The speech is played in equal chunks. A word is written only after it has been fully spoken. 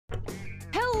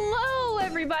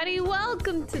everybody,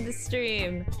 welcome to the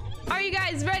stream. Are you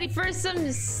guys ready for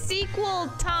some sequel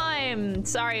time?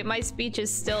 Sorry, my speech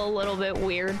is still a little bit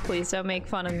weird. Please don't make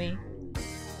fun of me.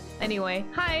 Anyway,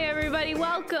 hi everybody,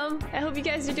 welcome. I hope you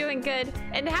guys are doing good.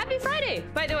 And happy Friday,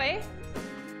 by the way.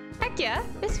 Heck yeah,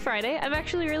 it's Friday. I'm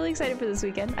actually really excited for this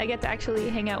weekend. I get to actually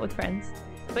hang out with friends.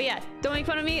 But yeah, don't make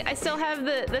fun of me. I still have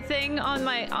the thing on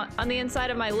my on the inside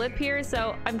of my lip here,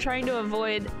 so I'm trying to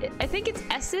avoid. I think it's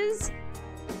S's.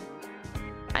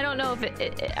 I don't know if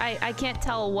I can't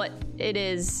tell what it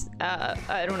is.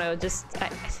 I don't know. Just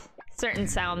certain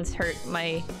sounds hurt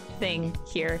my thing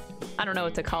here. I don't know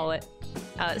what to call it.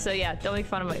 So yeah, don't make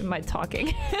fun of my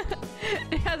talking.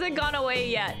 It hasn't gone away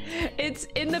yet. It's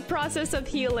in the process of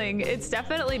healing. It's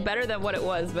definitely better than what it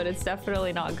was, but it's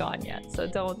definitely not gone yet. So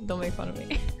don't make fun of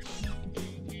me.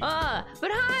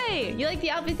 But hi! You like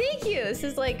the outfit? Thank you! This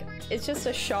is like, it's just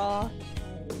a shawl.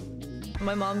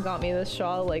 My mom got me this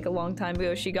shawl like a long time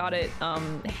ago. She got it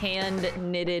hand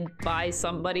knitted by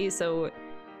somebody. So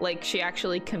like she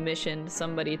actually commissioned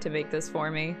somebody to make this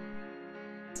for me.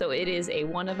 So it is a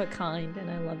one of a kind and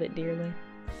I love it dearly.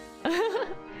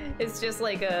 It's just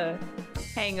like a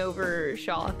hangover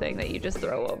shawl thing that you just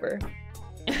throw over.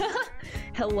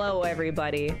 Hello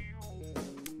everybody.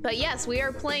 But yes, we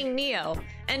are playing Neo.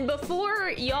 And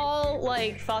before y'all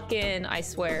like fucking, I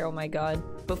swear, oh my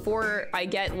god. Before I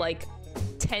get like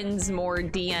tens more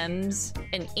DMs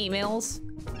and emails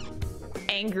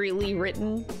angrily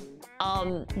written.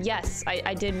 Yes,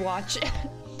 I did watch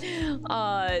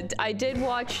I did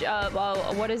watch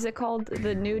what is it called?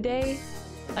 The New Day?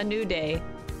 A New Day.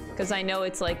 Because I know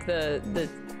it's like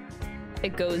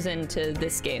it goes into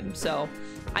this game. So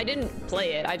I didn't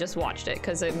play it, I just watched it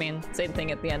because I mean, same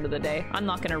thing at the end of the day. I'm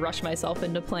not gonna rush myself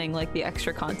into playing like the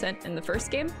extra content in the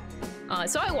first game.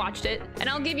 So I watched it, and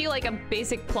I'll give you like a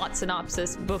basic plot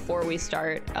synopsis before we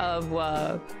start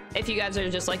of, if you guys are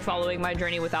just like following my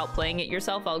journey without playing it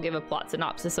yourself, I'll give a plot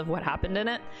synopsis of what happened in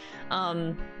it.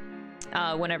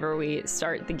 Whenever we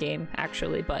start the game,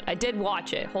 actually, but I did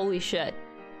watch it, holy shit.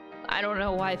 I don't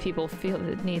know why people feel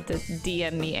the need to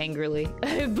DM me angrily,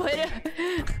 but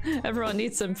everyone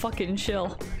needs some fucking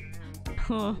chill.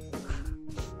 Huh.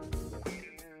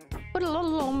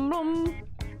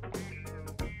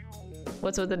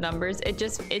 What's with the numbers? It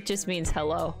just means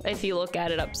hello if you look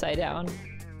at it upside down.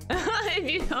 If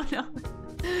you don't know.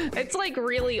 It's like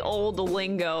really old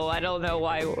lingo. I don't know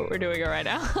why we're doing it right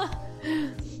now.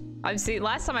 I've seen,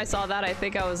 last time I saw that, I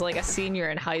think I was like a senior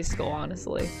in high school,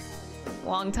 honestly.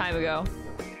 Long time ago.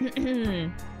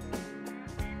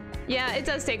 Yeah, it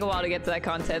does take a while to get to that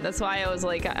content. That's why I was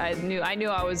like, I knew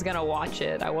I was gonna watch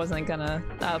it. I wasn't gonna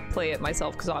play it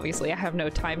myself because obviously I have no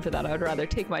time for that. I would rather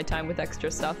take my time with extra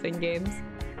stuff in games.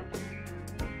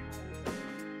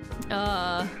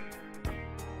 Oh,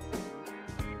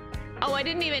 I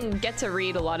didn't even get to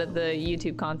read a lot of the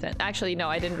YouTube content. Actually, no,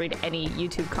 I didn't read any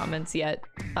YouTube comments yet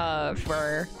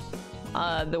for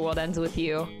The World Ends With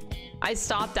You. I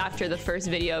stopped after the first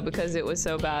video because it was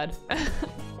so bad.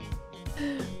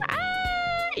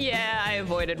 Yeah, I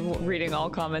avoided reading all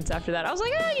comments after that. I was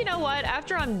like, you know what?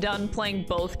 After I'm done playing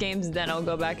both games, then I'll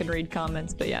go back and read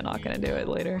comments. But yeah, not gonna do it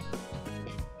later.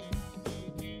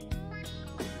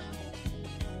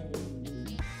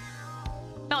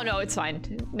 Oh, no, it's fine.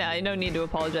 No need to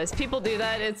apologize. People do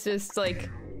that. It's just like,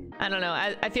 I don't know.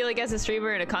 I feel like as a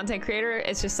streamer and a content creator,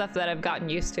 it's just stuff that I've gotten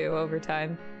used to over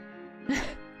time.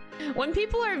 When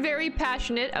people are very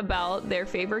passionate about their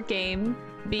favorite game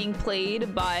being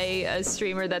played by a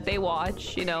streamer that they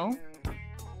watch, you know,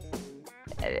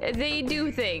 they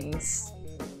do things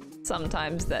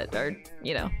sometimes that are,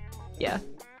 you know, yeah.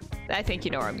 I think you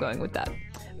know where I'm going with that.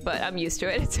 But I'm used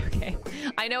to it, it's okay.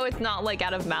 I know it's not like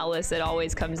out of malice, it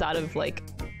always comes out of like,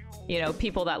 you know,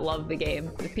 people that love the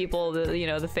game. The people, you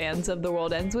know, the fans of The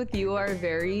World Ends With You are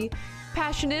very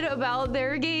passionate about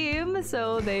their game,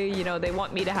 so they, you know, they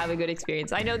want me to have a good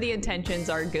experience. I know the intentions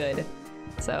are good,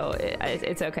 so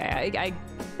it's okay.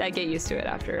 I get used to it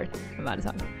after a amount of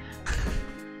time.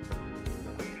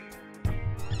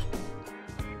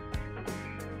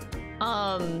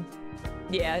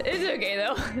 Yeah, it's okay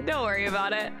though. Don't worry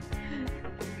about it.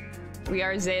 We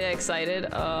are Zeta excited.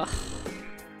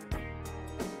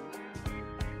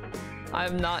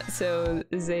 I'm not so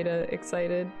Zeta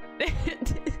excited.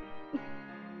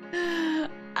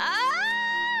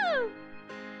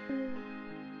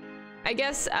 I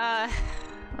guess,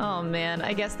 oh man,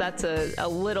 I guess that's a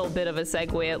little bit of a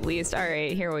segue at least. All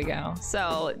right, here we go.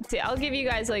 So I'll give you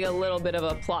guys like a little bit of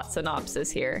a plot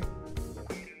synopsis here.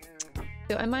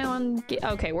 So am I on?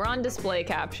 Okay, we're on display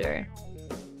capture.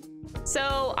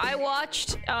 So I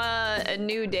watched A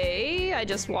New Day. I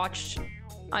just watched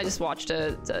I just watched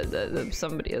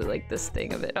somebody like this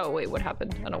thing of it. Oh wait, what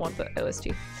happened? I don't want the OST.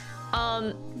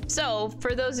 So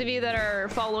for those of you that are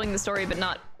following the story but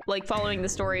not like following the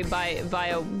story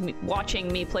via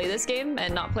watching me play this game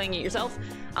and not playing it yourself,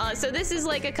 so this is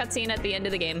like a cutscene at the end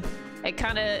of the game. It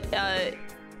kind of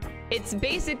it's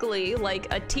basically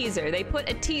like a teaser. They put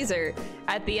a teaser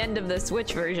at the end of the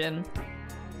Switch version,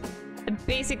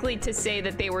 basically to say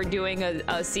that they were doing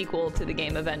a sequel to the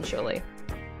game eventually.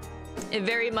 It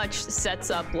very much sets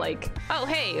up like, oh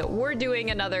hey, we're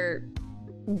doing another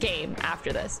game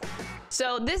after this.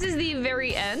 So this is the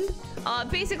very end.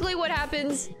 Basically what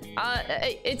happens,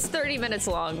 it's 30 minutes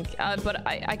long, but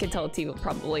I can tell it's even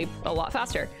probably a lot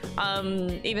faster,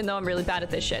 even though I'm really bad at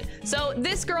this shit. So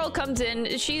this girl comes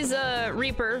in, she's a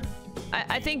Reaper.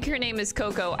 I think her name is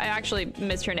Coco. I actually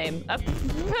missed her name.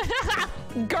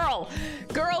 Girl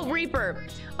Reaper.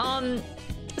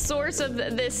 Source of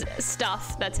this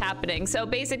stuff that's happening. So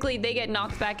basically they get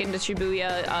knocked back into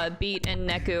Shibuya, Beat and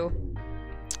Neku.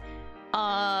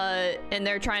 And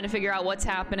they're trying to figure out what's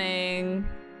happening.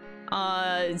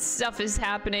 Stuff is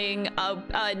happening.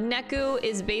 Neku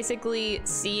is basically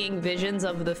seeing visions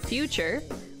of the future,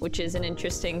 which is an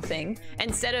interesting thing.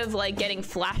 Instead of like getting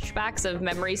flashbacks of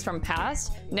memories from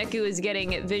past, Neku is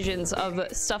getting visions of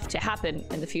stuff to happen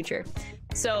in the future.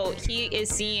 So he is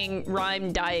seeing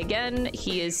Rhyme die again.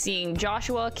 He is seeing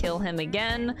Joshua kill him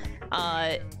again.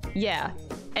 Yeah,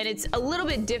 and it's a little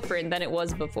bit different than it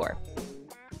was before.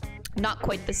 Not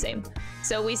quite the same.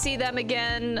 So we see them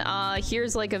again.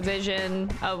 Here's like a vision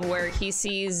of where he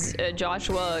sees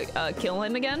Joshua kill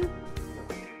him again.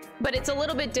 But it's a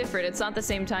little bit different. It's not the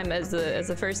same time as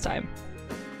the first time.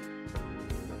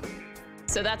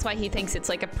 So that's why he thinks it's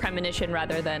like a premonition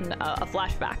rather than a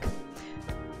flashback.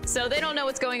 So they don't know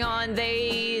what's going on.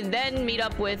 They then meet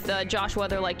up with Joshua.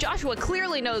 They're like, Joshua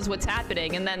clearly knows what's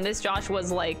happening. And then this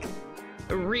Joshua's like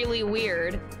really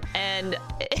weird. And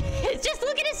just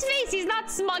look at his face. He's not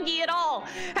smuggy at all.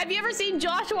 Have you ever seen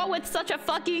Joshua with such a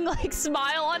fucking like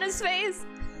smile on his face?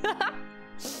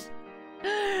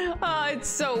 It's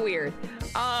so weird.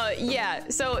 Yeah,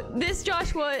 so this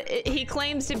Joshua, he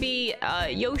claims to be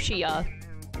Yoshia.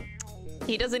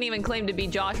 He doesn't even claim to be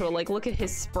Joshua. Like, look at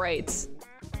his sprites.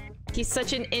 He's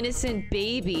such an innocent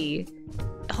baby.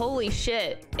 Holy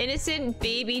shit. Innocent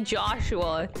baby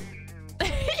Joshua.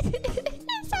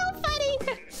 It's so funny.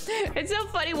 It's so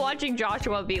funny watching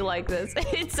Joshua be like this.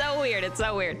 It's so weird. It's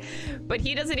so weird. But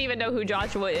he doesn't even know who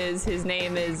Joshua is. His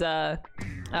name is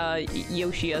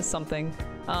Yoshia something.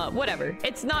 Whatever.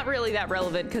 It's not really that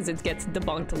relevant because it gets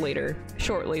debunked later,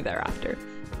 shortly thereafter.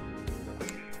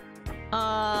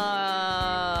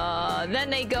 Then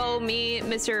they go meet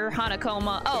Mr.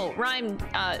 Hanakoma. Oh, Rhyme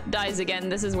dies again.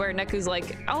 This is where Neku's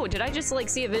like, oh, did I just like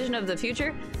see a vision of the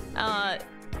future?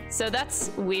 So that's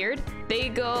weird. They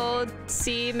go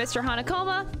see Mr.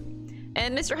 Hanakoma,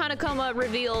 and Mr. Hanakoma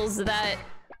reveals that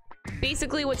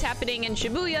basically what's happening in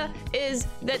Shibuya is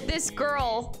that this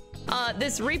girl,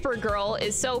 this Reaper girl,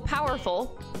 is so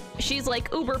powerful. She's like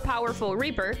uber powerful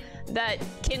Reaper that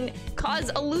can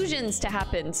cause illusions to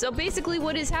happen. So basically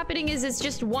what is happening is it's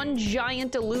just one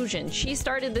giant illusion. She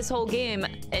started this whole game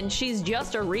and she's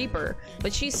just a Reaper,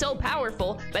 but she's so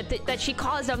powerful that she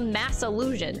caused a mass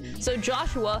illusion. So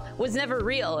Joshua was never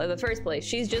real in the first place.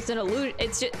 She's just an illusion.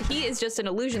 He is just an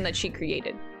illusion that she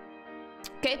created.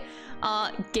 Okay,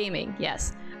 gaming,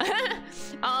 yes.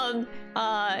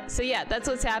 So yeah, that's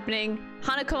what's happening.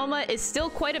 Hanakoma is still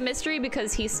quite a mystery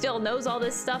because he still knows all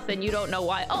this stuff and you don't know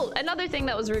why. Oh, another thing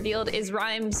that was revealed is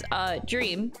Rhyme's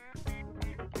dream.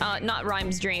 Not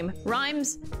Rhyme's dream.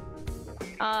 Rhyme's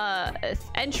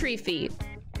entry fee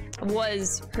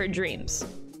was her dreams.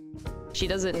 She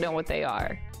doesn't know what they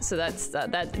are. So that's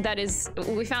that is,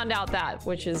 we found out that,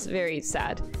 which is very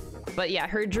sad. But yeah,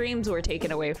 her dreams were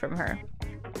taken away from her.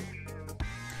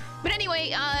 But anyway,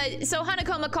 so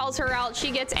Hanakoma calls her out. She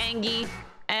gets angry,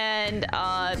 and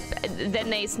then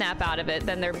they snap out of it.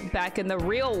 Then they're back in the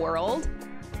real world,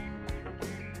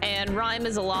 and Rhyme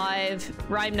is alive.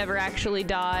 Rhyme never actually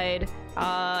died.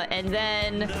 And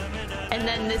then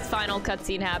this final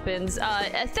cutscene happens.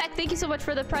 Thek, thank you so much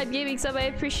for the Pride Gaming sub. I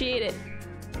appreciate it.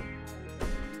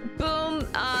 Boom.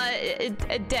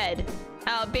 Dead.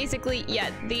 Basically,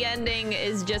 yeah. The ending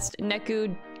is just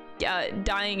Neku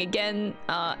dying again,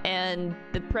 and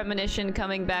the premonition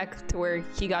coming back to where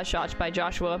he got shot by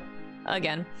Joshua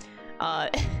again.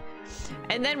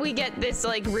 And then we get this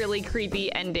like really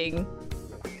creepy ending.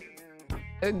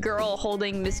 A girl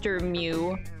holding Mr.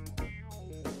 Mew,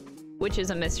 which is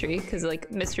a mystery because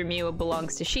like Mr. Mew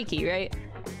belongs to Shiki, right?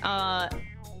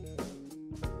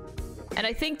 And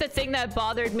I think the thing that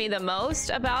bothered me the most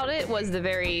about it was the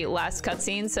very last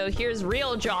cutscene. So here's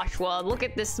real Joshua. Look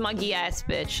at this smuggy ass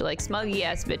bitch. Like, smuggy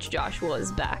ass bitch Joshua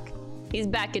is back. He's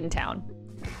back in town.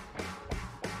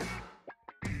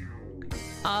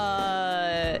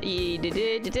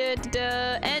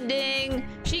 Ending.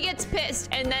 She gets pissed,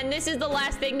 and then this is the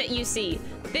last thing that you see.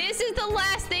 This is the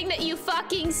last thing that you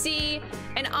fucking see,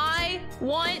 and I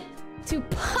want to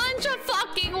punch a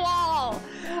fucking wall.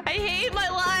 I hate my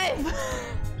life.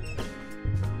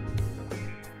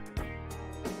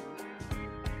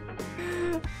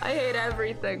 I hate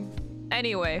everything.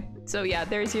 Anyway, so yeah,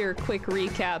 there's your quick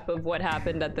recap of what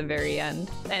happened at the very end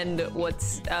and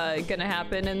what's gonna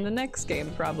happen in the next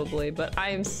game probably, but I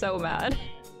am so mad.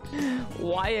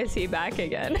 Why is he back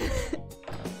again?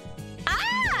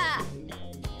 Ah!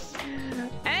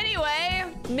 Anyway,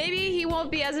 maybe he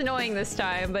won't be as annoying this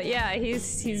time, but yeah,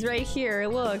 he's right here.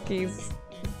 Look, he's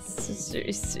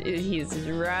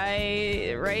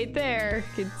right there.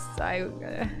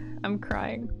 I'm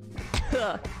crying.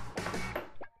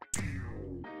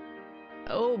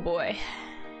 Oh boy.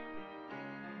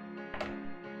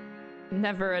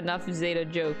 Never enough Zeta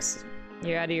jokes.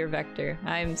 You're out of your vector.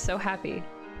 I'm so happy.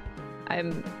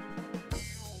 I'm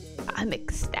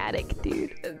ecstatic,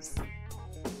 dude.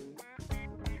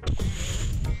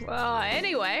 Well,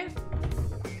 anyway.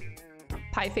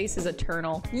 Pie Face is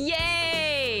eternal.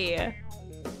 Yay!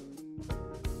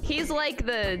 He's like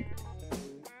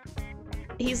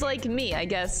me, I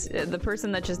guess. The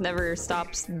person that just never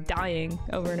stops dying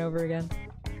over and over again.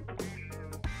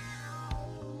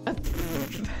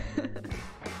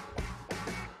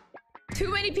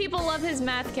 Too many people love his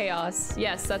math chaos.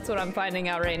 Yes, that's what I'm finding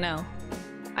out right now.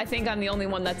 I think I'm the only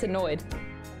one that's annoyed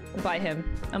by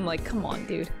him. I'm like, come on,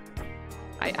 dude.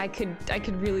 I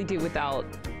could really do without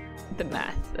the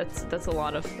math. That's a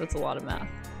lot of math.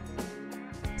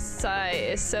 Sai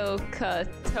Isoka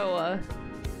Toa.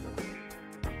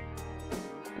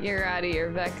 You're out of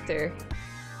your vector.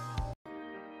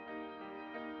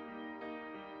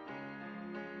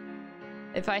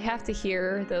 If I have to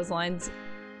hear those lines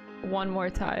one more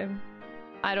time,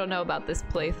 I don't know about this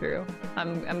playthrough.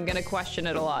 I'm gonna question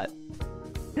it a lot.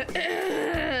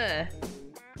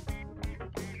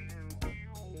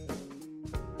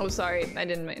 Oh, sorry. I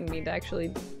didn't mean to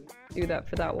actually do that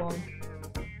for that long.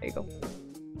 There you go.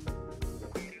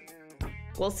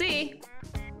 We'll see.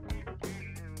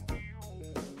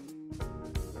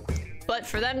 But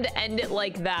for them to end it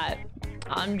like that,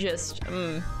 I'm just,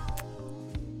 Why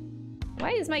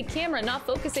is my camera not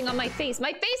focusing on my face?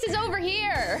 My face is over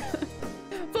here!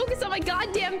 Focus on my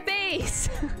goddamn face!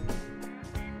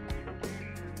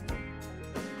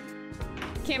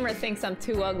 Camera thinks I'm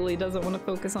too ugly, doesn't want to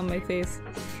focus on my face.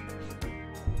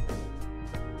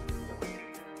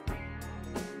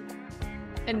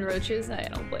 And roaches? I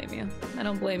don't blame you. I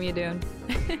don't blame you, dude.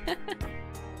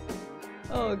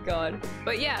 Oh god.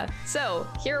 But yeah, so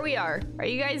here we are. Are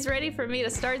you guys ready for me to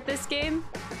start this game?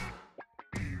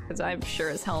 Because I'm sure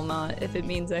as hell not, if it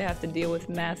means I have to deal with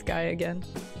Math Guy again.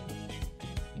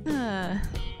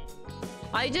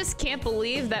 I just can't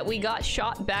believe that we got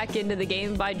shot back into the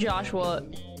game by Joshua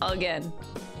again.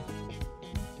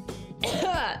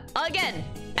 Again!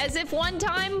 As if one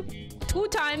time, 2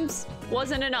 times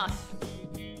wasn't enough.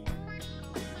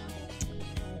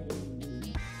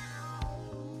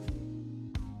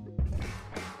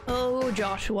 Oh,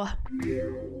 Joshua.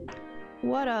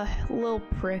 What a little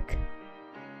prick.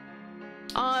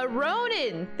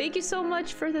 Ronan! Thank you so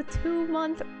much for the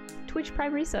 2-month Twitch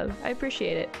Prime resub. I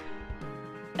appreciate it.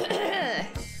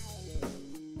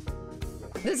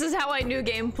 This is how I knew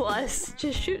Game Plus.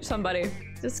 Just shoot somebody.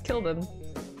 Just kill them.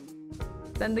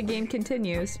 Then the game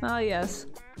continues. Oh, yes.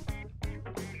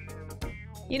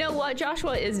 You know what?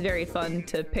 Joshua is very fun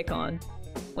to pick on.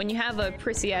 When you have a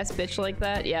prissy-ass bitch like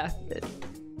that, yeah.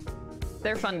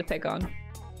 They're fun to pick on.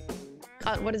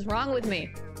 God, what is wrong with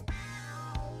me?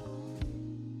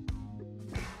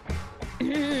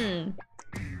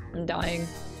 I'm dying.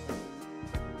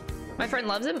 My friend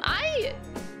loves him. I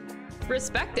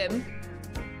respect him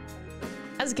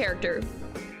as a character.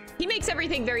 He makes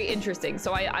everything very interesting,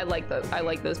 so I like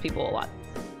those people a lot.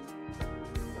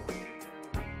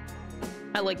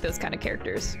 I like those kind of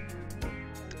characters.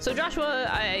 So Joshua,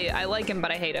 I like him,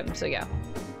 but I hate him, so yeah.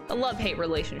 A love-hate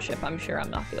relationship. I'm sure I'm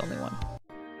not the only one.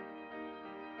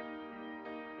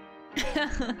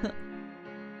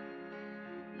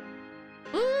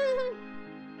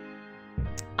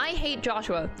 I hate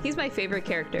Joshua. He's my favorite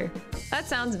character. That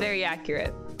sounds very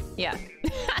accurate. Yeah.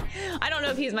 I don't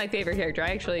know if he's my favorite character. I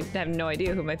actually have no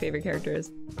idea who my favorite character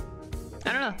is.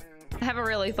 I don't know. I haven't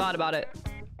really thought about it.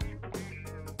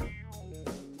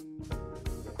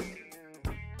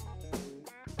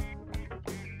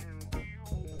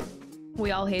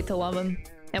 We all hate to love him,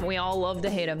 and we all love to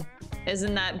hate him.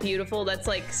 Isn't that beautiful? That's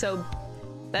like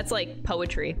that's like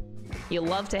poetry. You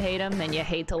love to hate him, and you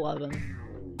hate to love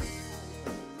him.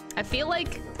 I feel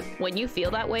like when you feel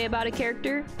that way about a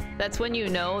character, that's when you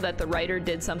know that the writer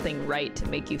did something right to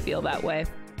make you feel that way.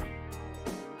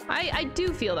 I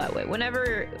do feel that way.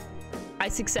 Whenever I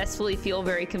successfully feel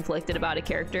very conflicted about a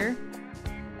character,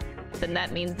 then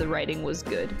that means the writing was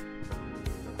good.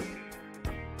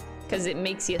 Because it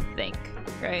makes you think,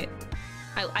 right?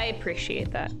 I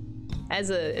appreciate that as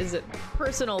a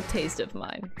personal taste of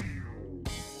mine.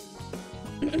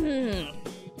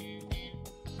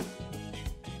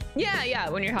 Yeah,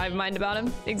 when you're hive mind about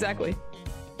him. Exactly.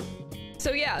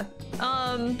 So yeah,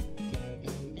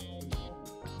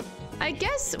 I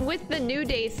guess with the New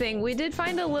Day thing, we did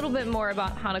find a little bit more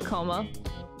about Hanakoma.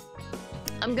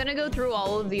 I'm gonna go through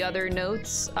all of the other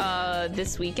notes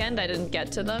this weekend. I didn't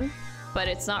get to them, but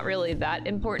it's not really that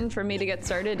important for me to get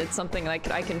started. It's something like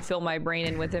I can fill my brain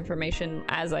in with information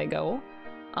as I go.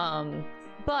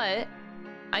 But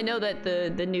I know that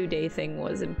the New Day thing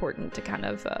was important to kind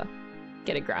of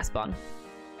get a grasp on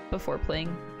before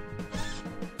playing.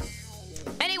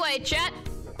 Anyway, chat,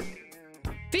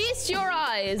 feast your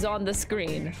eyes on the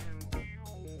screen.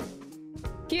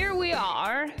 Here we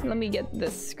are. Let me get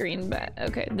this screen back.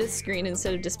 Okay, this screen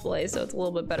instead of display, so it's a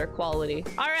little bit better quality.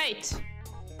 All right,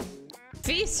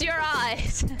 feast your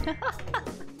eyes.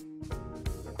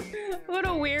 What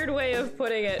a weird way of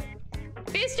putting it.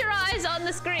 Feast your eyes on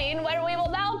the screen where we will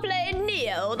now play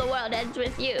Neo, The World Ends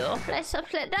With You. Let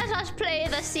us play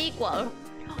the sequel.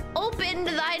 Open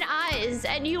thine eyes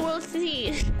and you will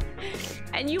see.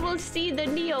 And you will see the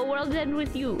Neo World End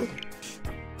With You.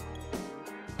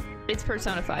 It's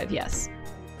Persona 5, yes.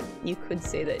 You could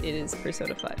say that it is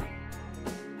Persona 5.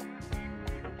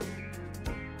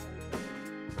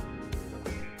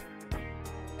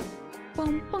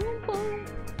 Boom, boom, boom.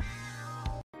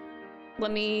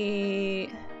 Let me...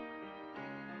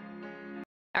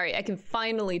 Alright, I can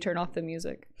finally turn off the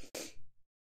music.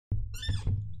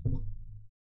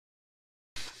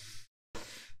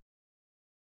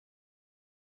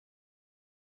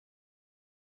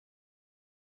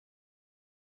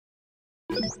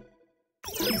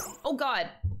 Oh god.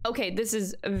 Okay, this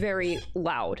is very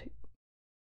loud.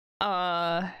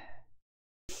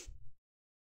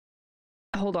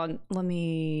 Hold on, let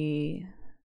me...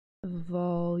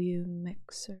 Volume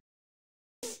mixer.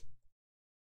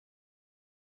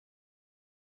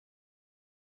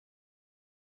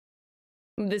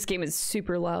 This game is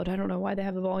super loud. I don't know why they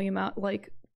have the volume out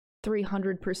like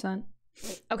 300%.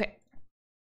 Okay.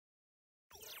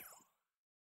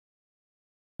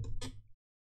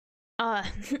 My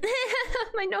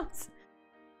notes.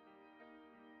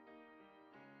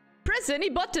 Press any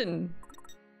button.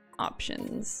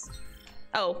 Options.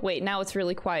 Oh, wait, now it's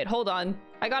really quiet. Hold on.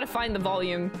 I gotta find the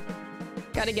volume.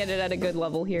 Gotta get it at a good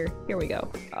level here. Here we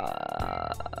go.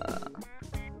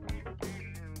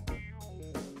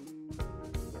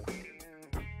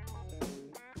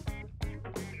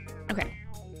 Okay.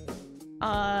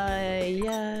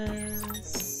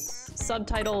 Yes.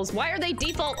 Subtitles. Why are they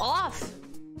default off?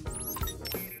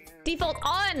 Default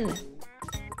on!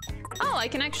 Oh, I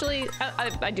can actually...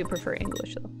 I do prefer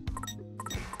English, though.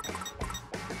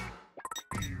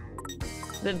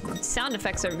 The sound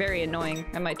effects are very annoying.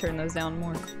 I might turn those down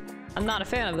more. I'm not a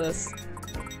fan of this.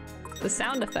 The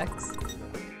sound effects.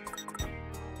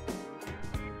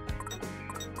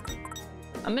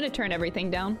 I'm gonna turn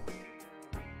everything down.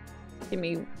 Give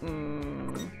me...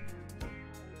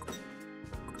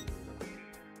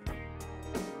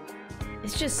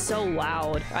 It's just so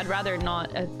loud. I'd rather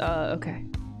not... okay.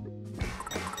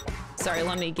 Sorry,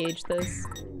 let me gauge this.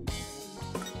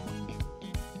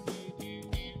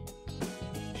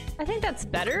 I think that's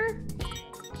better.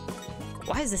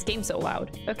 Why is this game so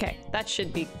loud? Okay, that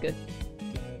should be good.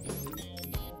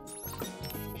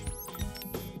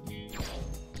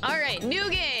 All right, new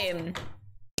game.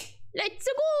 Let's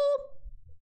go.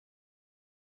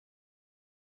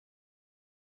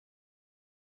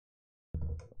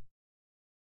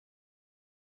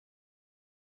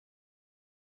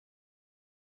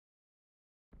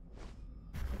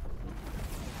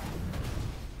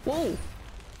 Whoa.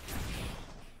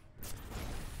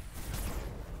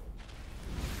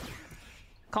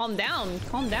 Calm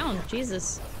down,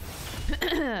 Jesus.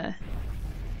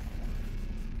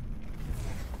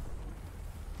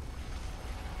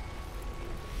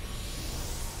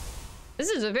 This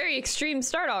is a very extreme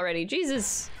start already,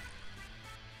 Jesus.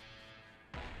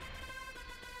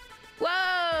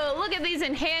 Whoa, look at these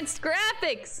enhanced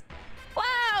graphics.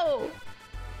 Wow.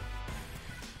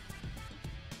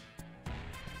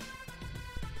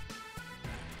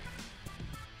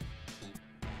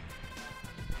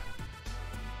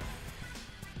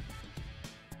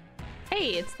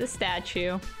 Hey, it's the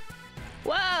statue.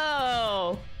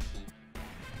 Whoa!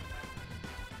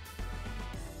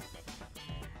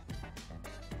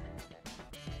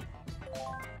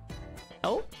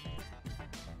 Oh?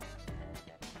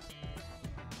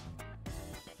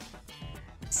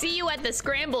 See you at the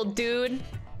scramble, dude.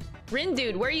 Rin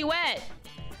dude, where you at?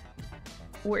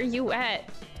 Where you at?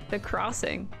 The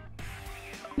crossing.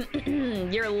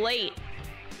 You're late.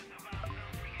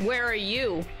 Where are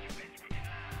you?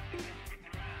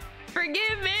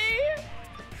 Forgive me!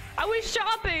 I was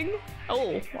shopping!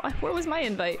 Oh, where was my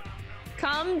invite?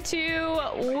 Come to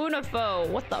Wunafo.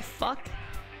 What the fuck?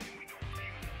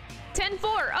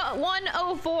 10-4!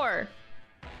 104!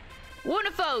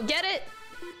 Wunafo, get it?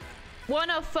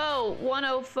 104,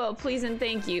 104, please and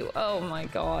thank you. Oh my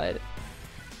god.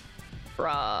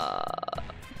 Bruh.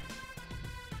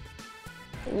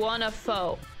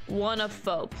 104.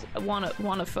 104.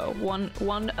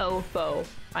 104.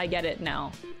 I get it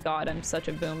now. God, I'm such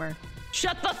a boomer.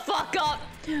 Shut the fuck up!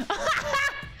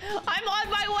 I'm on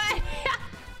my way!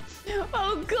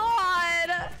 Oh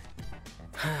god!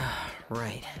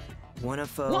 Right.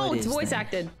 104. Whoa, it's voice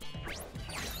acted.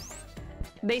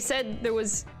 They said there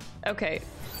was... Okay.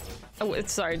 Oh,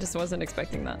 sorry, just wasn't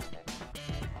expecting that.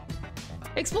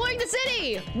 Exploring the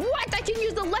city! What? I can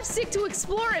use the left stick to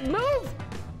explore and move?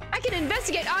 I can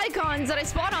investigate icons that I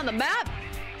spot on the map?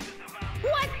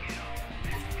 What?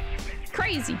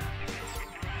 Crazy.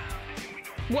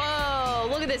 Whoa,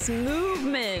 look at this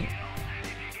movement.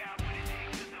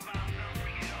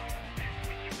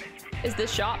 Is the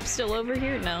shop still over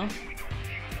here? No.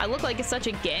 I look like such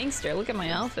a gangster. Look at my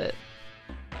outfit.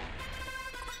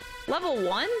 Level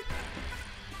 1?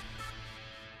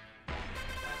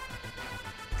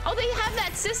 Oh, they have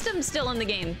that system still in the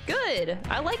game. Good.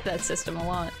 I like that system a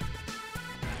lot.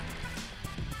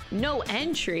 No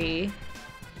entry.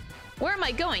 Where am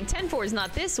I going? 10-4 is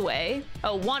not this way.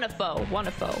 Oh, Wonafo.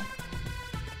 Wonafo.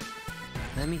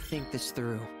 Let me think this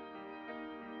through.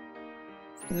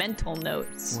 Mental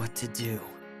notes. What to do?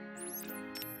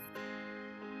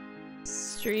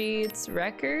 Streets,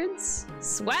 records,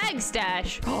 swag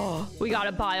stash. Oh, we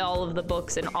gotta buy all of the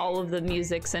books and all of the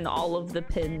musics and all of the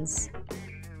pins.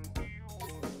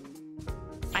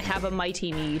 I have a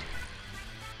mighty need.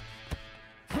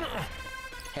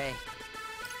 Hey.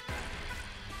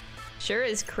 Sure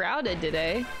is crowded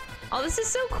today. Oh, this is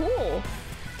so cool.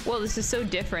 Well, this is so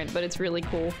different, but it's really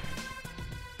cool.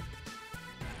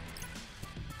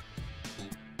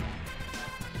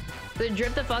 So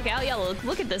drip the fuck out. Yeah,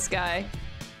 look at this guy.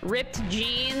 Ripped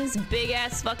jeans, big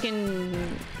ass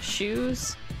fucking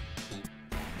shoes.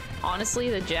 Honestly,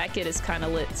 the jacket is kind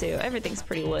of lit too. Everything's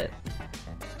pretty lit.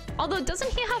 Although, doesn't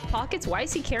he have pockets? Why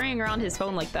is he carrying around his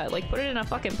phone like that? Like, put it in a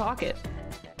fucking pocket.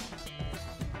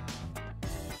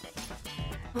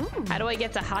 Ooh. How do I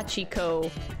get to Hachiko?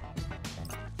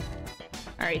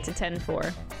 Alright, to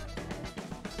 10-4.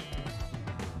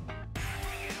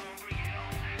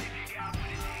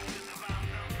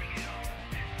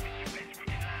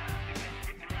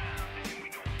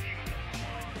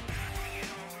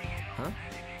 Huh?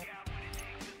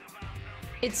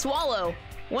 It's Swallow.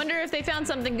 Wonder if they found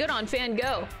something good on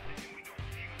FanGo.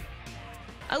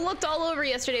 I looked all over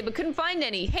yesterday, but couldn't find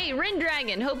any. Hey, Rin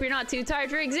Dragon, hope you're not too tired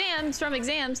from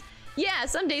exams. Yeah,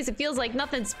 some days it feels like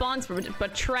nothing spawns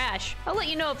but trash. I'll let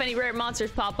you know if any rare monsters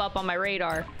pop up on my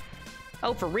radar.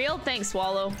 Oh, for real? Thanks,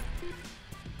 Swallow.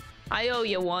 I owe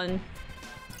you one.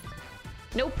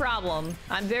 No problem.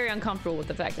 I'm very uncomfortable with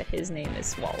the fact that his name is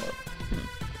Swallow.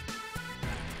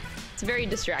 It's very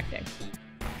distracting.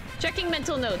 Checking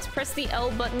mental notes. Press the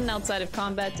L button outside of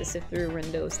combat to sift through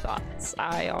Rindo's thoughts.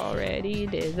 I already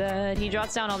did that. He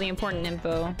jots down all the important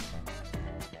info.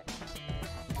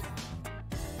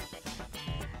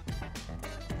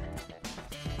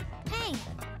 Hey.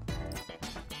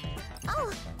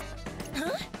 Oh.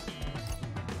 Huh?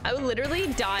 I would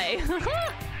literally die.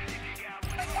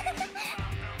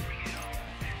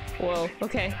 Whoa,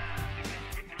 okay.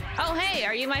 Oh, hey,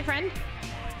 are you my friend?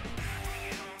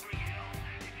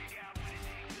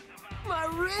 My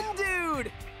Rin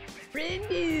dude! Rin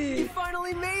dude! You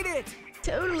finally made it!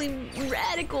 Totally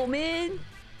radical, man.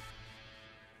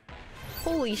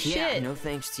 Holy shit. Yeah, no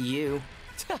thanks to you.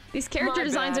 These character My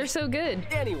designs bad. are so good.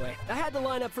 Anyway, I had to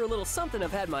line up for a little something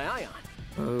I've had my eye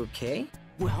on. Okay.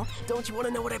 Well, don't you want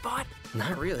to know what I bought?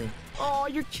 Not really. Oh,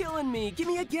 you're killing me. Give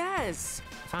me a guess.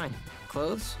 Fine.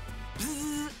 Clothes?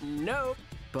 Bzz, nope.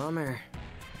 Bummer.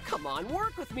 Come on,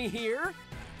 work with me here.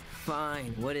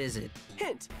 Fine. What is it?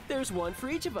 Hint, there's one for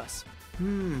each of us.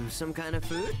 Some kind of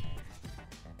food?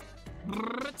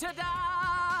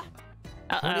 Ta-da!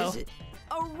 What Uh-oh. is it?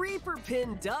 A Reaper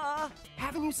pin, duh!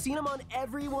 Haven't you seen them on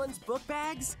everyone's book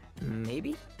bags?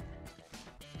 Maybe?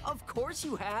 Of course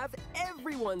you have!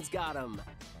 Everyone's got them!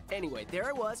 Anyway, there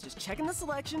I was, just checking the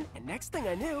selection, and next thing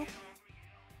I knew...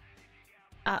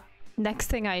 Next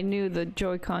thing I knew, the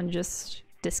Joy-Con just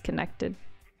disconnected.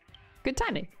 Good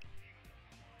timing.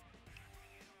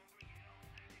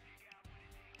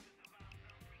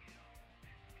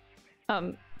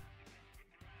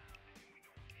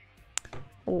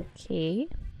 Okay.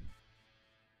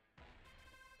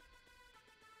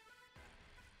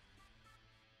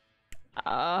 There we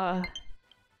are.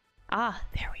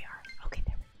 Okay,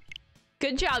 there we are.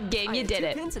 Good job, game. You did I it.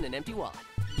 have 2 pins and an empty wallet.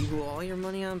 You blew all your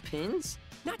money on pins?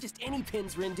 Not just any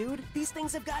pins, Rin dude. These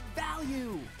things have got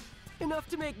value. Enough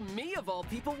to make me, of all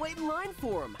people, wait in line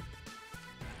for them.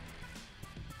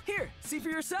 Here, see for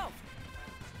yourself.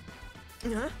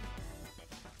 Huh?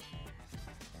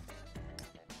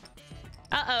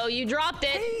 Uh-oh, you dropped it.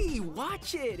 Hey,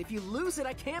 watch it. If you lose it,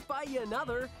 I can't buy you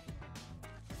another.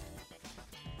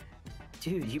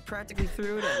 Dude, you practically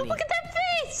threw it at me. Look at that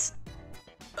face!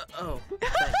 Oh,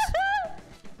 thanks.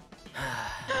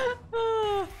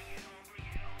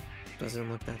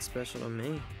 Doesn't look that special to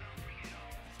me.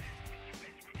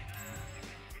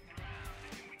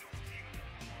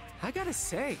 I gotta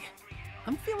say,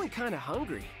 I'm feeling kind of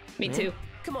hungry. Me too.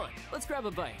 Come on, let's grab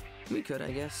a bite. We could,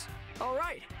 I guess. All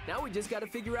right, now we just gotta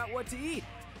figure out what to eat.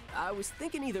 I was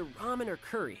thinking either ramen or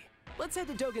curry. Let's head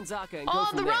to Dogenzaka and go Oh,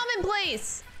 from the there. ramen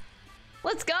place!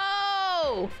 Let's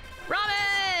go!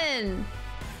 Ramen!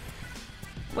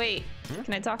 Wait,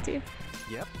 can I talk to you?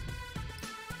 Yep.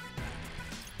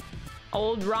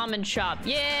 Old ramen shop.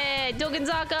 Yeah,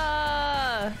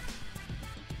 Dogenzaka!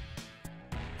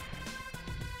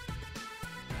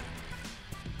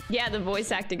 Yeah, the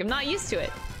voice acting. I'm not used to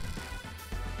it.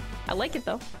 I like it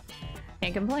though.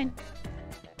 Can't complain.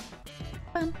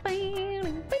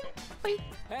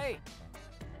 Hey,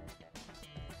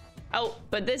 Oh,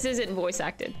 but this isn't voice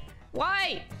acted.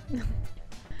 Why?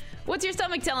 What's your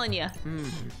stomach telling you?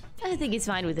 I think he's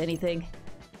fine with anything.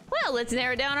 Well, let's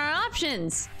narrow down our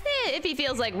options. If he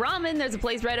feels like ramen, there's a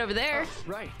place right over there.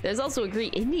 right. There's also a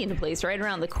Greek Indian place right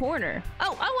around the corner.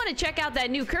 Oh, I want to check out that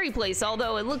new curry place,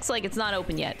 although it looks like it's not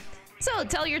open yet. So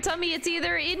tell your tummy it's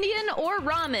either Indian or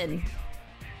ramen.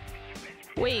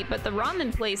 Wait, but the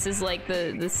ramen place is like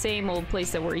the same old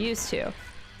place that we're used to.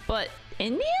 But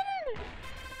Indian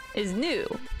is new.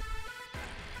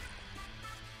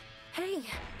 Hey.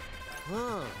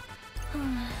 Huh.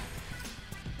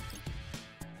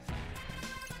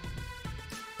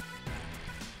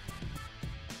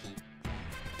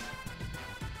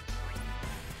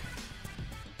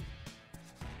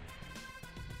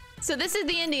 So this is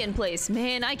the Indian place.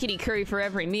 Man, I could eat curry for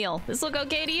every meal. This look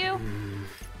okay to you?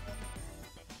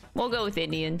 We'll go with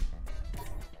Indian.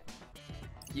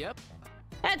 Yep.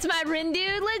 That's my Rin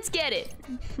dude. Let's get it.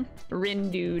 Rin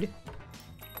dude.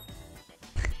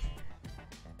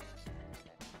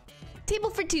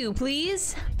 Table for 2,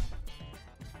 please.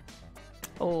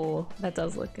 Oh, that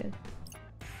does look good.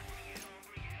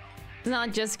 It's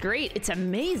not just great, it's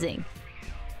amazing.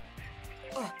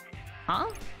 Huh?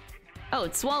 Oh,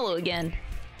 it's Swallow again.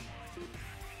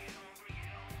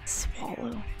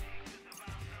 Swallow.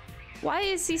 Why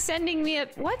is he sending me a...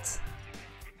 What?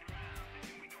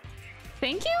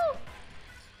 Thank you?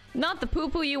 Not the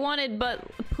poo-poo you wanted, but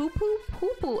poo-poo?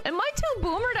 Poo-poo. Am I too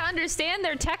boomer to understand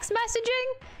their text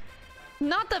messaging?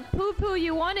 Not the poo-poo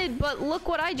you wanted, but look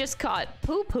what I just caught.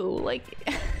 Poo-poo. Like...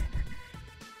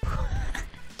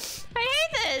 I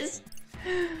hate this!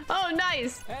 Oh,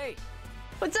 nice. Hey.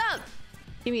 What's up?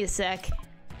 Give me a sec.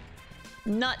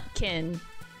 Nutkin.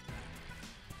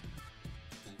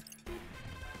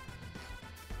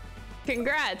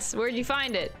 Congrats. Where'd you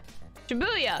find it?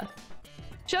 Shibuya.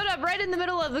 Showed up right in the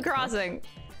middle of the crossing.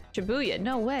 Shibuya,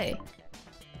 no way.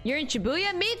 You're in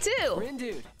Shibuya? Me too. Rin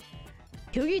dude.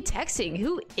 Who are you texting?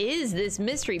 Who is this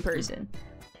mystery person?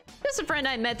 Just a friend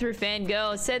I met through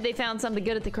Fango. Said they found something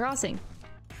good at the crossing.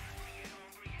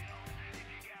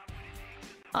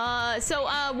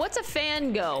 What's a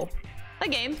Fango? A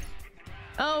game.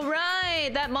 Oh,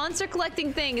 right. That monster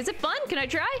collecting thing. Is it fun? Can I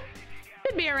try?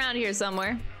 Should be around here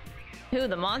somewhere. Who,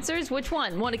 the monsters? Which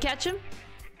one? Want to catch him?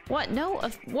 What? No?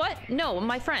 What? No,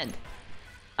 my friend.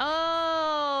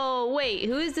 Oh, wait.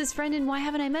 Who is this friend and why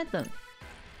haven't I met them?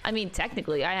 I mean,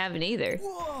 technically, I haven't either.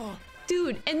 Whoa.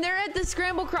 Dude, and they're at the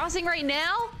Scramble Crossing right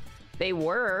now? They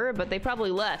were, but they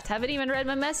probably left. Haven't even read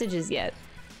my messages yet.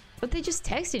 But they just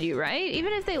texted you, right?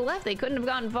 Even if they left, they couldn't have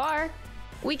gotten far.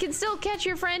 We can still catch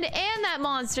your friend and that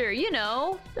monster, you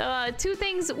know. Two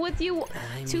things with you.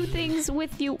 Two things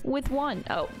with you with one.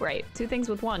 Oh, right. Two things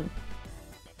with one.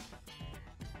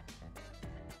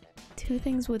 two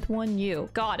things with one U.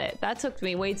 Got it. That took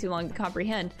me way too long to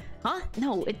comprehend. Huh?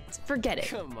 No, forget it.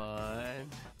 Come on.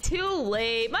 Too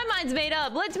late. My mind's made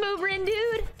up. Let's move, Rin,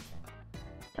 dude.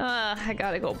 I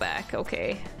gotta go back.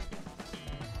 Okay.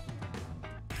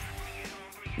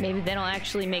 Maybe they don't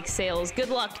actually make sales. Good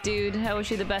luck, dude. I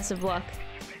wish you the best of luck.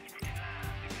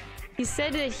 He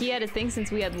said that he had a thing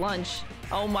since we had lunch.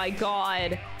 Oh my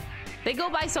god. They go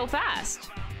by so fast.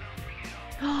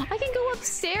 I can go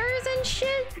upstairs and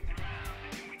shit?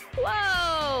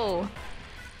 Whoa!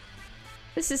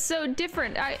 This is so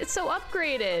different. It's so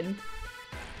upgraded.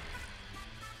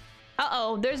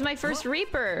 Uh-oh, there's my first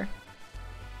Reaper.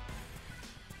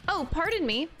 Oh, pardon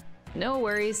me. No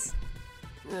worries.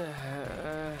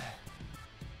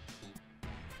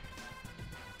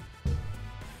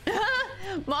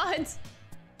 Mods!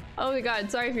 Oh my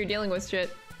god, sorry if you're dealing with shit.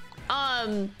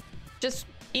 Just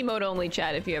emote only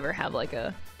chat if you ever have like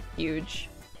a huge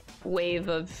wave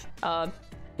of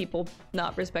people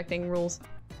not respecting rules.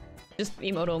 Just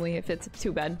emote only if it's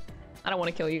too bad. I don't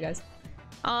want to kill you guys.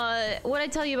 What'd I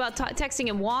tell you about texting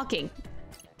and walking?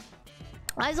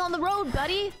 Eyes on the road,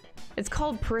 buddy! It's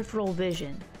called peripheral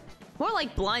vision. More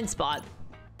like blind spot.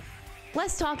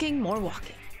 Less talking, more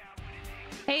walking.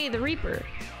 Hey, the Reaper.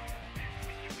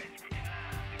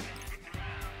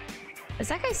 Is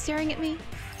that guy staring at me?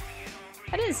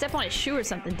 I didn't step on his shoe or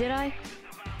something, did I?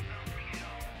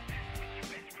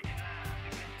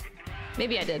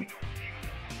 Maybe I did.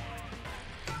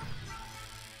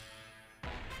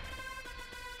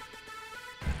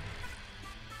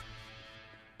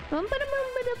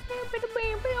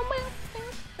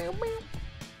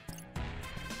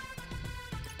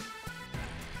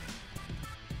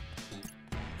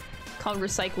 Called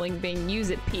recycling being use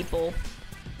it, people.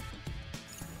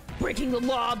 Breaking the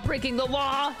law, breaking the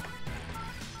law!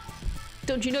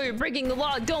 Don't you know you're breaking the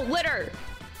law? Don't litter!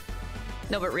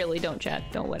 No, but really, don't chat.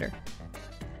 Don't litter.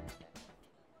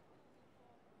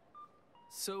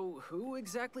 So, who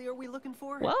exactly are we looking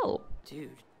for? Whoa!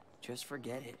 Dude, just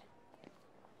forget it.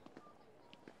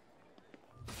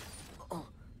 Oh.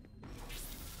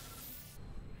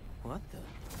 What the?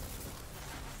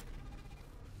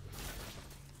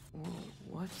 Whoa,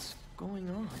 what's going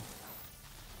on?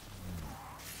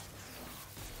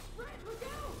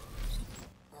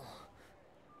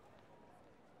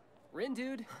 Rin,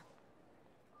 dude.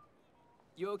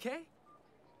 You okay?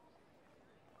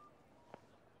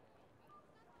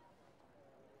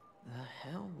 The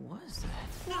hell was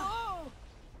that? Whoa!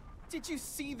 Did you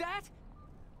see that?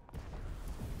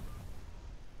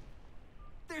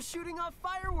 They're shooting off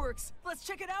fireworks. Let's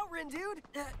check it out, Rin, dude.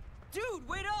 Dude,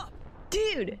 wait up!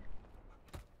 Dude!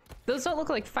 Those don't look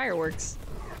like fireworks.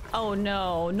 Oh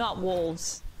no, not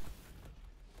wolves.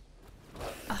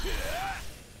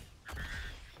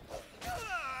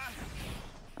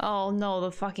 Oh no,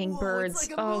 the fucking birds. It's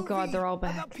like a Oh god, movie they're all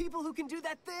back. about people who can do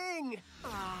that thing.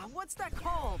 What's that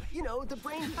called? You know, the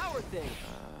brain power thing.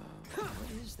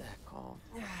 What is that called?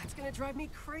 It's gonna drive me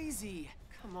crazy.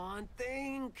 Come on,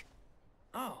 think.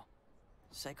 Oh,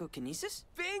 psychokinesis?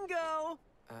 Bingo!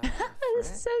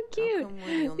 This is so cute.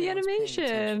 The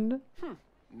animation.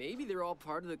 Maybe they're all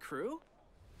part of the crew?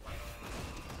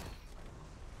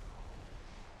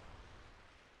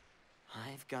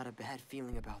 I've got a bad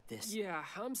feeling about this. Yeah,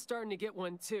 I'm starting to get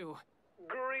one too.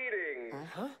 Greetings,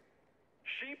 Huh?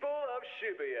 sheeple of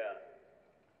Shibuya.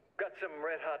 Got some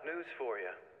red-hot news for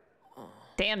you.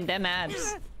 Damn them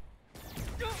abs.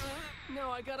 No,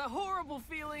 I got a horrible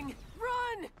feeling.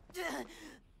 Run!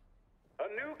 A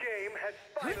new game has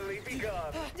finally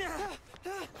begun.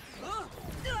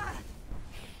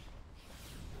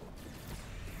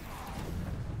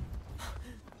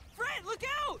 Fred, look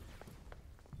out!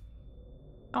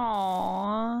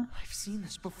 Aww. I've seen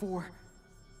this before.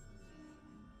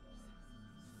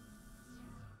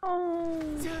 Oh.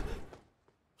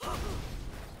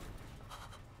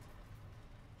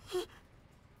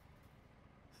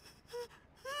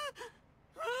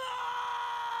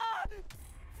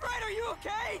 Fred, are you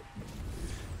okay?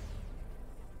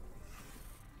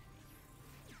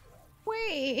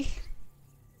 Wait.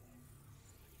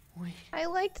 Wait, I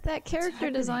liked that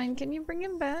character design. Can you bring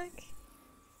him back?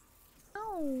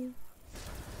 Oh.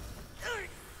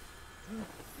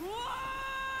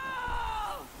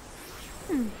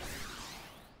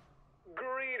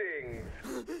 Greetings,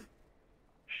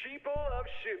 sheeple of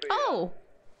Shibuya. Oh.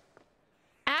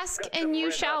 Ask Got and some you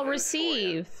red shall hot news for ya.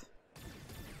 receive.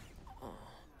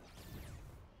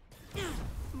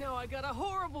 No, I got a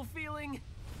horrible feeling.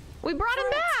 We brought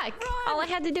him back. Run! All I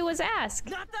had to do was ask.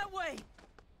 Not that way.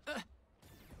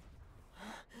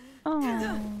 Oh.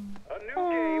 A new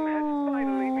game has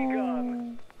finally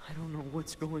begun. I don't know what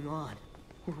what's going on,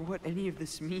 or what any of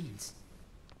this means.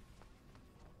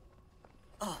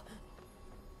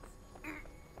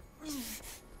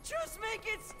 Just make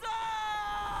it stop!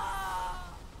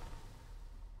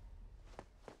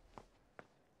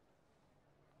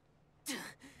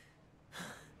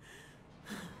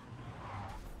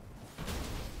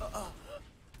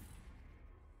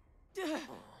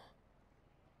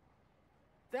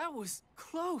 That was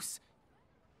close.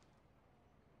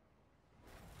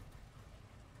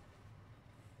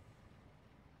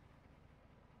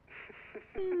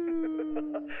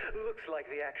 Looks like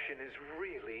the action is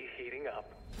really heating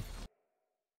up.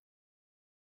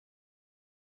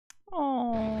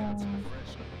 Oh.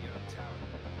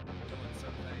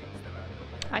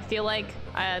 I feel like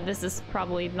this is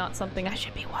probably not something I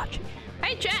should be watching.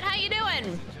 Hey chat, how you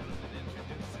doing?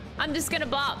 I'm just gonna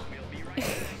bop.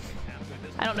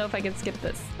 I don't know if I can skip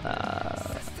this.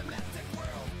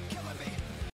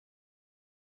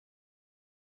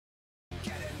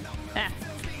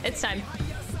 It's time.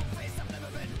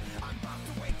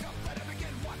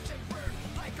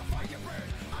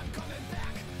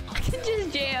 I can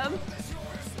just jam.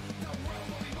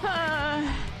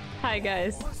 Hi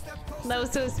guys. That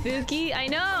was so spooky. I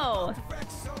know.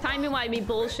 Timey-wimey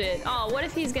bullshit. Oh, what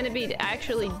if he's gonna be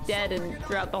actually dead and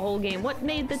throughout the whole game? What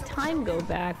made the time go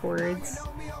backwards?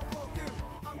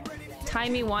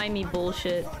 Timey-wimey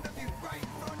bullshit.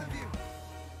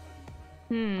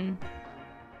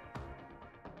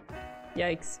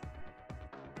 Yikes.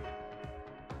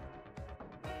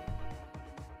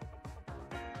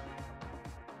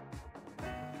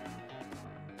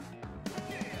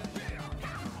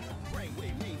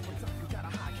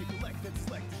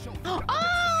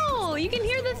 Oh, you can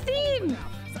hear the theme.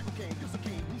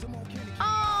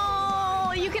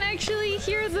 Oh, you can actually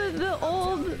hear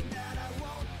the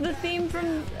theme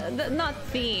from not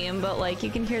theme, but like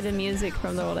you can hear the music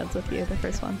from The World Ends With You, the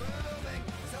first one.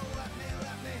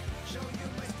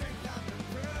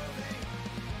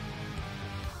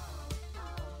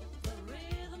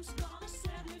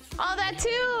 Oh, that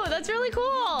too! That's really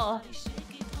cool!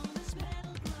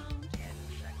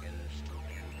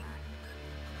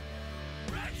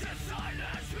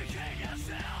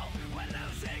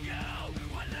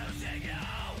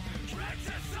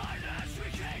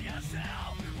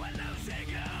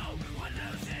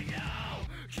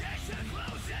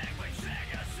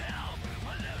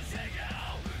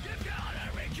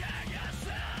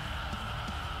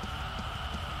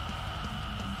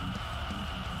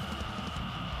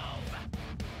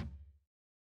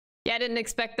 Yeah, I didn't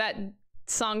expect that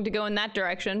song to go in that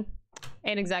direction.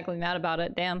 Ain't exactly mad about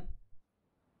it, damn.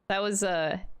 That was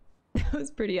that was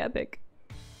pretty epic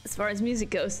as far as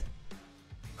music goes.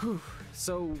 Whew.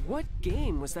 So what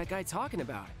game was that guy talking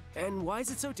about? And why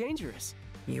is it so dangerous?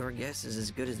 Your guess is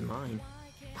as good as mine.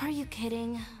 Are you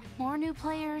kidding? More new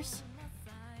players?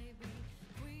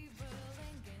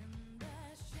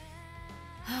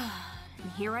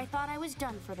 And here I thought I was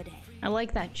done for the day. I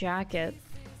like that jacket.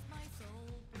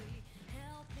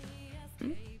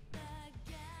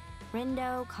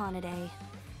 Rindo Kanade.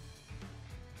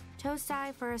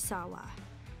 Tosai Furusawa.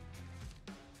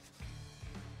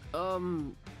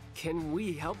 Can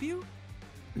we help you?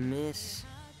 Miss...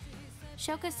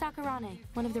 Shoka Sakurane,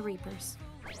 one of the Reapers.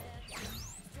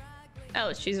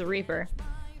 Oh, she's a Reaper.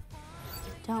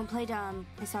 Don't play dumb.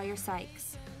 I saw your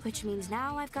psychs. Which means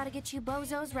now I've got to get you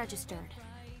bozos registered.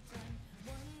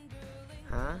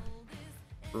 Huh?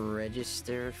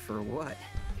 Registered for what?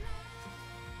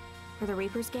 For the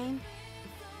Reapers game?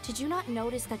 Did you not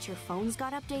notice that your phones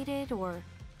got updated, or...?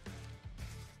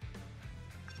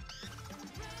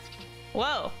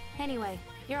 Whoa. Anyway,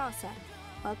 you're all set.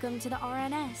 Welcome to the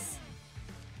RNS.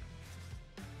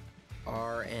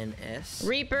 RNS?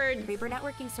 Reaper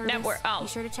Networking Service. Network. Oh. Be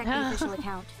sure to check the official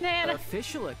account. Man.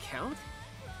 Official account?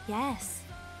 Yes.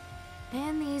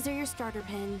 And these are your starter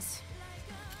pins.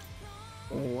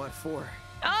 What for?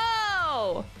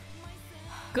 Oh!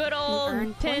 Good You old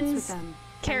earn points with pins them.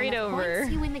 carried And with over.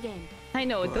 points, you win the game. I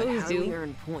know what But those how do we do.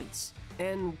 earn points?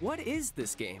 And what is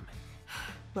this game?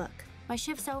 Look, my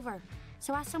shift's over.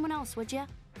 So ask someone else, would ya?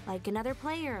 Like another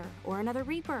player or another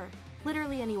Reaper.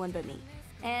 Literally anyone but me.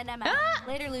 And I'm out. Ah!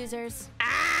 Later, losers.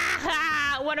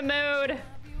 Ah! What a mood!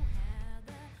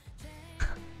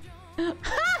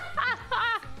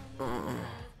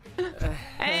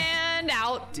 And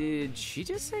out. Did she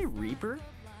just say Reaper?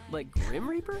 Like Grim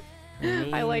Reaper?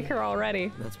 I like her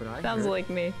already. That's what I Sounds heard. like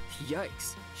me.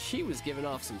 Yikes. She was giving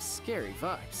off some scary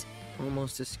vibes.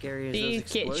 Almost as scary as those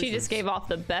She explosions. just gave off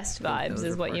the best Think vibes, those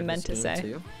is are what part you of meant to this game, say.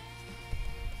 too?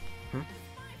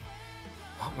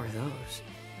 What were those?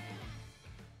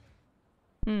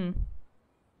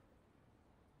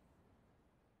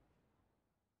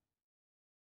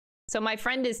 So my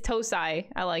friend is Tosai.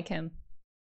 I like him.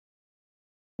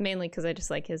 Mainly because I just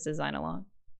like his design a lot.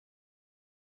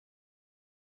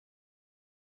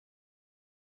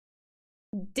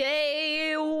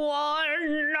 Day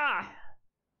 1!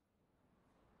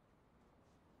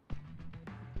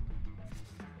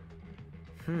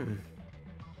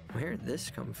 Where'd this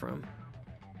come from?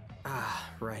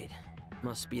 Ah, right.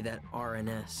 Must be that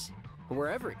RNS.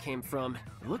 Wherever it came from,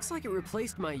 it looks like it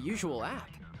replaced my usual app.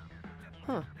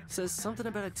 Huh, says something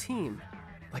about a team.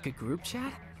 Like a group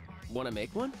chat? Wanna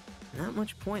make one? Not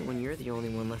much point when you're the only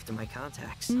one left in my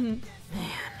contacts. Man,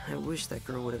 I wish that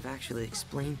girl would have actually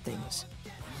explained things.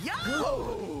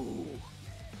 Yo!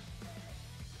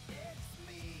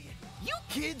 You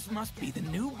kids must be the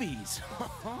newbies.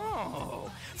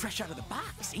 Oh, fresh out of the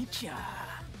box, ain't ya?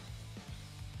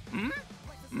 Oh!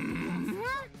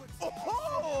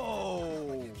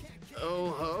 Oh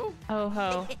ho? Oh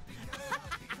ho.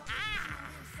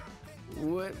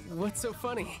 What's so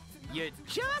funny? You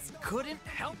just couldn't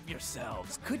help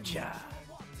yourselves, could ya?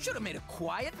 Should have made a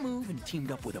quiet move and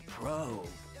teamed up with a pro,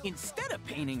 instead of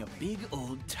painting a big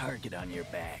old target on your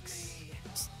backs.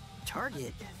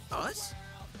 Target? Us?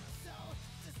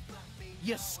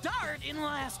 You start in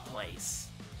last place.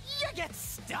 You get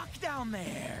stuck down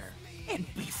there. And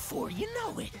before you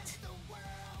know it,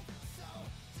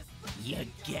 you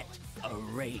get a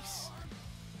race.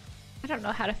 I don't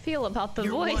know how to feel about the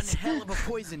You're voice. one hell of a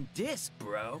poison disc,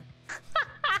 bro.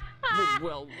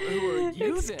 Well, who are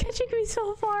you It's then? catching me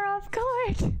so far off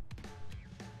guard.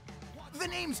 The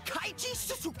name's Kaiji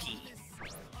Suzuki,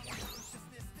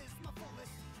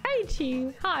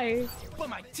 Aichi, hi. but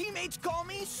my teammates call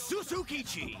me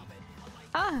Suzukichi.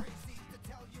 Ah,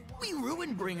 We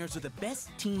Ruin Bringers are the best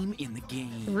team in the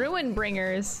game. Ruin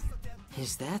Bringers.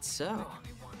 Is that so?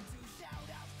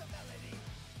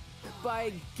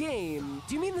 By game,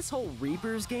 do you mean this whole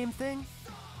Reapers game thing?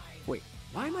 Wait,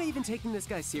 why am I even taking this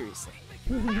guy seriously?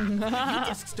 You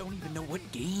discs don't even know what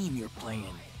game you're playing.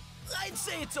 I'd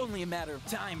say it's only a matter of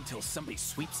time till somebody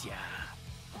sweeps ya.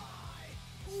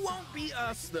 Won't be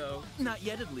us, though. Not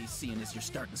yet, at least, seeing as you're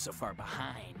starting so far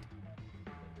behind.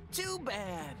 Too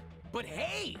bad. But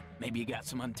hey, maybe you got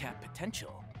some untapped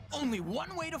potential. Only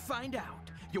one way to find out.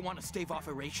 You want to stave off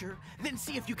erasure? Then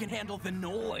see if you can handle the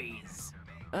noise.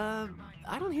 I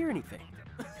don't hear anything.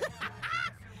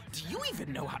 Do you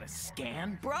even know how to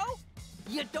scan, bro?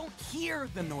 You don't hear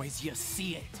the noise, you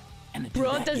see it. And to do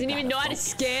Bro that, doesn't you even know gotta how to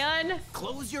focus. scan.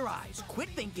 Close your eyes, quit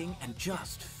thinking, and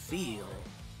just feel.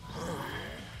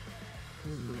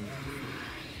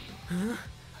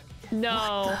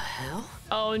 No. Hell?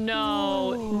 Oh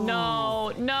no.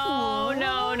 No. No.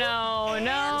 No. No.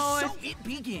 No. And so it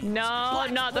begins. No,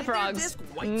 Blacks not the play their frogs. disc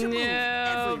white to move.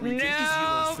 No, Every region is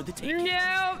yours for the no, taking.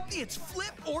 no. It's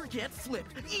flip or get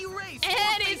flipped. Erase.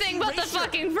 Anything but the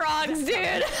fucking frogs, dude.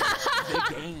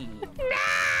 The game.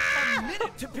 A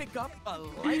minute to pick up a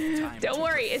lifetime. Don't to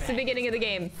worry, it's the perfect. beginning of the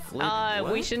game.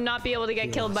 We should not be able to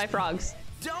get killed by frogs.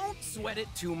 Don't sweat it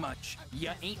too much.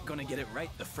 You ain't gonna get it right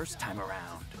the first time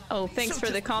around. Oh, thanks So for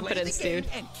the just play confidence, the game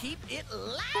dude. And keep it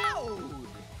loud.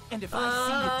 And if I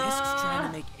see the discs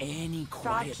trying to make any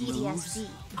quiet moves, PTSD.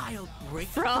 I'll break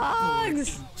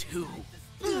Frogs! the board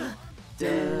in two.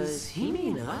 Does he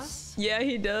mean us? Yeah,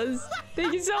 he does.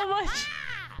 Thank you so much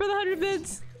for the 100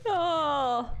 bits.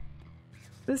 Oh,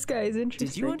 this guy is interesting.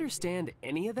 Did you understand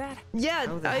any of that? Yeah,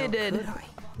 How the I hell did. could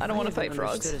I don't want to haven't fight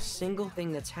frogs. understood a single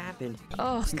thing that's happened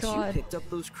Oh, since God. you picked up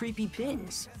those creepy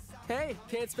pins. Hey,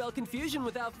 can't spell confusion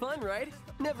without fun, right?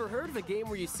 Never heard of a game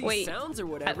where you see Wait, sounds or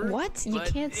whatever. what? You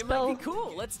but can't It spell- might be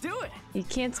cool. Let's do it. You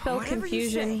can't spell Whatever you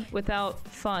confusion say. without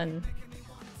fun.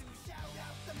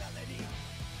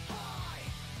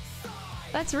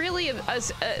 That's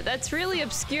really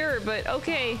obscure, but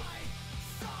okay.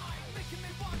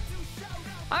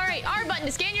 All right, R button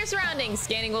to scan your surroundings.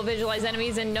 Scanning will visualize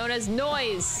enemies and known as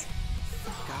noise.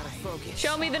 Gotta focus.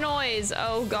 Show me the noise.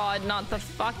 Oh God, not the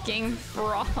fucking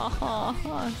frog.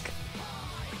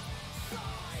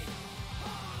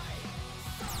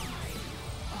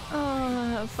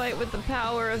 Oh, fight with the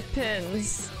power of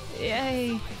pins.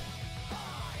 Yay.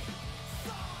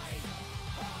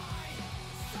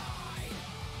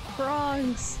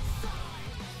 Frogs.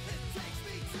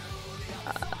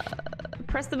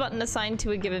 Press the button assigned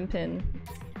to a given pin.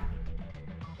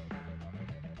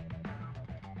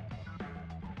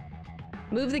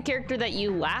 Move the character that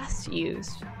you last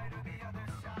used,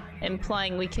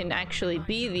 implying we can actually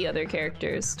be the other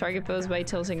characters. Target foes by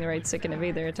tilting the right stick and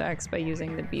evade their attacks by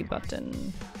using the B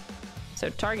button. So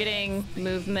targeting,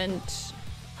 movement,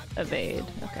 evade.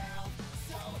 Okay.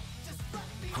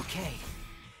 Okay,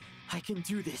 I can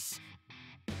do this.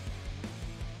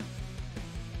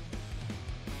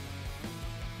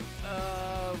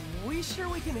 you sure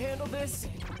we can handle this?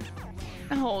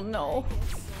 Oh no.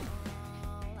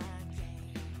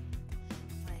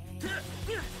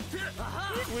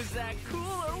 Was that cool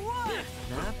or what?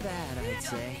 Not bad, I'd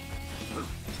say.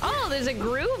 Oh, there's a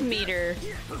groove meter.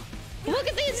 Look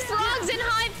at these frogs in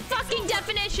high fucking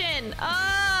definition.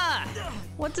 Ah!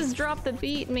 What does drop the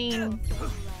beat mean?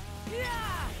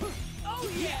 Yeah! Oh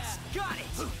yes, got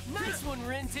it! Nice one,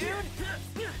 Rin, dude!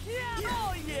 Yeah!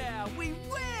 Oh yeah, we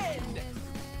win!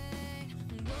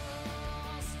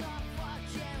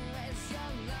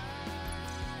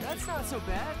 That's not so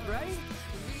bad, right?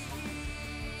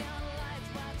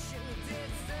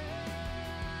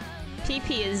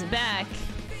 PP is back.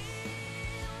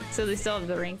 So they still have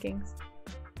the rankings.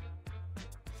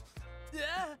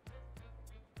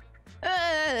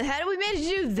 How did we manage to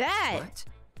do that? What?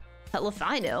 Hell if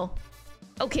I know.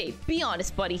 Okay, be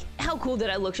honest, buddy. How cool did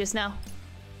I look just now?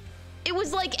 It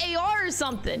was like AR or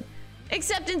something.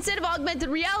 Except instead of augmented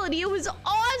reality, it was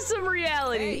awesome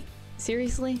reality. Hey.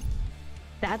 Seriously?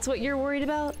 That's what you're worried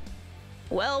about?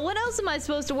 Well, what else am I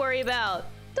supposed to worry about?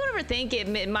 Don't overthink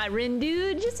it, my Rin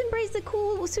dude. Just embrace the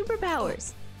cool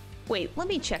superpowers. Wait, let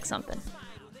me check something.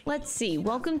 Let's see.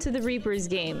 Welcome to the Reaper's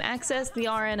game. Access the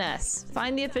RNS.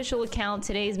 Find the official account.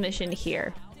 Today's mission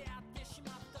here.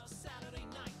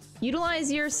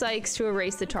 Utilize your psychs to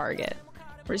erase the target.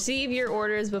 Receive your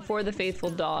orders before the faithful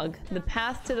dog. The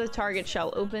path to the target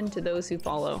shall open to those who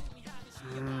follow.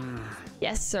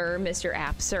 Yes, sir, Mr.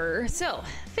 App, sir. So,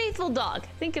 faithful dog.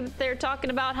 Think if they're talking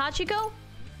about Hachiko?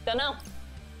 Don't know.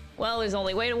 Well, there's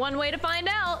only one way to find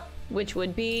out, which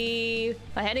would be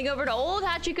by heading over to old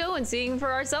Hachiko and seeing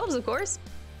for ourselves, of course.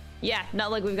 Yeah,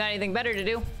 not like we've got anything better to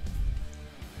do.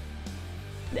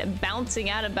 Bouncing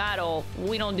out of battle,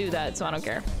 we don't do that, so I don't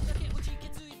care.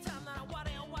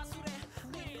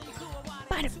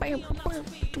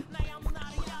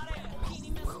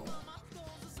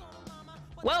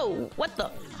 Whoa, what the?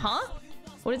 Huh?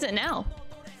 What is it now?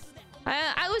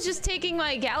 I was just taking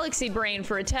my galaxy brain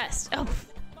for a test. Oh,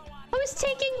 I was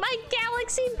taking my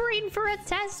galaxy brain for a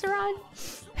test run.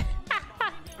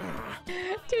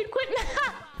 Dude, quit.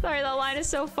 Sorry, that line is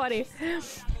so funny.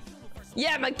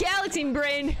 Yeah, my galaxy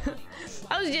brain.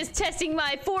 I was just testing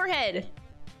my forehead.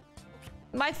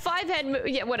 My 5-head.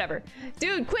 Yeah, whatever.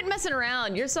 Dude, quit messing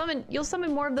around. You'll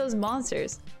summon more of those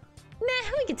monsters.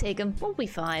 Nah, we can take them. We'll be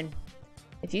fine.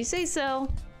 If you say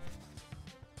so.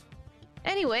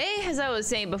 Anyway, as I was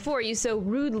saying before, you so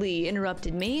rudely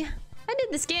interrupted me. I did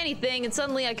the scanny thing and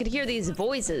suddenly I could hear these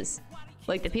voices.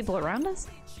 Like the people around us?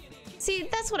 See,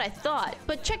 that's what I thought,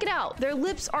 but check it out. Their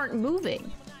lips aren't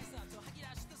moving.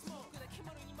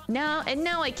 Now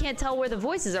I can't tell where the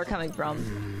voices are coming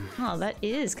from. Oh, that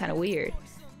is kind of weird.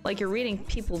 Like you're reading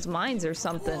people's minds or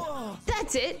something. Whoa.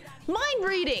 That's it! Mind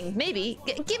reading! Maybe.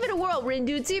 Give it a whirl, Rin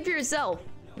dude. See it for yourself.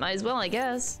 Might as well, I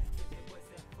guess.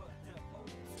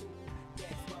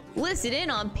 Listen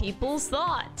in on people's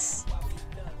thoughts.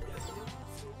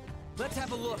 Let's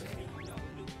have a look.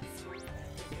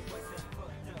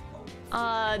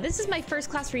 This is my first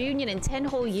class reunion in 10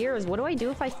 whole years. What do I do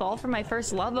if I fall for my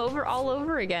first love all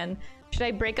over again? Should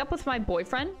I break up with my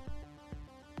boyfriend?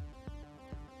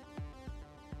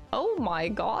 Oh my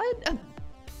god.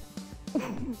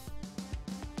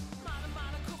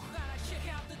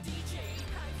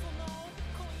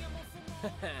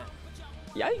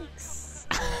 Yikes.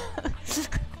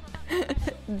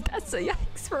 That's a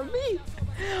yikes for me.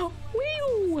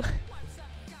 Whew.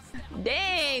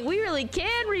 Dang, we really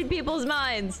can read people's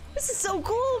minds. This is so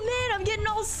cool, man. I'm getting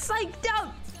all psyched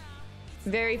up.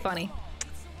 Very funny.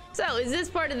 So, is this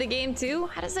part of the game too?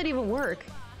 How does that even work?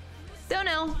 Don't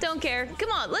know, don't care.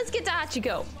 Come on, let's get to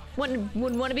Hachiko. Wouldn't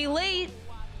want to be late.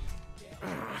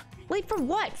 Late for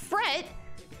what? Fret?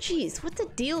 Jeez, what the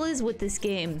deal is with this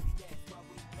game?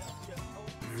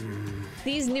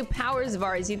 These new powers of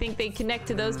ours, you think they connect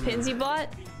to those pins you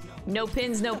bought? No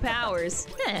pins, no powers.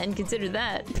 And consider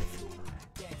that.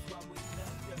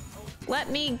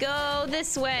 Let me go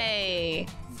this way.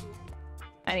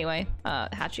 Anyway,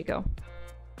 Hachiko.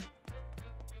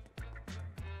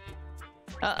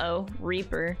 Uh-oh,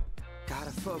 Reaper.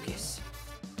 Gotta focus.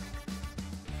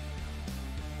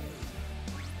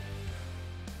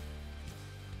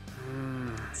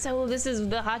 So this is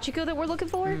the Hachiko that we're looking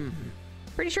for?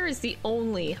 Pretty sure it's the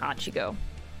only Hachiko.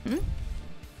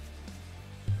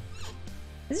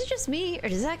 Is it just me, or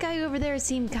does that guy over there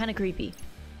seem kind of creepy?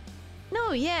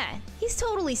 No, yeah, he's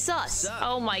totally sus.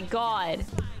 Oh my god.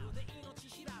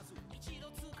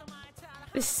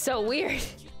 This is so weird.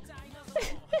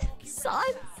 Sus.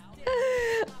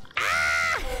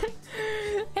 Ah!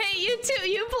 Hey, you two,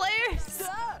 you players.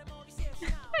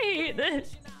 I hate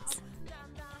this.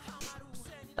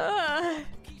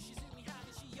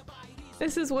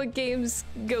 This is what games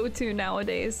go to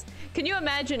nowadays. Can you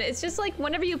imagine? It's just like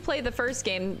whenever you play the first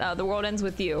game, The World Ends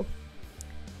With You.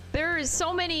 There are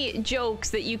so many jokes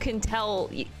that you can tell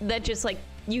that just like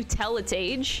you tell its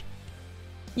age.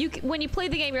 When you play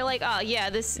the game, you're like, oh yeah,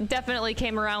 this definitely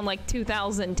came around like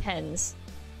 2010s.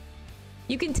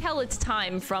 You can tell its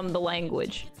time from the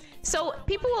language. So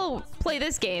people will play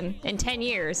this game in 10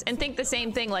 years and think the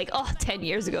same thing like, oh, 10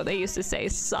 years ago they used to say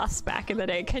sus back in the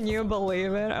day. Can you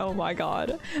believe it? Oh my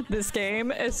god. This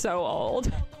game is so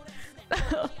old.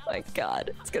 Oh my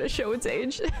god. It's gonna show its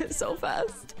age so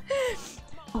fast.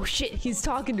 Oh shit, he's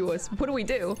talking to us. What do we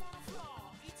do?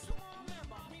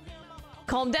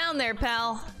 Calm down there,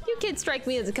 pal. You kids strike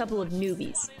me as a couple of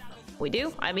newbies. We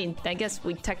do? I mean, I guess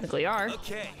we technically are.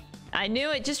 Okay. I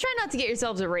knew it. Just try not to get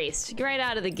yourselves erased. Get right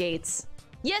out of the gates.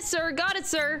 Yes, sir. Got it,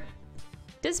 sir.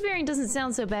 Disappearing doesn't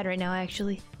sound so bad right now,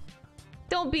 actually.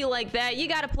 Don't be like that. You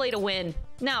gotta play to win.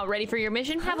 Now, ready for your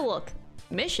mission? Have a look.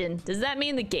 Mission? Does that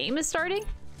mean the game is starting?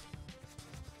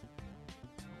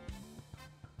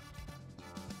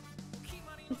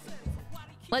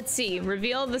 Let's see.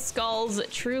 Reveal the skull's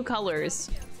true colors.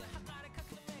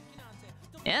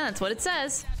 Yeah, that's what it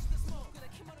says.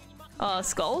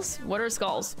 Skulls? What are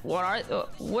skulls? What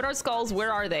are skulls?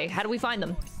 Where are they? How do we find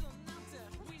them?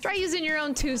 Try using your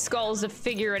own 2 skulls to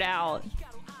figure it out.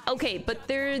 Okay, but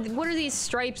what are these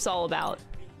stripes all about?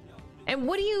 And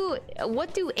what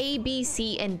do A, B,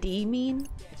 C, and D mean?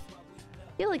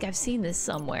 I feel like I've seen this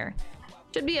somewhere.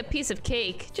 Should be a piece of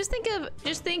cake. Just think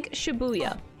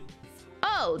Shibuya.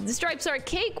 Oh, the stripes are a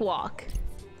cakewalk.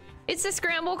 It's the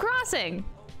Scramble Crossing.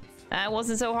 That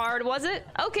wasn't so hard, was it?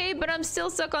 Okay, but I'm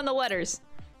still stuck on the letters.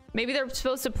 Maybe they're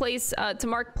supposed to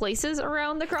mark places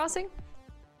around the crossing?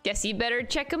 Guess you better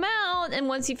check them out, and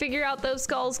once you figure out those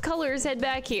skulls' colors, head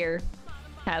back here.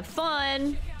 Have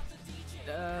fun.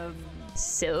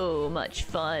 So much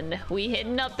fun. We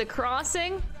hitting up the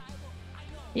crossing?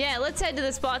 Yeah, let's head to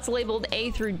the spots labeled A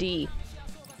through D.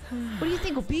 What do you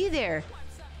think will be there?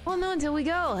 Well, no, until we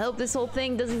go. Hope this whole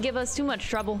thing doesn't give us too much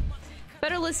trouble.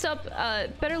 Better list up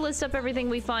everything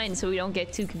we find so we don't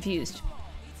get too confused.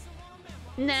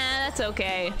 Nah, that's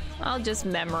okay. I'll just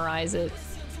memorize it.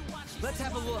 Let's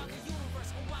have a look.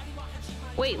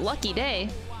 Wait, lucky day?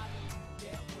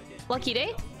 Lucky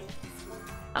day?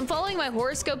 I'm following my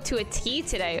horoscope to a T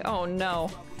today. Oh no.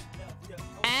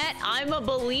 I'm a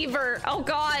believer. Oh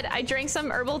god, I drank some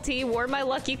herbal tea, wore my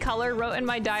lucky color, wrote in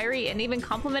my diary, and even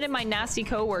complimented my nasty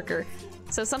coworker.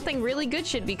 So something really good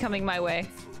should be coming my way.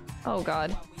 Oh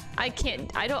god. I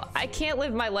can't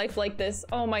live my life like this.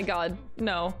 Oh my god.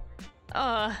 No.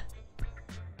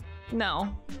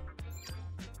 No.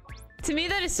 To me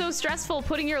that is so stressful,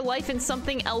 putting your life in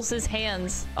something else's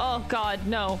hands. Oh god,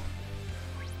 no.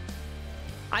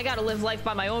 I gotta live life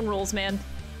by my own rules, man.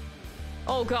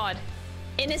 Oh god.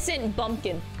 Innocent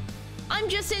bumpkin. I'm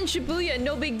just in Shibuya,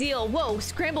 no big deal. Whoa,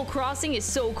 Scramble Crossing is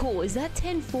so cool. Is that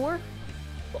 10-4?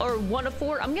 Or 1 of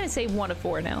 4? I'm gonna say 1 of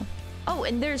 4 now. Oh,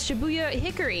 and there's Shibuya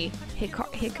Hickory.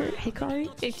 Hickory?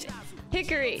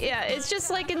 Hickory, yeah, it's just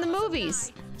like in the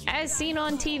movies. As seen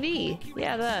on TV.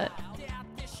 Yeah, that.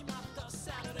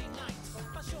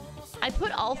 I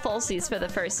put all falsies for the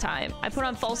first time. I put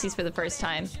on falsies for the first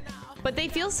time. But they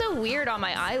feel so weird on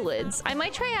my eyelids. I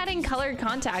might try adding colored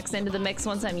contacts into the mix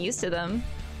once I'm used to them.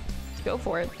 Go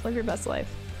for it. Live your best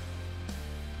life.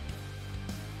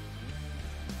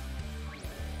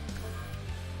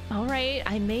 Alright,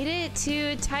 I made it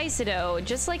to Taisado,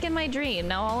 just like in my dream.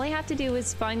 Now all I have to do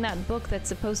is find that book that's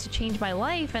supposed to change my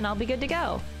life and I'll be good to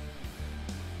go.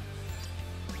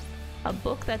 A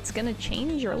book that's gonna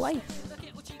change your life.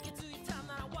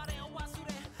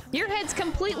 Your head's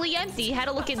completely empty. Had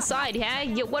to look inside, huh?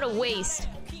 Yeah, what a waste.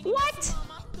 What?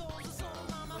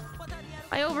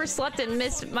 I overslept and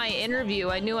missed my interview.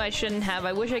 I knew I shouldn't have.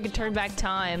 I wish I could turn back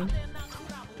time.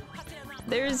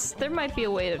 There might be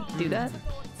a way to do that.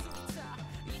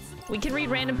 We can read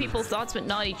random people's thoughts but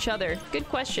not each other. Good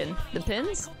question. The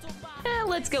pins?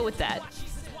 Let's go with that.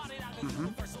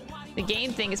 The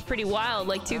game thing is pretty wild,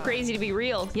 like too crazy to be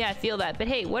real. Yeah, I feel that. But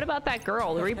hey, what about that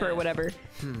girl, the Reaper or whatever?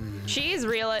 She's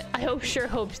real. I sure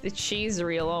hope that she's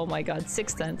real. Oh my god,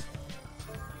 6th Sense.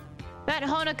 That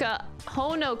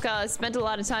Honoka spent a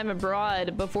lot of time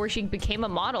abroad before she became a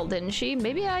model, didn't she?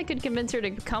 Maybe I could convince her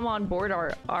to come on board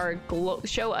our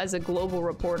show as a global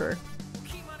reporter.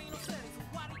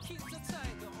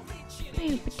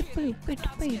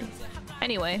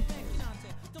 Anyway.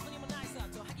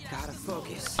 Gotta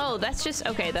focus. Oh, that's just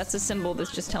okay. That's a symbol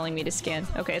that's just telling me to scan.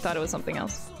 Okay, I thought it was something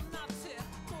else.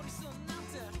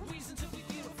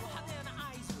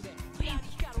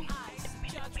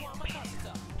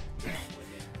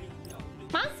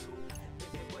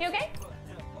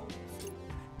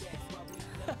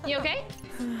 You okay?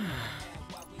 You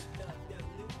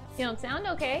don't sound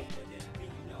okay.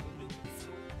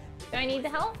 Do I need the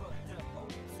help?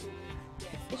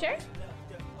 You sure?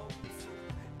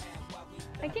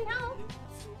 I can help.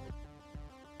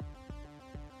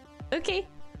 Okay.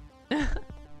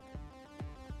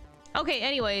 Okay,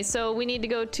 anyway, so we need to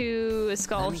go to a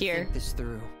skull Let me here. think this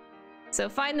through. So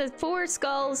find the 4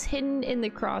 skulls hidden in the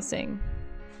crossing.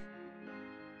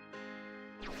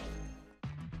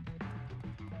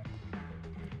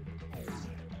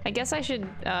 I guess I should,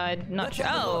 not sure.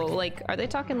 Oh, like, are they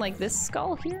talking like this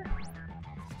skull here?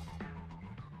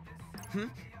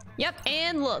 Yep,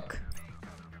 and look.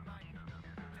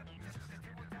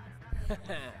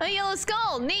 A yellow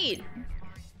skull, neat.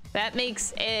 That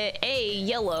makes a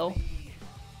yellow.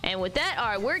 And with that,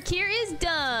 our work here is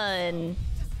done.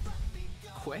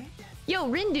 Quay? Yo,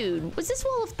 Rin dude, was this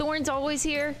wall of thorns always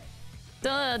here?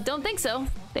 Don't think so.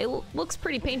 They looks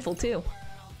pretty painful too.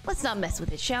 Let's not mess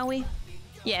with it, shall we?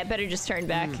 Yeah, better just turn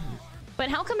back.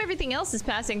 But how come everything else is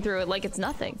passing through it like it's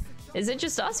nothing? Is it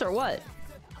just us or what?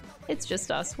 It's just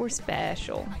us. We're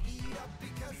special.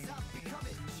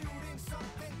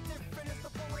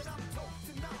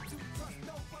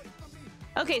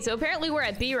 Okay, so apparently we're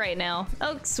at B right now.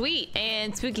 Oh, sweet.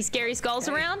 And spooky, scary skulls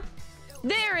around?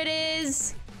 There it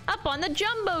is! Up on the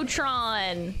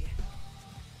Jumbotron!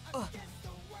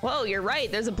 Whoa, you're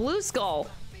right. There's a blue skull.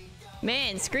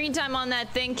 Man, screen time on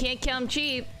that thing can't come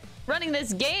cheap. Running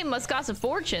this game must cost a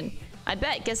fortune. I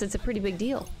bet. Guess it's a pretty big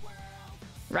deal.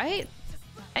 Right?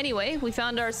 Anyway, we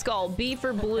found our skull. B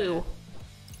for blue.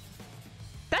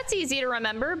 That's easy to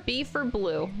remember. B for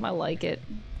blue. I like it.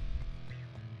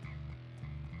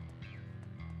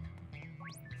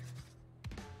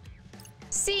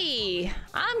 C.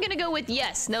 I'm gonna go with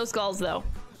yes. No skulls though.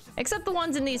 Except the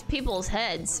ones in these people's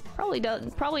heads.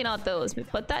 Probably not those,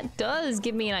 but that does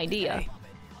give me an idea.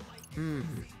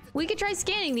 We could try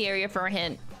scanning the area for a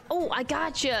hint. Oh, I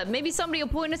gotcha. Maybe somebody will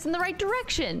point us in the right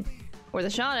direction. Or the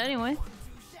shot anyway.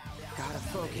 Gotta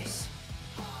focus.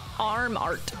 Arm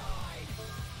art.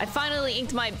 I finally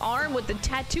inked my arm with the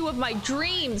tattoo of my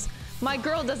dreams. My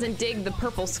girl doesn't dig the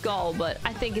purple skull, but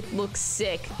I think it looks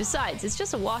sick. Besides, it's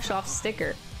just a wash-off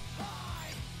sticker.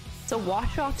 It's a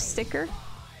wash-off sticker?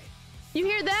 You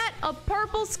hear that? A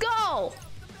purple skull!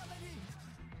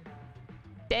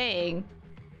 Dang.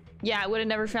 Yeah, I would have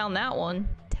never found that one.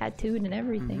 Tattooed and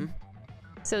everything.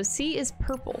 So C is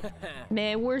purple.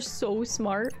 Man, we're so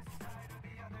smart.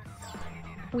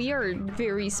 We are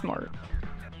very smart.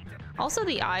 Also,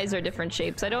 the eyes are different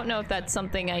shapes. I don't know if that's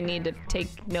something I need to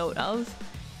take note of.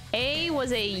 A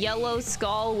was a yellow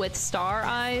skull with star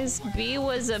eyes. B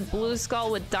was a blue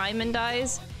skull with diamond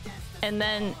eyes. And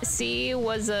then C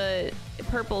was a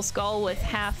purple skull with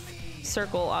half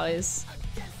circle eyes.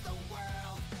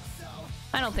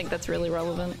 I don't think that's really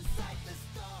relevant.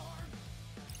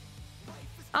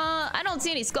 I don't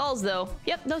see any skulls though.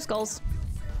 Yep, no skulls.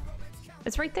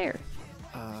 It's right there.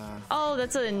 Oh,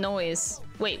 that's a noise.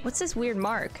 Wait, what's this weird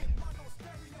mark?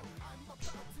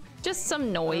 Just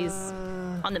some noise.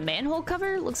 On the manhole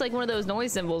cover? Looks like one of those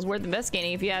noise symbols. Worth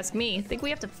investigating if you ask me. Think we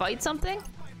have to fight something?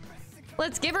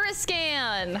 Let's give her a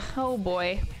scan. Oh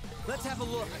boy. Let's have a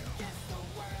look.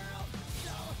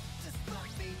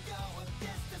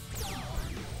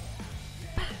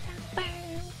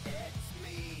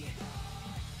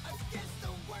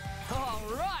 All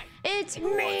right. It's Who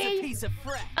wants a me piece of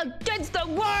fresh? against the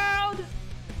world.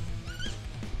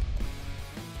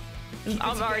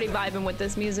 I'm already vibing with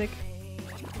this music.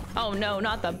 Oh no,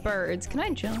 not the birds. Can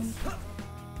I jump?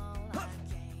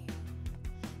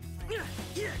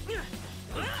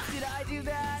 Did I do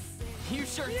that? You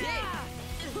sure did.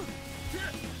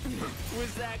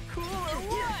 Was that cool or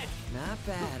what? Not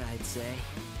bad, I'd say.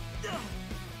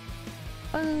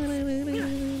 Hey,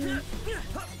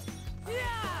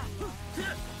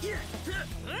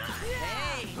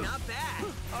 not bad.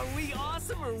 Are we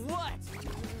awesome or what?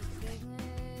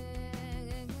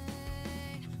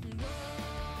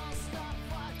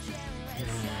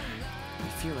 I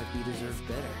feel like we deserve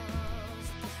better.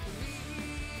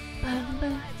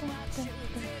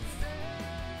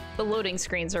 The loading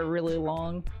screens are really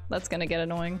long. That's gonna get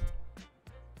annoying.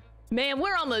 Man,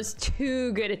 we're almost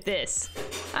too good at this.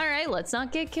 All right, let's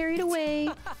not get carried away.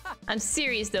 I'm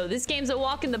serious though, this game's a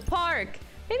walk in the park.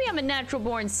 Maybe I'm a natural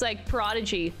born psych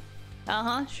prodigy.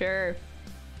 Uh-huh, sure.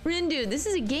 Rindu, this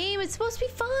is a game, it's supposed to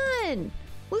be fun.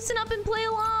 Loosen up and play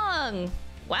along.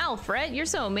 Wow, Fred, you're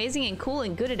so amazing and cool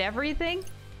and good at everything.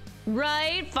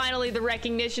 Right, finally the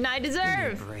recognition I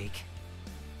deserve. Break.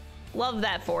 Love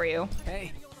that for you.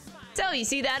 Hey. So, you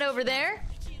see that over there?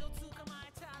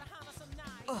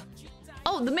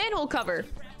 Oh, the manhole cover.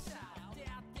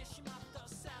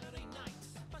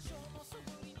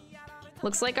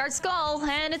 Looks like our skull,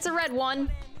 and it's a red one.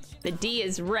 The D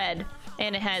is red,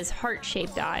 and it has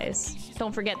heart-shaped eyes.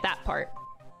 Don't forget that part.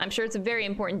 I'm sure it's a very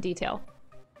important detail.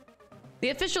 The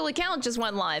official account just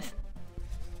went live.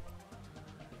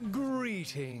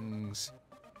 Greetings.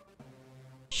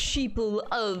 Sheeple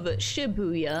of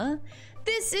Shibuya.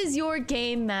 This is your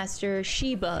game master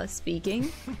Shiba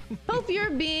speaking. Hope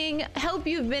you've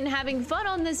been having fun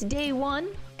on this day one.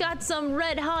 Got some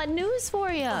red hot news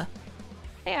for ya.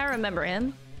 Hey, I remember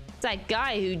him. It's that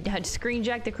guy who had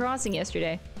screenjacked the crossing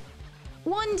yesterday.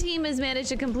 One team has managed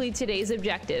to complete today's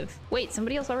objective. Wait,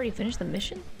 somebody else already finished the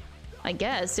mission? I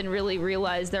guess, didn't really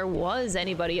realize there was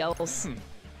anybody else.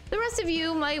 The rest of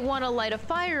you might want to light a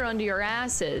fire under your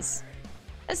asses.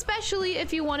 Especially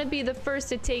if you want to be the first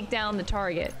to take down the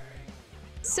target.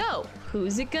 So,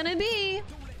 who's it gonna be?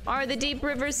 Are the Deep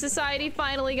Rivers Society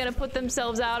finally gonna put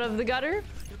themselves out of the gutter?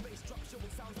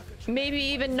 Maybe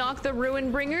even knock the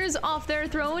Ruin Bringers off their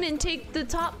throne and take the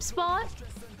top spot?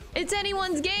 It's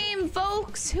anyone's game,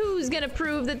 folks! Who's gonna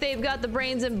prove that they've got the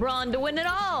brains and brawn to win it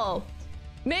all?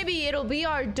 Maybe it'll be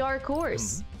our dark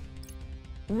horse.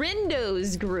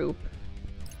 Rindo's group.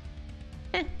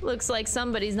 Looks like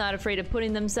somebody's not afraid of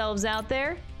putting themselves out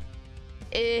there.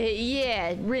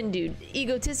 Yeah, Rindu.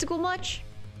 Egotistical much?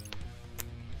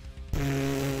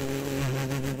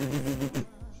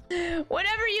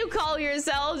 Whatever you call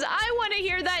yourselves, I want to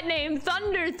hear that name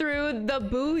thunder through the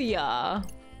booyah.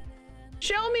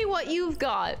 Show me what you've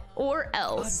got, or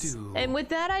else. Adieu. And with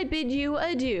that, I bid you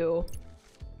adieu.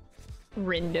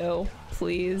 Rindo,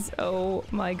 please. Oh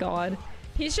my god.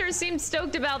 He sure seems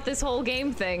stoked about this whole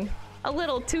game thing. A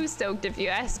little too stoked if you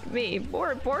ask me.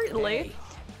 More importantly,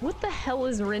 what the hell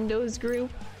is Rindo's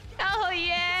group? Oh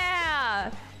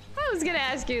yeah! I was gonna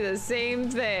ask you the same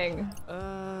thing.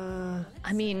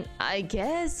 I mean, I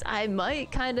guess I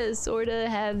might kinda sorta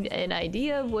have an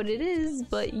idea of what it is,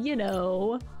 but you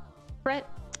know. Brett,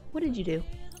 what did you do?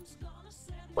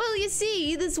 Well, you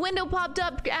see, this window popped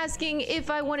up asking if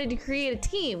I wanted to create a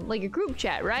team, like a group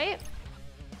chat, right?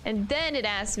 And then it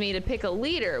asked me to pick a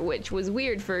leader, which was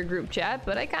weird for a group chat,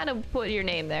 but I kind of put your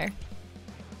name there.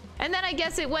 And then I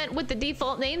guess it went with the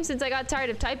default name since I got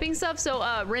tired of typing stuff, so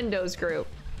Rindo's group.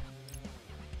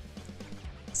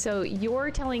 So you're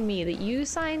telling me that you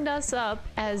signed us up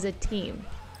as a team.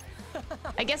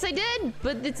 I guess I did,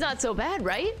 but it's not so bad,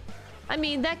 right? I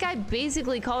mean, that guy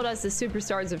basically called us the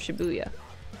superstars of Shibuya.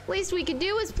 Least we could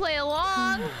do is play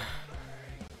along.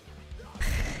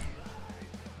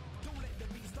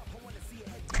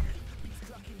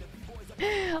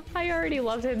 I already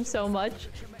loved him so much.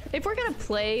 If we're gonna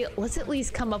play, let's at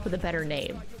least come up with a better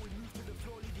name.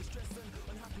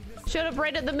 Showed up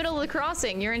right at the middle of the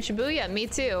crossing. You're in Shibuya. Me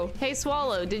too. Hey,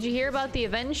 Swallow, did you hear about the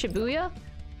event in Shibuya?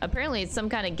 Apparently it's some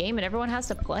kind of game and everyone has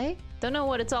to play? Don't know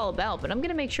what it's all about, but I'm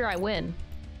gonna make sure I win.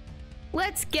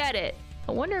 Let's get it.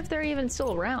 I wonder if they're even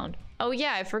still around. Oh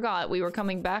yeah, I forgot. We were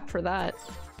coming back for that.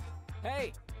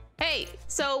 Hey! Hey,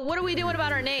 so what are we doing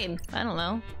about our name? I don't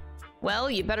know.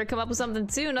 Well, you better come up with something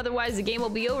soon, otherwise the game will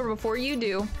be over before you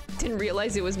do. Didn't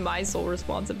realize it was my sole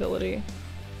responsibility.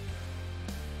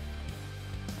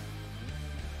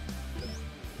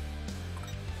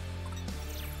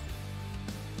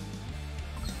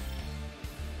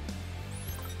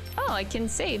 Oh, I can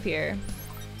save here.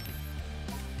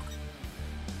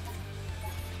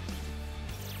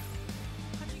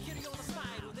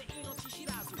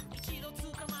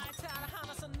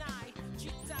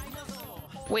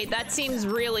 Wait, that seems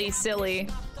really silly.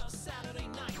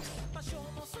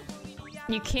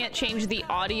 You can't change the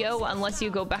audio unless you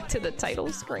go back to the title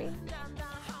screen.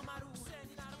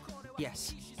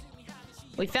 Yes.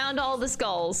 We found all the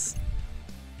skulls.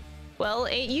 Well,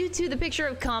 ain't you two the picture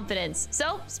of confidence?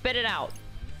 So, spit it out.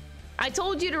 I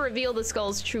told you to reveal the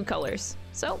skull's true colors.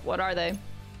 So, what are they?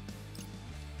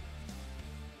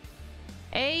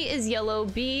 A is yellow,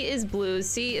 B is blue,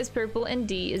 C is purple, and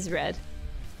D is red.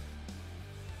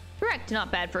 Correct,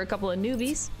 not bad for a couple of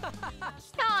newbies.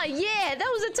 Ah, yeah, that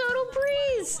was a total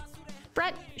breeze!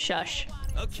 Brett, shush.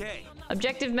 Okay.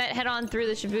 Objective met head on through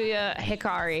the Shibuya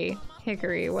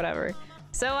Hickory, whatever.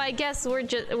 So I guess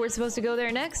we're supposed to go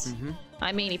there next? Mm-hmm.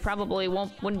 I mean, he probably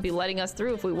wouldn't be letting us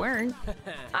through if we weren't.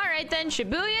 All right then,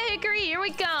 Shibuya Hickory, here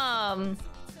we come.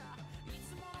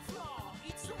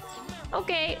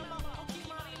 Okay.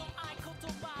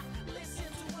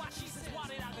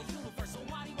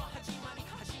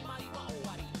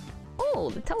 Oh,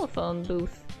 the telephone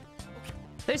booth.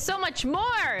 There's so much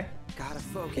more! Gotta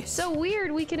focus. It's so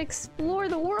weird, we can explore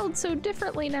the world so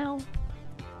differently now.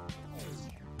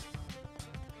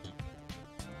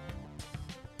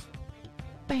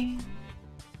 Bang.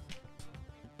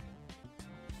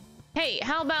 Hey,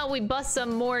 how about we bust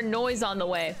some more noise on the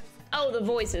way? Oh, the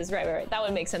voices. Right. That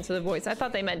would make sense for the voice. I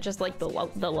thought they meant just like the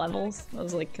levels. I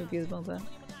was like confused about that.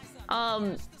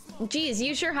 Geez,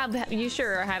 you sure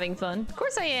are having fun. Of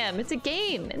course I am. It's a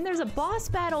game, and there's a boss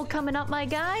battle coming up, my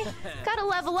guy. Gotta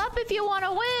level up if you want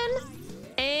to win.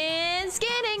 And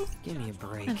scanning. Give me a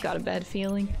break. I've got a bad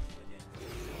feeling.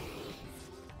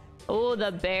 Oh,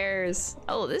 the bears.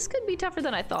 Oh, this could be tougher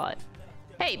than I thought.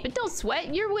 Hey, but don't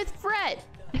sweat. You're with Fret.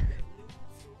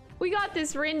 We got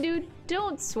this, Rin, dude.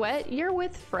 Don't sweat. You're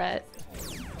with Fret.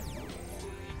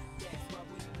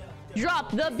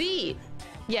 Drop the beat.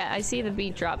 Yeah, I see the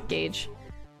beat drop gauge.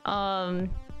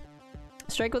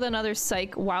 Strike with another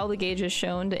psych while the gauge is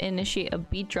shown to initiate a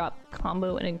beat drop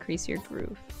combo and increase your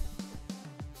groove.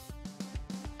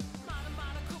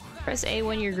 Press A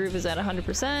when your groove is at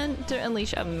 100% to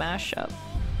unleash a mashup.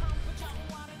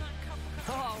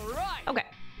 All right. Okay.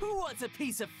 Who wants a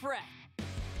piece of Fret?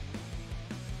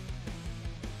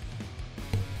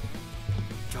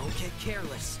 Don't get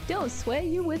careless. Don't sweat.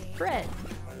 You're with Fret.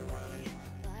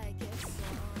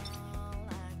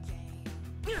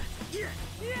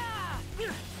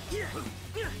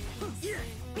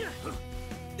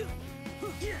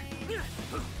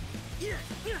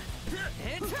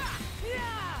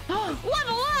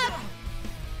 Level up!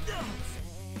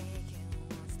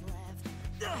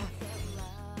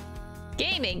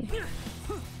 Gaming.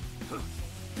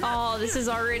 Oh, this is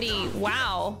already...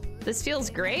 Wow. This feels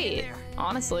great,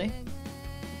 honestly.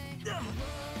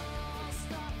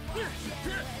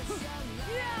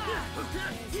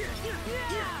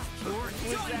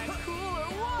 Was that cool or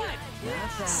what?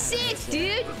 Sick,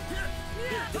 dude!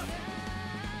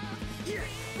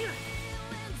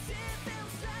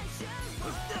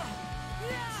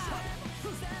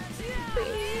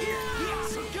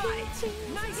 Got it!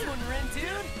 Nice one, Ren,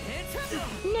 dude!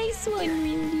 Nice one,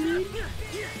 Rin, dude.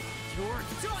 You're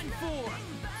done for!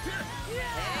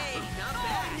 Hey, not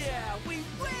bad! Yeah, we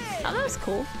win! Oh, that was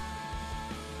cool.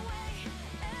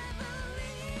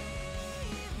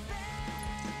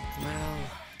 Well,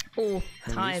 Oh, at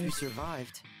least time. we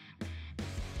survived.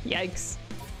 Yikes.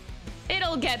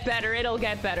 It'll get better, it'll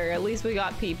get better. At least we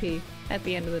got PP at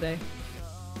the end of the day.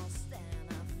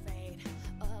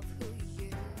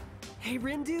 Hey,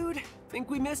 Rin, dude. Think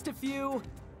we missed a few.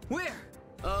 Where?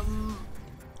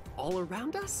 All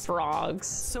around us? Frogs.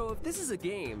 So if this is a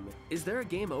game, is there a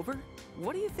game over?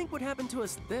 What do you think would happen to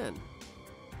us then?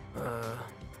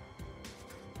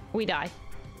 We die.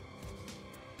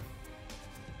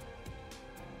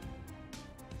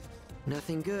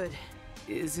 Nothing good.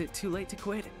 Is it too late to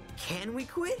quit? Can we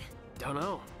quit? Don't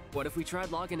know. What if we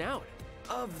tried logging out?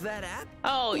 Of that app?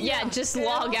 Oh, yeah, just And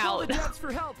log I'll call out. the Jets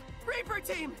for help. Reaper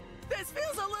team, this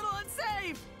feels a little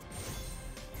unsafe.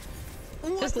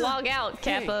 Just log out,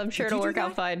 Kappa. I'm sure it'll work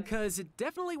out fine. Because it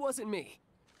definitely wasn't me.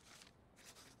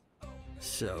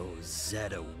 So,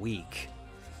 Zeta weak.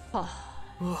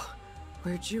 Oh.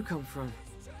 Where'd you come from?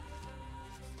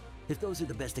 If those are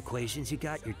the best equations you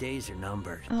got, your days are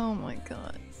numbered. Oh my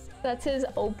god. That's his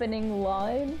opening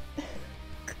line?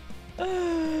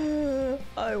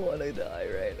 I wanna die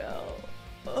right now.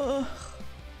 Ugh.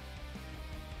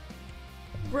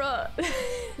 Bruh.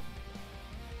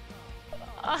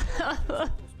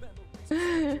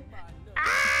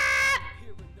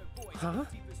 Huh?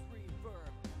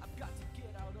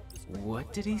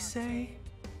 What did he say?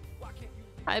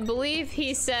 I believe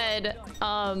he said,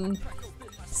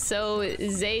 so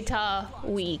Zeta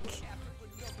weak.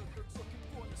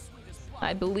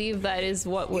 I believe that is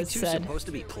what was You two said. supposed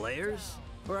to be players?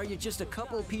 Or are you just a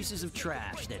couple pieces of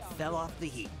trash that fell off the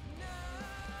heap?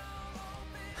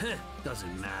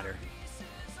 Doesn't matter.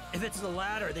 If it's the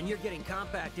latter, then you're getting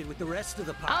compacted with the rest of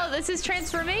the pile. Oh, this is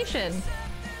transformation.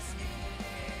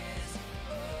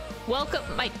 Welcome,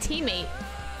 my teammate.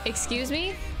 Excuse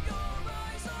me?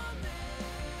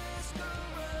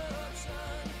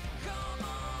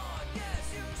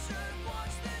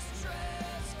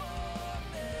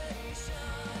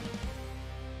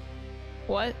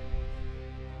 What?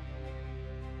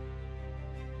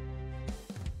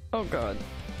 Oh god.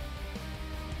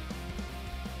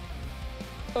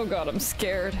 Oh god, I'm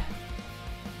scared.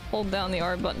 Hold down the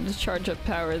R button to charge up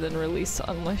power, then release to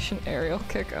unleash an aerial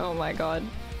kick. Oh my god.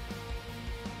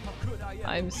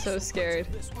 I'm so scared.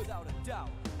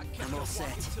 I'm all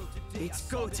set. It's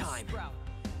go time.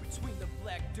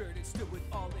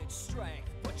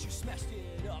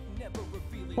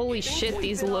 Holy shit,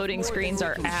 these loading screens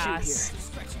are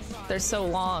ass. They're so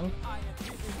long.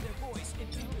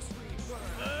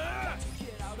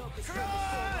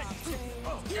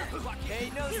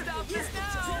 Hey, no stop this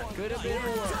now! Could have been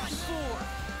worse.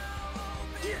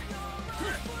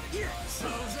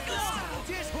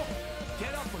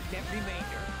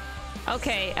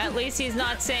 Okay, at least he's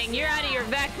not saying, you're out of your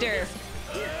vector.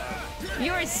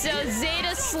 You're so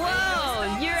Zeta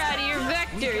slow. You're out of your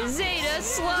vector. Zeta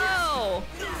slow.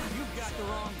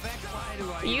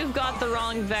 You've got the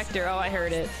wrong vector. Oh, I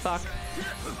heard it. Fuck.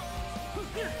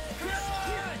 Did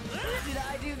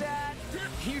I do that?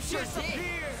 You sure did.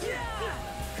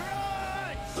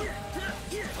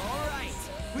 All right,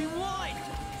 we won.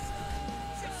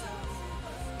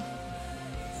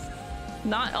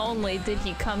 Not only did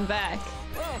he come back,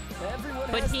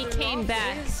 but he came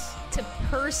back to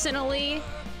personally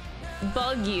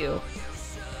bug you.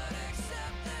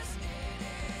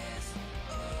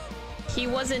 He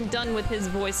wasn't done with his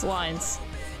voice lines.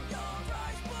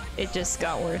 It just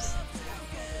got worse.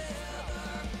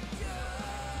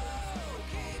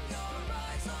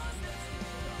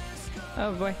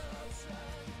 Oh boy.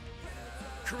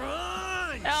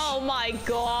 Crunch! Oh my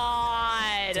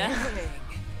god! Dang.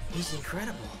 He's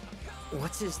incredible.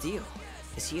 What's his deal?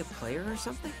 Is he a player or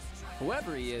something?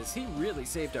 Whoever he is, he really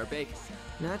saved our bacon.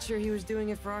 Not sure he was doing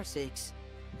it for our sakes.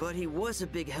 But he was a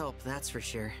big help, that's for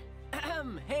sure.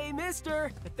 Hey,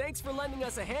 mister! Thanks for lending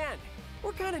us a hand.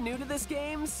 We're kind of new to this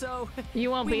game, so...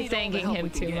 You won't we be need all the thanking help him we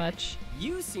can too get. much.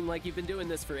 You seem like you've been doing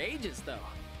this for ages, though.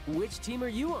 Which team are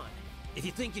you on? If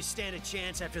you think you stand a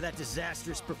chance after that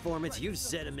disastrous performance, you've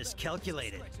Zeta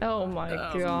miscalculated. Oh my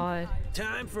god.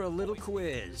 Time for a little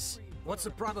quiz. What's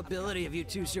the probability of you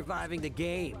two surviving the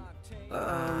game?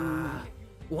 1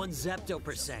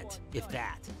 zepto%, if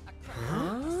that.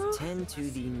 Huh? 10 to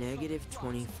the negative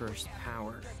 21st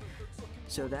power.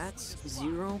 So that's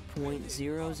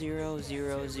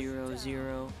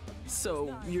 0.00000.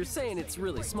 So, you're saying it's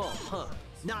really small, huh?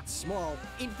 Not small,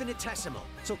 infinitesimal.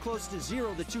 So close to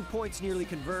 0, the 2 points nearly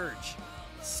converge.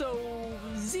 So,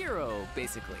 0,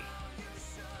 basically.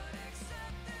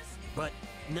 But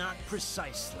not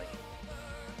precisely.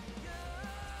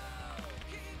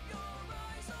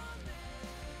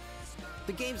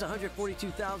 The game's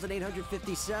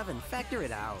 142,857. Factor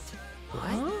it out.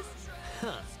 What?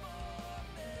 Huh.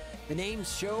 The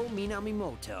name's Sho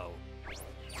Minamimoto.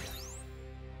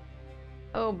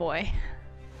 Oh boy.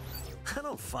 I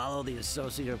don't follow the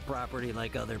associative property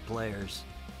like other players.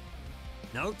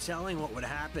 No telling what would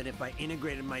happen if I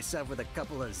integrated myself with a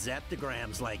couple of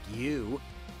zeptograms like you.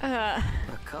 A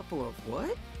couple of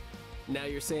what? Now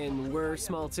you're saying we're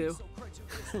small too?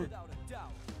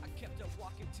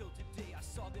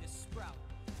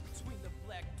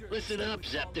 Listen up,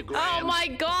 Zeptograms. Oh my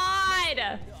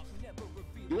god!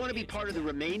 You want to be part of the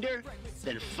remainder?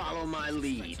 Then follow my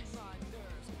lead.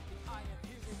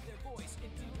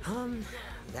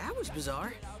 That was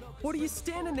bizarre. What are you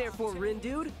standing there for, Rin,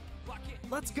 dude?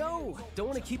 Let's go! Don't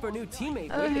want to keep our new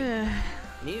teammate waiting.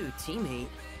 New teammate?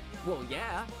 Well,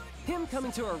 yeah. Him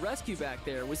coming to our rescue back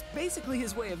there was basically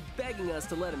his way of begging us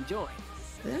to let him join.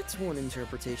 That's one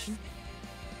interpretation.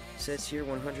 Says here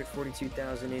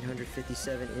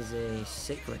 142,857 is a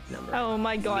cyclic number. Oh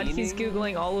my god, he's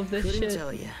googling all of this Couldn't shit.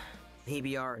 tell ya.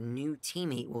 Maybe our new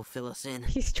teammate will fill us in.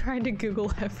 He's trying to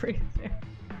Google everything.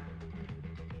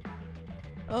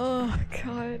 Oh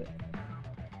god.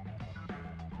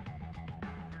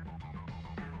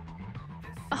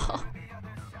 Oh.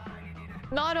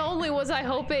 Not only was I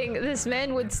hoping this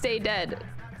man would stay dead,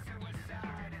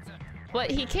 but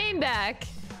he came back,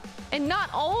 and not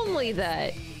only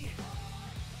that,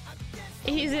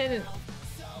 he's in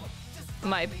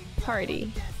my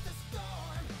party.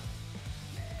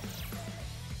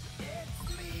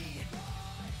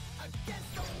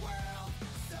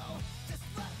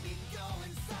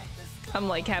 I'm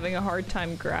like having a hard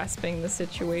time grasping the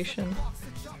situation.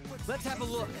 Let's have a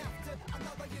look.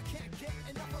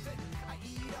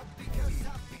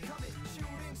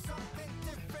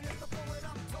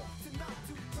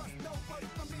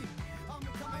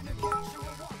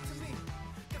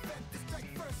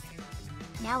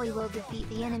 Now we will defeat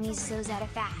the enemies so Zeta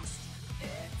fast.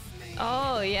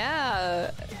 Oh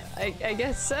yeah, I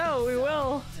guess so, we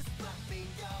will.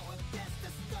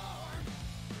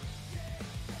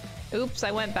 Oops,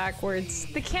 I went backwards.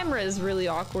 The camera is really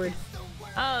awkward.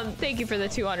 Thank you for the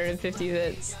 250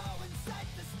 bits.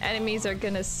 Enemies are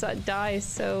gonna die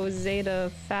so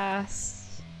Zeta fast.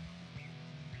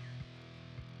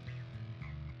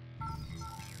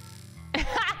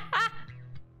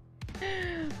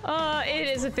 It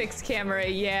is a fixed camera,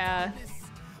 yeah.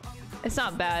 It's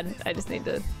not bad. I just need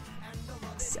to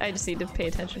pay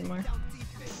attention more.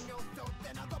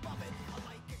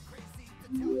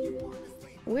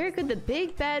 Where could the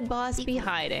big bad boss be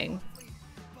hiding?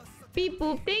 Beep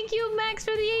boop. Thank you, Max,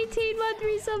 for the 18-month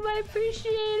resub. I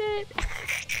appreciate it.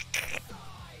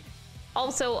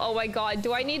 Also, oh my god,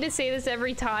 do I need to say this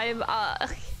every time?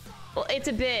 Well, it's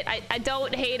a bit. I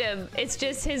don't hate him. It's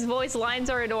just his voice lines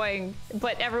are annoying.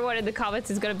 But everyone in the comments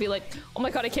is gonna be like, oh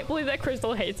my god, I can't believe that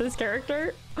Crystal hates this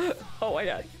character. Oh my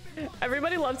god.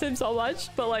 Everybody loves him so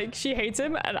much, but like she hates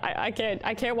him, and I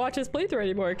can't watch his playthrough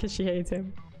anymore because she hates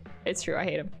him. It's true, I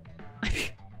hate him.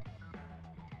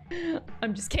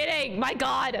 I'm just kidding. My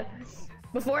god.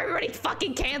 Before everybody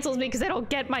fucking cancels me because they don't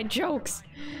get my jokes.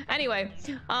 Anyway,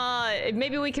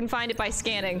 maybe we can find it by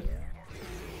scanning.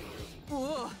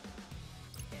 Whoa.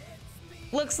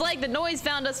 Looks like the noise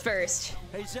found us first.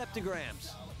 Hey,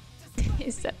 Zeptograms.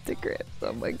 Septograms.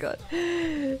 Oh my god.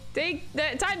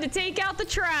 Time to take out the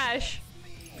trash.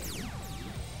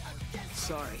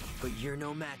 Sorry, but you're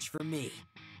no match for me.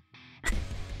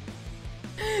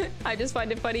 I just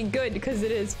find it funny good because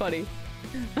it is funny.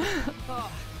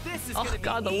 Oh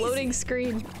god, the loading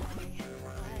screen.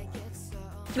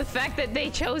 The fact that they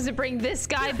chose to bring this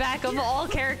guy back of all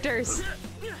characters.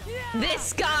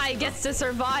 This guy gets to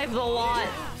survive the lot.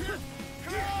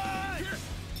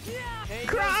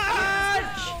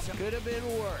 Crunch! Could have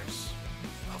been worse.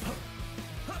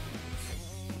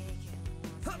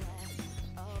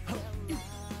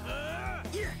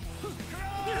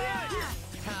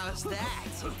 How's that?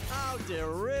 How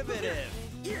derivative.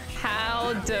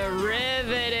 How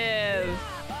derivative.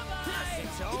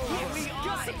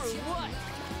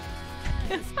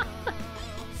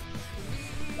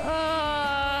 Alright,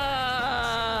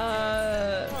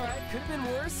 could have been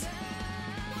worse.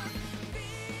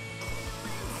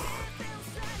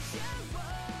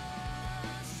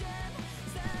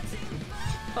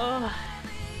 Oh.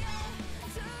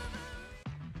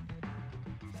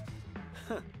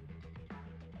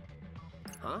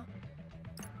 Huh?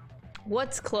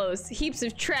 What's close? Heaps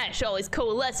of trash always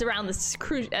coalesce around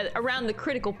the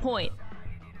critical point.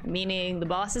 Meaning the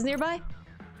boss is nearby?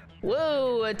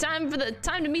 Whoa, time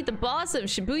to meet the boss of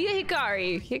Shibuya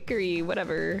Hikari,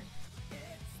 whatever.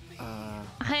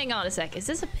 Hang on a sec, is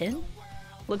this a pin?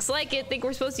 Looks like it. Think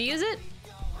we're supposed to use it?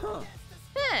 Huh.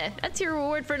 That's your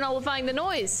reward for nullifying the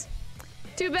noise.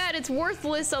 Too bad it's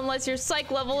worthless unless your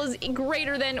psych level is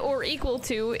greater than or equal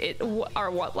to it.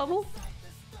 Our what level?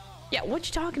 Yeah, what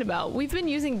you talking about? We've been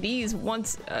using these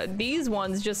ones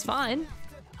just fine.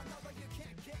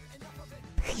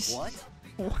 What?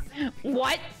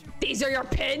 What? These are your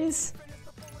pins?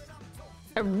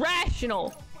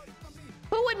 Irrational.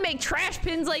 Who would make trash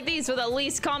pins like these with the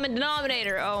least common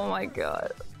denominator? Oh my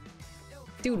god.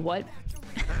 Dude, what?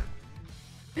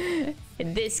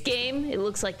 In this game, it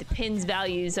looks like the pin's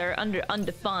values are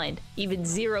undefined. Even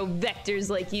zero vectors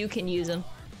like you can use them.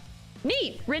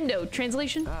 Neat! Rindo,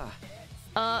 translation?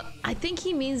 I think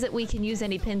he means that we can use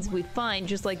any pins we find,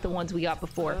 just like the ones we got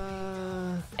before.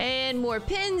 And more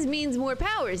pins means more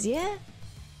powers, yeah?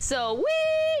 So,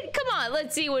 wait! Come on,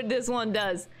 let's see what this one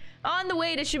does. On the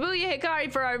way to Shibuya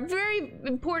Hikari for our very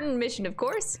important mission, of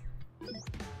course.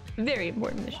 Very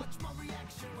important mission.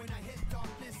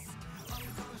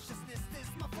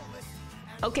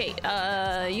 Okay,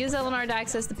 use Eleanor to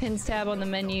access the pins tab on the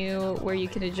menu where you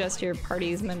can adjust your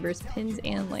party's members' pins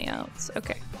and layouts.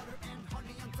 Okay.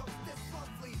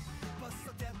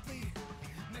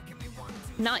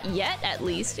 Not yet, at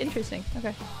least. Interesting.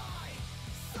 Okay.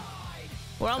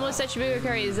 We're almost at Shibuya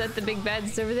Hikari. Is that the big bad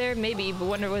that's over there? Maybe, but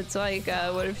wonder what it's like.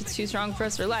 What if it's too strong for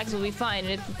us to relax? We'll be fine.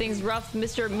 And if the thing's rough,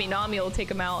 Mr. Minami will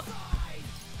take him out.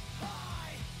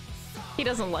 He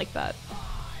doesn't like that.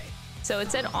 So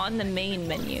it said on the main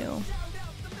menu.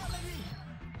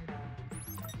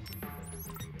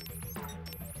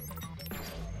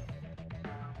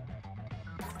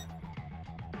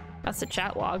 That's the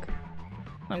chat log.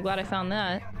 I'm glad I found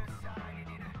that.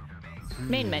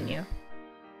 Main menu.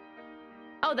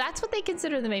 Oh, that's what they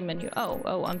consider the main menu.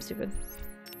 Oh, I'm stupid.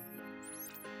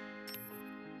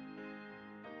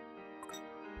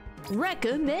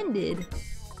 Recommended.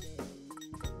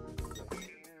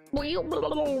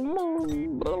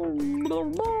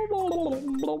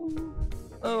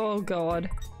 Oh god.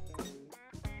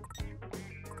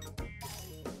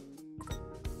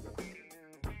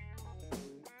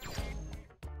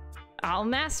 I'll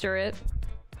master it.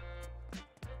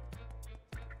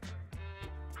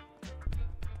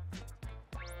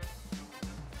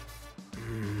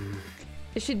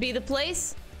 This should be the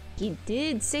place. He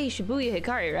did say Shibuya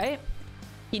Hikari, right?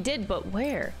 He did, but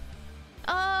where?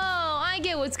 Oh, I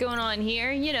get what's going on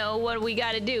here. You know what we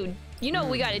gotta do. You know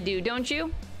what we gotta do, don't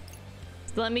you?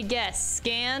 So let me guess.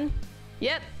 Scan.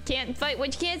 Yep, can't fight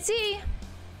what you can't see.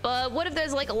 But what if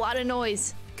there's like a lot of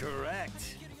noise?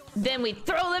 Correct. Then we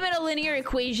throw them in a linear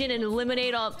equation and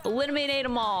eliminate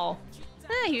them all.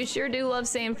 You sure do love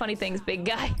saying funny things, big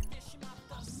guy.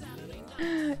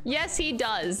 Yes, he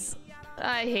does.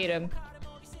 I hate him.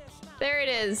 There it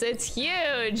is. It's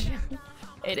huge.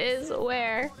 It is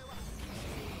where.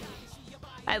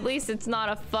 At least it's not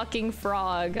a fucking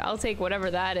frog. I'll take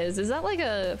whatever that is. Is that like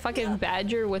a fucking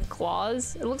badger with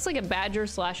claws? It looks like a badger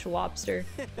slash lobster.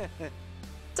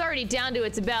 It's already down to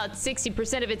it's about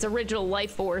 60% of its original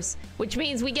life force, which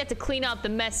means we get to clean up the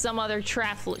mess some other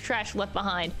trash left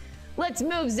behind. Let's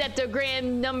move Zeptogram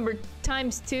number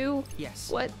 ×2.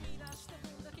 Yes. What?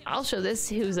 I'll show this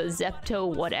who's a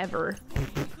Zepto whatever.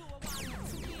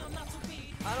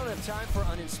 I don't have time for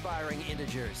uninspiring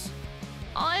integers.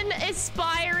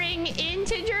 Uninspiring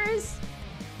integers?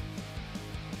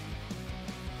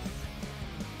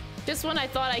 Just when I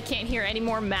thought I can't hear any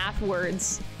more math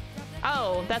words.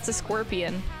 Oh, that's a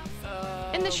scorpion.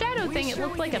 In the shadow thing, it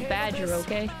looked like a badger,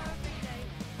 okay?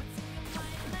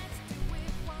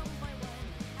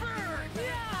 Perfect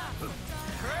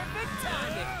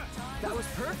timing. That was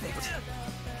perfect.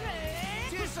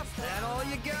 Is that all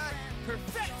you got?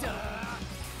 Perfecto.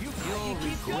 You'll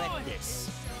regret this.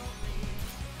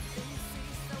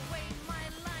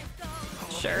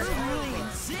 Sure. We're really in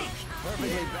sync.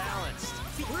 Perfectly balanced.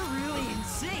 We're really in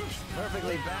sync.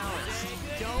 Perfectly balanced.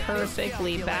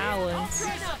 Perfectly balanced.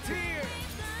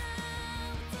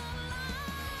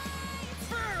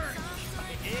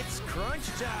 It's crunch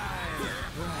time.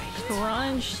 Right.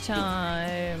 Crunch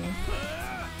time.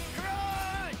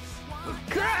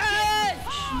 Crunch!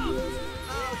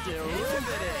 I'll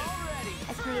derivative. I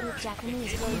speak in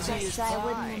Japanese really just so I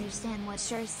wouldn't understand what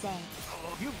you're saying.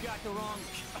 You've got the wrong.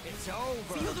 It's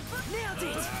over. Feel the nailed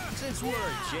it. Since we're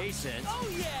adjacent. Oh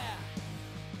yeah.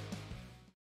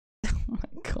 Oh my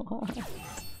god.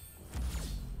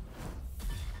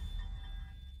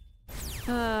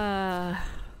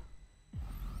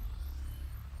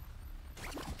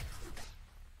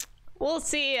 We'll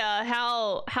see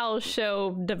how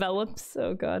show develops.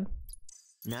 Oh god.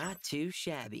 Not too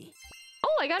shabby.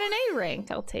 Oh, I got an A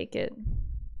rank. I'll take it.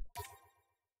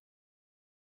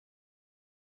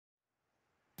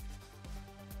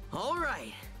 All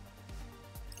right.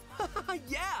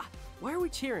 Yeah. Why are we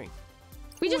cheering?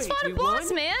 We just fought a boss,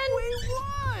 won? man. We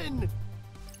won.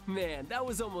 Man, that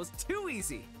was almost too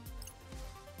easy.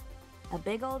 A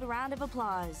big old round of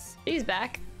applause. He's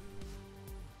back.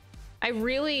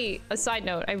 A side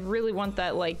note, I really want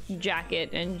that, like,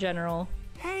 jacket in general.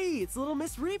 Hey, it's Little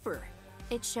Miss Reaper.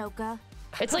 It's Shoka.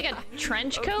 It's like a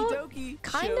trench coat? Okie dokie,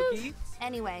 Kind Shoki. of?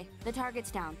 Anyway, the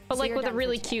target's down. But so like you're with a done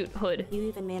really for today. cute hood. You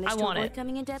even managed I to want avoid it.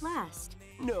 coming in dead last.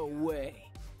 No way.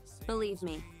 Believe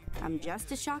me, I'm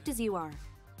just as shocked as you are.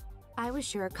 I was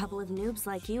sure a couple of noobs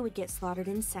like you would get slaughtered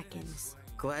in seconds.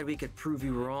 Glad we could prove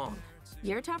you wrong.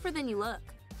 You're tougher than you look.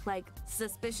 Like,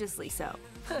 suspiciously so.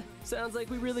 Sounds like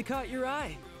we really caught your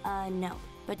eye. No.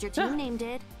 But your team name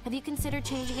did. Have you considered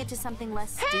changing it to something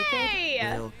less stupid?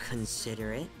 Hey! We'll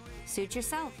consider it. Suit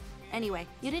yourself. Anyway,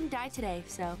 you didn't die today,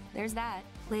 so there's that.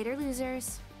 Later,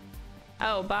 losers.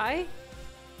 Oh, bye?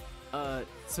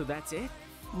 So that's it?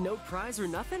 No prize or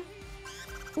nothing?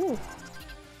 Ooh.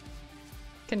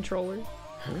 Controller.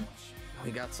 Huh?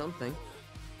 We got something.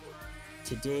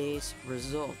 Today's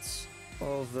results.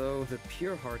 Although the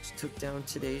Pure Hearts took down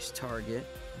today's target,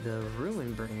 the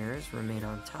Ruin Bringers remain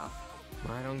on top.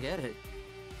 I don't get it.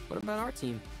 What about our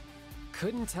team?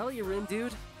 Couldn't tell you, Rin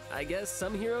dude. I guess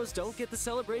some heroes don't get the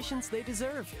celebrations they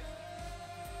deserve.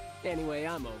 Anyway,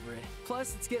 I'm over it.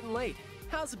 Plus, it's getting late.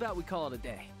 How's about we call it a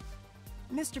day?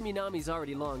 Mr. Minami's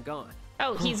already long gone.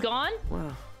 Oh, he's gone?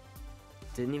 Wow.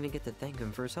 Didn't even get to thank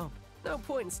him for his help. No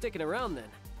point in sticking around then.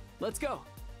 Let's go.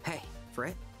 Hey,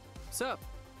 Fred. Sup?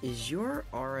 Is your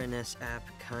RNS app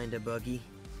kinda buggy?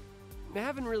 I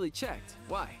haven't really checked.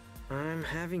 Why? I'm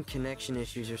having connection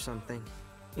issues or something.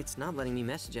 It's not letting me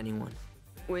message anyone.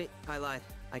 Wait, I lied.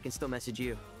 I can still message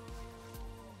you.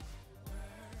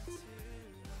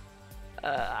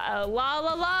 La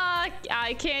la la!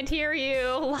 I can't hear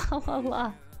you. La la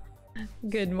la.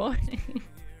 Good morning.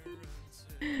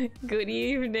 Good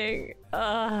evening.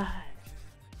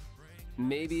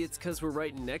 Maybe it's because we're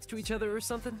right next to each other or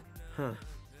something? Huh.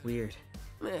 Weird.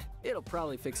 It'll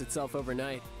probably fix itself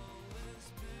overnight.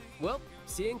 Well,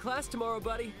 see you in class tomorrow,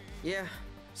 buddy. Yeah,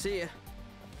 see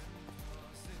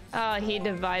ya. He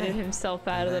divided himself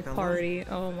out of the Back party.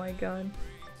 Oh my god.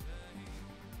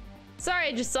 Sorry,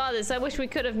 I just saw this. I wish we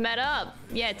could have met up.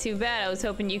 Yeah, too bad. I was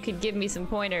hoping you could give me some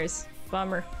pointers.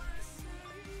 Bummer.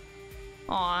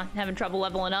 Aw, having trouble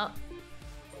leveling up.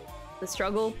 The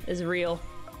struggle is real.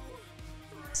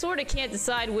 Sorta can't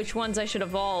decide which ones I should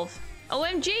evolve.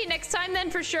 OMG, next time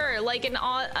then for sure. Like an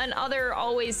other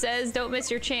always says, don't miss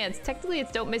your chance. Technically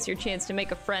it's don't miss your chance to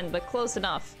make a friend, but close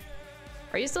enough.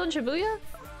 Are you still in Shibuya?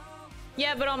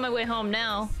 Yeah, but on my way home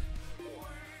now.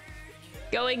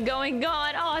 Going,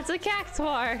 gone. Oh, it's a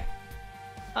cactuar.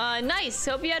 Nice.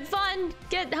 Hope you had fun.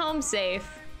 Get home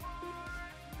safe.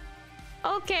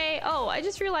 Okay. Oh, I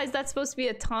just realized that's supposed to be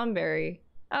a Tomberry.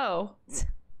 Oh.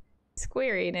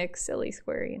 Square Enix. Silly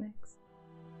Square Enix.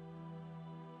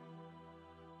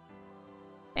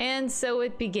 And so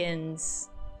it begins.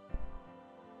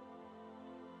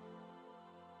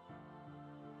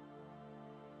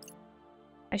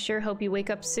 I sure hope you wake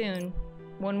up soon.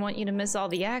 Wouldn't want you to miss all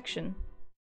the action.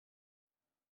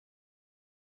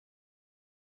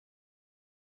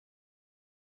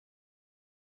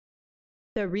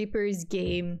 The Reaper's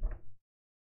game.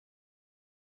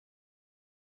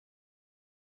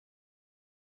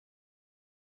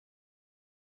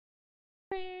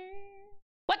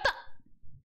 What the?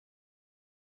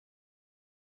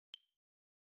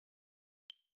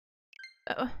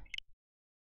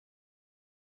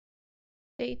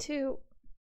 Day 2.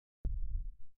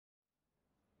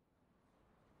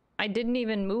 I didn't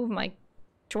even move my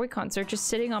Joy-Cons. They're just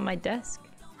sitting on my desk.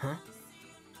 Huh?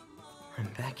 I'm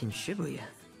back in Shibuya.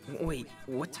 Wait,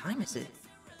 what time is it?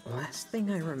 Last thing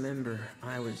I remember,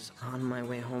 I was on my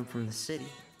way home from the city.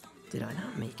 Did I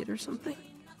not make it or something?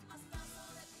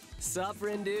 Sup,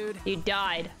 Rin dude? You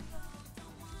died.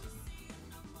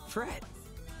 Fred.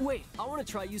 Wait, I want to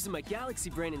try using my Galaxy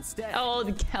Brain instead. Oh,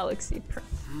 the Galaxy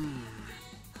Brain.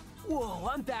 Whoa,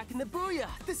 I'm back in the Booyah!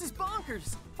 This is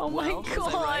bonkers! Oh my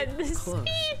god, right? the Close.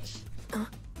 speech!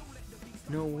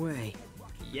 No way.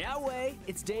 Yeah, way.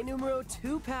 It's day numero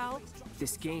 2, pal.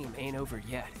 This game ain't over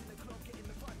yet.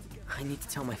 I need to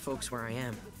tell my folks where I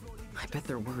am. I bet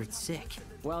they're worried sick.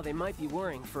 Well, they might be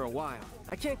worrying for a while.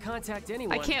 I can't contact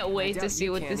anyone. I can't wait to see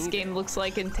what this game looks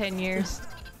like in 10 years.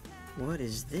 What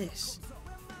is this?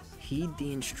 Heed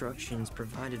the instructions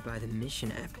provided by the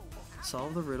mission app.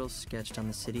 Solve the riddles sketched on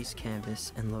the city's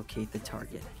canvas and locate the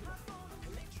target.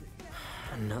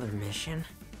 Another mission?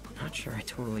 Not sure I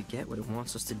totally get what it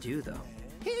wants us to do, though.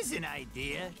 Here's an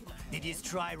idea. Did you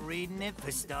try reading it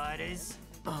for starters?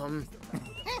 The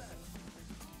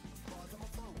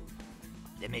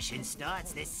mission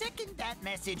starts the second that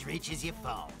message reaches your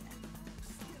phone.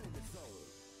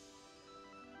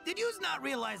 Did you not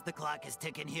realize the clock is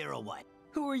ticking here or what?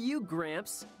 Who are you,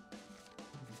 Gramps?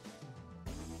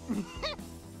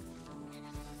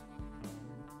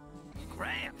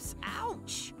 Gramps,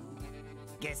 ouch!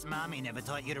 Guess Mommy never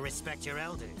taught you to respect your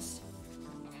elders.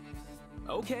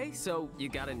 Okay, so you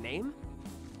got a name?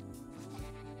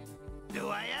 Do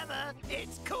I ever?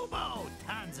 It's Kubo!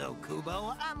 Tanzo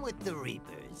Kubo, I'm with the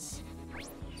Reapers.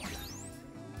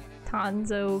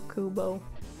 Tanzo Kubo.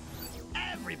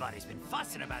 Everybody's been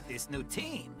fussing about this new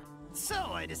team. So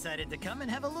I decided to come and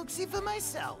have a look-see for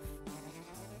myself.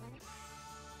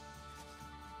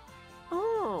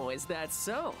 Oh, is that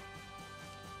so?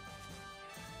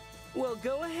 Well,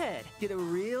 go ahead. Get a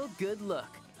real good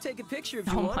look. Take a picture if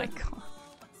you want. Oh my god.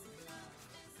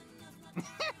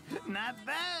 Not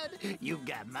bad. You've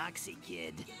got moxie,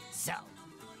 kid. So,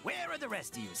 where are the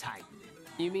rest of yous hiding?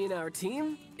 You mean our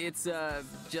team? It's,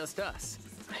 just us.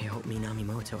 I hope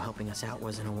Minamimoto helping us out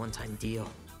wasn't a one-time deal.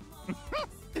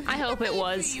 I hope it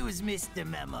was. You missed the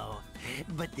memo.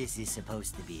 But this is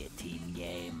supposed to be a team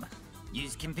game.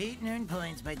 Yous compete and earn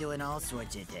points by doing all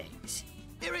sorts of things.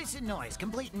 Erasing noise,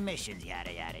 completing missions,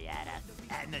 yada yada yada.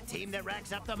 And the team that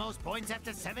racks up the most points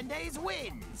after 7 days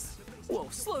wins. Whoa,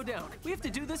 slow down. We have to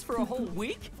do this for a whole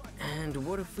week? And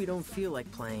what if we don't feel like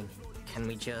playing? Can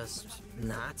we just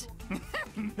not?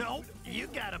 Nope, you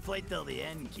gotta play till the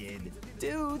end, kid.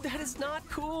 Dude, that is not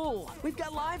cool. We've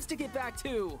got lives to get back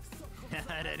to.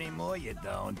 Not anymore, you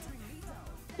don't.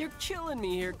 You're killing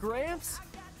me here, Gramps.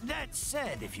 That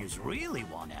said, if yous really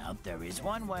want out, there is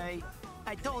one way.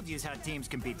 I told yous how teams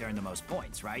compete to earn the most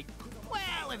points, right?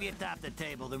 Well, if you top the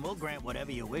table, then we'll grant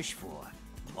whatever you wish for.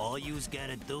 All yous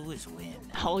gotta do is win.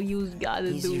 All you gotta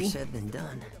Easier do. said than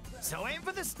done. So aim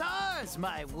for the stars,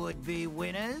 my would-be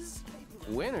winners.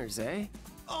 Winners, eh?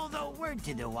 Although, word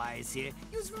to the wise here,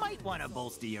 yous might want to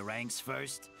bolster your ranks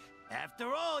first.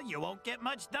 After all, you won't get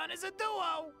much done as a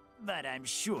duo. But I'm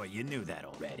sure you knew that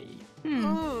already.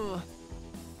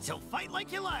 So fight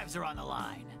like your lives are on the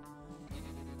line.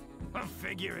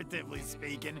 Figuratively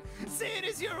speaking, seeing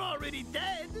as you're already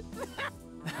dead.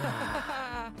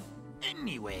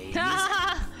 Anyway,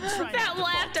 that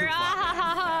laughter.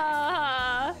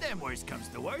 then worst comes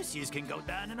to worst, yous can go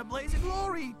down in a blaze of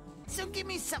glory. So give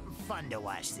me something fun to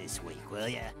watch this week, will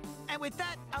ya? And with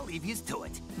that, I'll leave yous to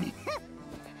it.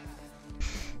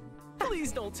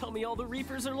 Please don't tell me all the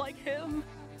Reapers are like him.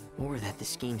 Or that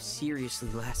this game seriously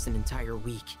lasts an entire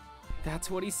week. That's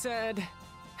what he said.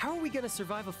 How are we gonna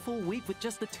survive a full week with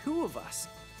just the two of us?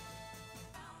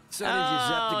 So did you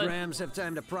Zeptograms have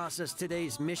time to process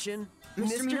today's mission?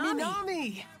 Mr.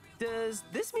 Minami! Does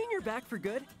this mean you're back for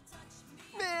good?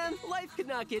 Man, life could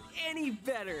not get any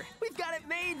better. We've got it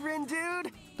made, Rin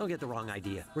dude! Don't get the wrong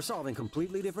idea. We're solving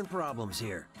completely different problems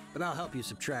here. But I'll help you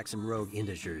subtract some rogue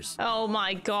integers. Oh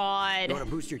my god. You want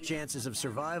to boost your chances of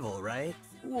survival, right?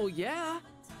 Well, yeah.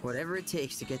 Whatever it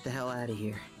takes to get the hell out of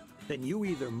here. Then you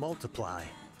either multiply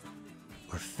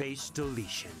or face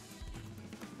deletion.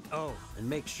 Oh, and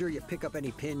make sure you pick up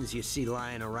any pins you see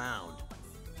lying around.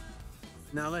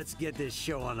 Now let's get this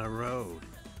show on the road.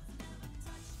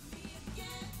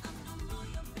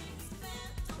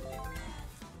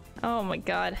 Oh my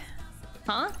god.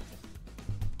 Huh?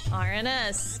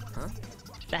 RNS. Huh?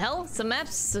 The hell? Some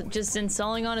app's just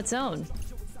installing on its own.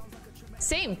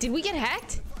 Same. Did we get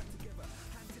hacked?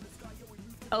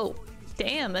 Oh,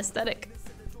 damn, aesthetic.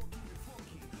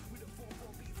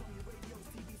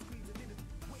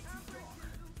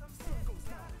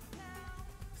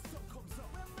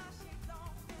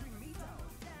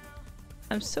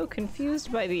 I'm so confused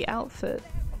by the outfit.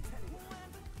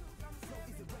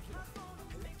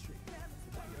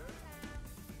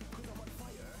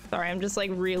 Sorry, I'm just like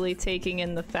really taking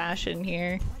in the fashion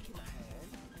here.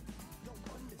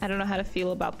 I don't know how to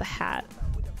feel about the hat.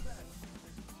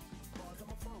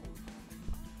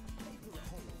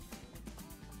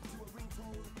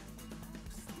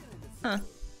 Huh.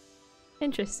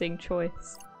 Interesting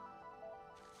choice.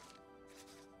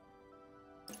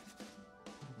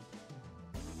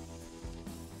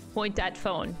 Point that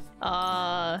phone.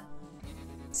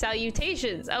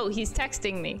 Salutations. Oh, he's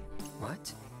texting me.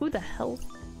 What? Who the hell?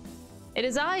 It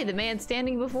is I, the man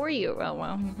standing before you. Oh,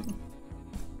 well.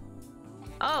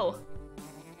 Oh.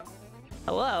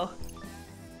 Hello.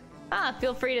 Ah,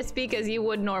 feel free to speak as you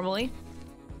would normally.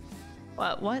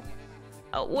 What?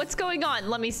 Oh, what's going on?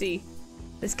 Let me see.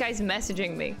 This guy's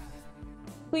messaging me.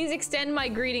 Please extend my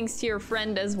greetings to your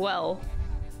friend as well.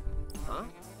 Huh?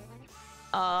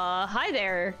 Hi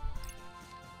there.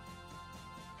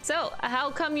 So,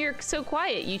 how come you're so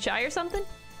quiet? You shy or something?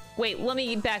 Wait, let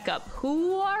me back up.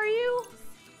 Who are you?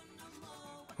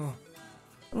 Huh.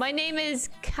 My name is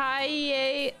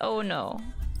Kaye Ono.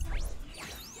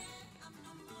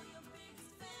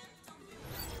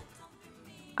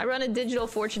 I run a digital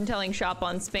fortune-telling shop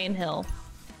on Spain Hill.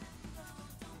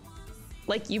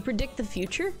 Like you predict the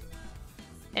future?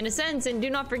 In a sense, and do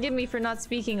not forgive me for not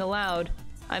speaking aloud.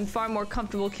 I'm far more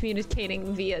comfortable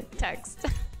communicating via text.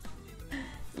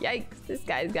 Yikes, this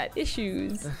guy's got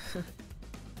issues.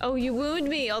 Oh, you wound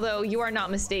me, although you are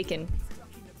not mistaken.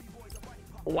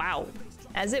 Wow.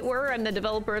 As it were, I'm the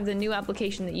developer of the new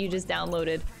application that you just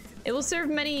downloaded. It will serve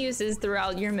many uses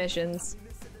throughout your missions.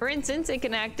 For instance, it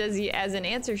can act as an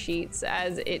answer sheet,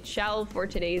 as it shall for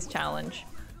today's challenge.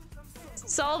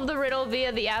 Solve the riddle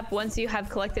via the app once you have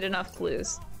collected enough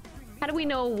clues. How do we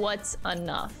know what's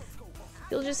enough?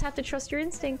 You'll just have to trust your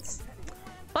instincts.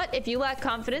 But if you lack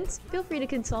confidence, feel free to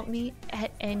consult me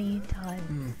at any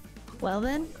time. Well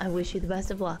then, I wish you the best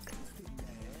of luck.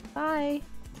 Bye.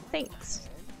 Thanks.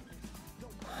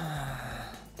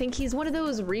 Think he's one of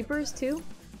those Reapers too?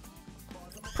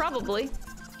 Probably.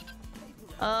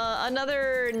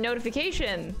 Another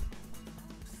notification.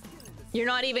 You're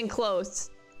not even close.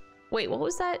 Wait, what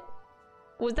was that?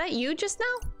 Was that you just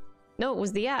now? No, it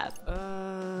was the app.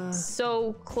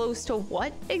 So close to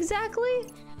what exactly?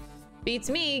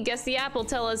 Beats me. Guess the app will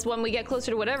tell us when we get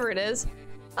closer to whatever it is.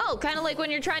 Oh, kind of like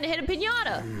when you're trying to hit a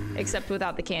piñata, except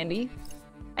without the candy.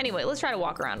 Anyway, let's try to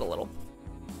walk around a little.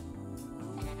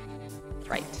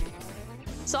 Right.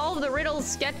 Solve the riddles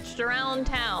sketched around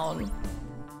town.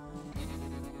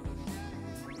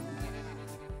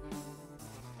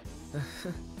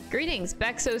 Greetings,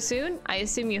 back so soon? I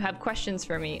assume you have questions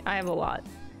for me. I have a lot.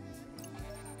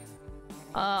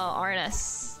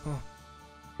 RNS. Oh.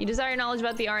 You desire knowledge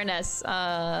about the RNS,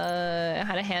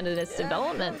 how to handle its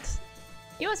development.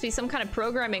 You must be some kind of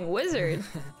programming wizard.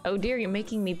 Oh dear, you're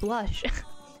making me blush.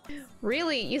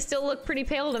 Really? You still look pretty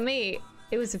pale to me.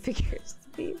 It was a figure of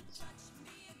speech.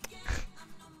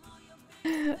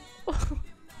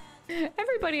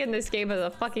 Everybody in this game is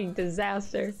a fucking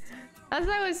disaster. As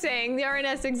I was saying, the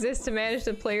RNS exists to manage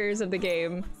the players of the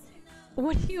game.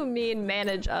 What do you mean,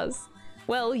 manage us?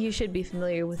 Well, you should be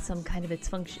familiar with some kind of its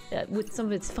function, with some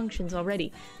of its functions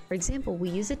already. For example, we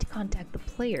use it to contact the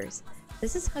players.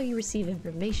 This is how you receive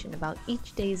information about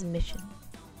each day's mission,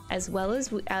 as well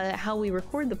as how we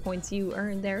record the points you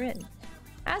earn therein.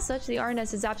 As such, the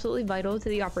RNS is absolutely vital to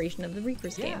the operation of the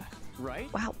Reapers game.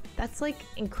 Right? Wow, that's like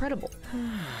incredible.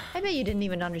 I bet you didn't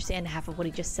even understand half of what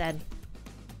he just said.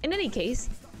 In any case,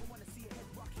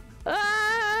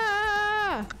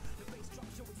 Ah!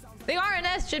 The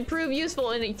RNS should prove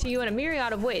useful to you in a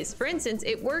myriad of ways. For instance,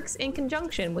 it works in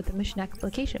conjunction with the mission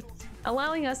application,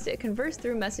 allowing us to converse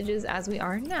through messages as we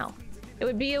are now. It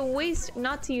would be a waste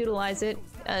not to utilize it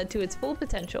to its full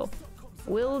potential.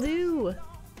 Will do.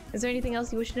 Is there anything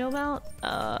else you wish to know about?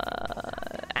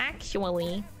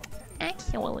 Actually.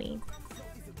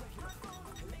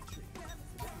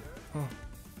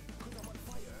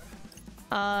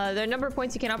 There are a number of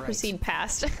points you cannot proceed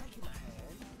past.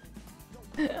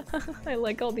 I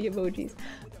like all the emojis.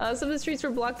 Some of the streets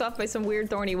were blocked off by some weird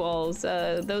thorny walls.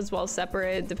 Those walls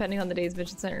separate, depending on the day's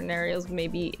mission, certain areas may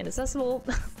be inaccessible.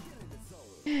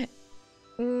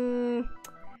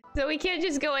 So we can't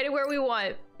just go anywhere we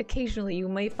want. Occasionally, you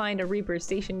may find a Reaper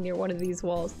stationed near one of these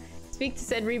walls. Speak to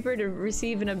said Reaper to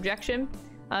receive an objection.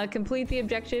 Complete the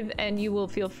objective, and you will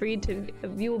be free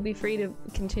to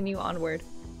continue onward.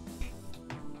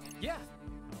 Yeah.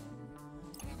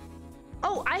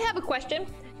 Oh, I have a question.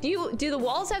 Do the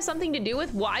walls have something to do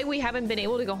with why we haven't been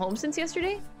able to go home since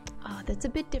yesterday? Oh, that's a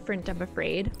bit different, I'm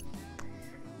afraid.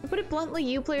 To put it bluntly,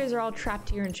 you players are all trapped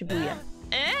here in Shibuya.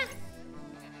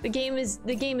 The game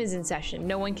is in session.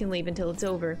 No one can leave until it's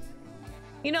over.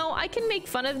 You know, I can make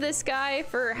fun of this guy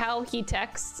for how he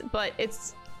texts, but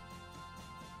it's...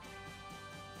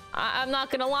 I'm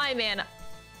not gonna lie, man.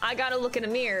 I gotta look in a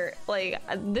mirror. Like,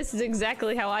 this is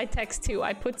exactly how I text too.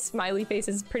 I put smiley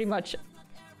faces pretty much,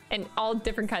 and all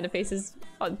different kind of faces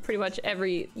on pretty much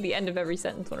the end of every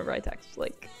sentence whenever I text.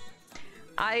 Like,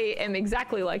 I am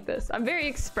exactly like this. I'm very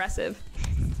expressive.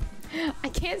 I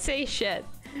can't say shit.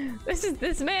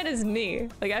 This man is me.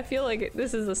 Like, I feel like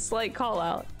this is a slight call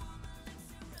out.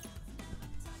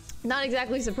 Not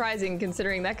exactly surprising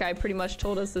considering that guy pretty much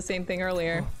told us the same thing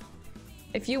earlier.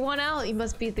 If you want out, you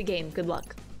must beat the game. Good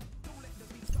luck.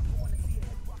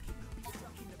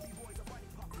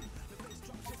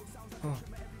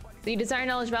 So you desire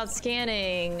knowledge about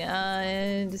scanning.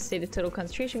 Just state of total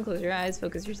concentration, close your eyes,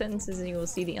 focus your sentences, and you will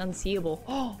see the unseeable.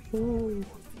 Oh, ooh.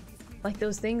 Like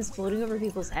those things floating over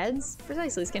people's heads?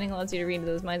 Precisely, scanning allows you to read into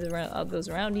those minds of those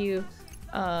around you.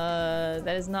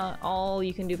 That is not all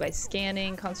you can do by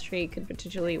scanning. Concentrate could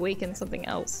potentially awaken something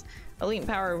else. A latent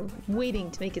power waiting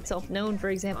to make itself known,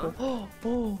 for example.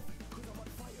 Whoa,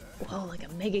 like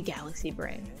a mega galaxy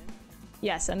brain.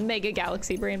 Yes, a mega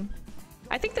galaxy brain.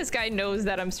 I think this guy knows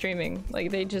that I'm streaming.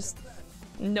 Like, they just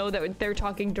know that they're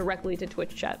talking directly to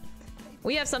Twitch chat.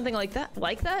 We have something like that?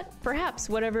 Perhaps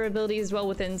whatever ability is well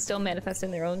within still manifest in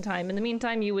their own time. In the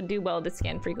meantime, you would do well to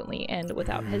scan frequently and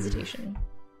without hesitation.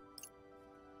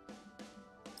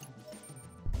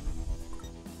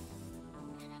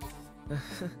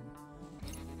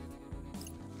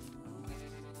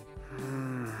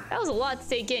 That was a lot to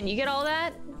take in. You get all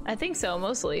that? I think so,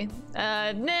 mostly.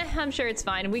 Nah, I'm sure it's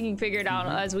fine. We can figure it out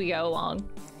as we go along.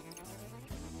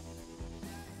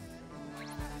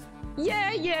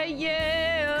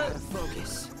 Yeah! Gotta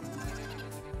focus.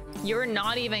 You're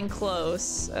not even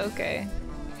close. Okay.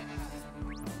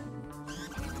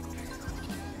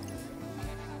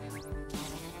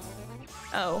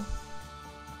 Oh.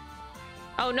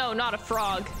 Oh no, not a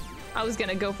frog. I was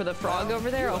gonna go for the frog over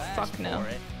there. Oh fuck no.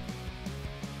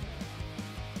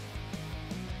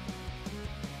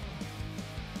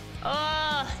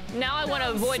 Now I want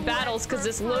to avoid battles because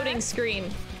this loading screen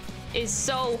is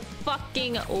so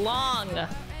fucking long.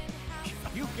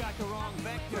 You've got the wrong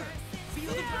vector.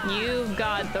 You've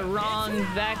got the wrong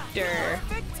vector.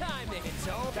 Perfect timing.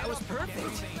 That was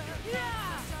perfect.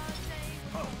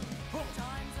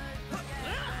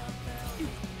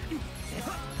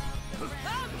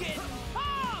 I'm getting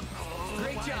pumped.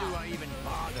 Great job. Why do I even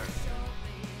bother?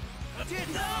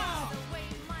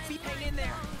 Hang in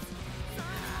there.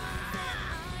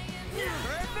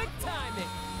 Perfect timing.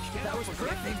 That was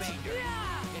perfect.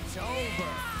 It's over.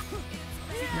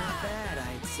 Not bad,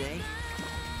 I'd say.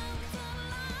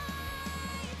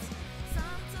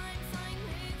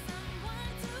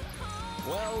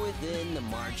 Well within the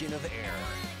margin of error.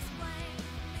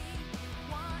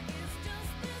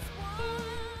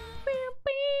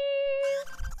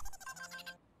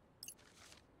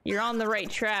 You're on the right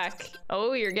track.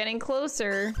 Oh, you're getting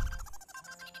closer.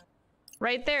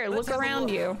 Right there, look around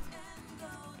you.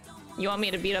 You want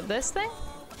me to beat up this thing?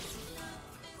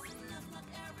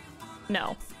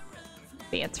 No.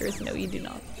 The answer is no, you do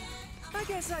not. I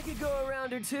guess I could go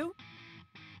around her too.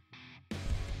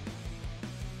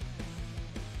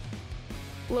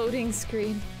 Loading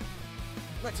screen.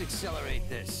 Let's accelerate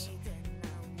this.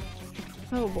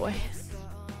 Oh boy.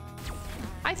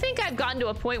 I think I've gotten to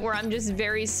a point where I'm just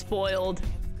very spoiled.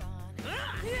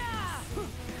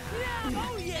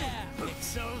 Oh yeah!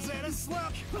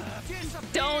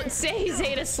 Don't say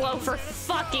Zeta slow for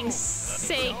fucking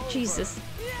sake, Jesus.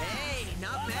 Hey,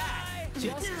 not bad.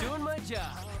 Just doing my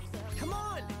job. Come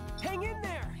on, hang in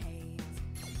there.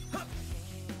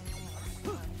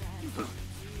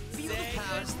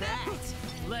 How's that?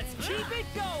 Let's keep it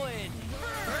going.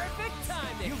 Perfect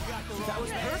timing. That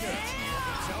was perfect.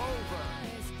 It's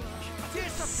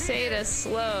over. Zeta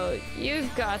slow.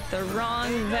 You've got the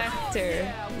wrong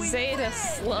vector. Zeta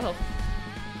slow.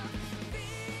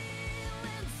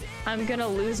 I'm gonna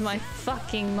lose my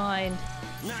fucking mind.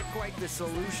 Not quite the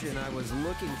solution I was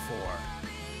looking for.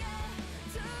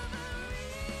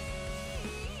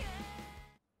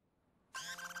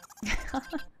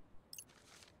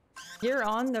 You're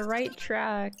on the right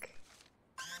track.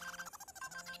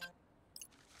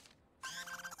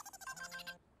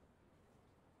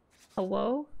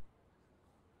 Hello?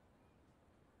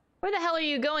 Where the hell are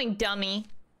you going, dummy?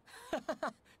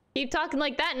 Keep talking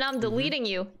like that and I'm deleting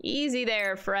you. Easy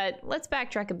there, Fred. Let's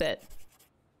backtrack a bit.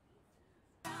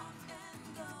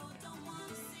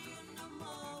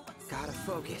 Gotta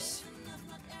focus.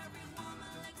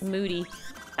 Moody.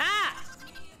 Ah!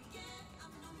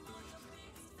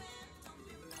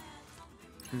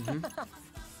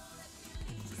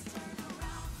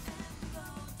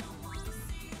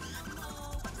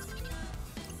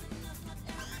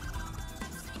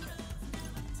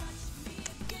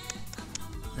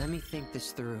 Let me think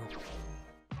this through.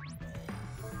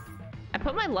 I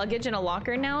put my luggage in a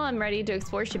locker now. I'm ready to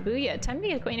explore Shibuya. Time to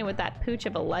get acquainted with that pooch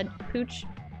of a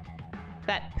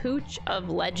pooch of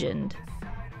legend.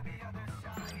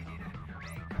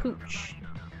 Pooch.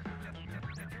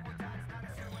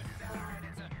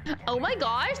 Oh my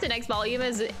gosh, the next volume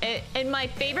is in my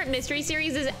favorite mystery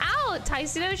series is out.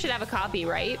 Taisino should have a copy,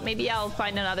 right? Maybe I'll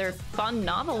find another fun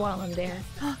novel while I'm there.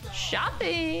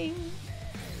 Shopping.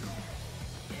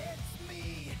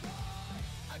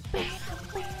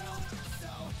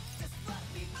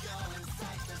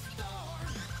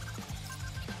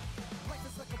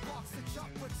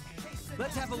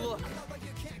 Let's have a look.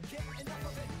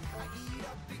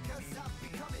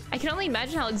 I can only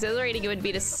imagine how exhilarating it would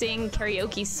be to sing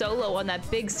karaoke solo on that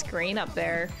big screen up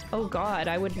there. Oh god,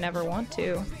 I would never want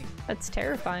to. That's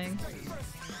terrifying.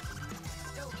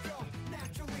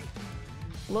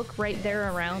 Look right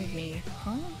there around me.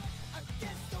 Huh?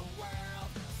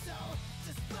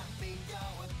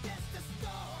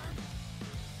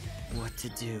 What to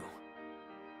do?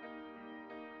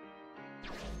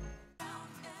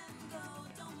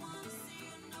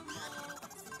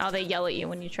 Oh, they yell at you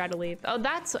when you try to leave. Oh,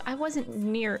 that's... I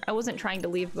wasn't trying to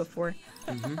leave before.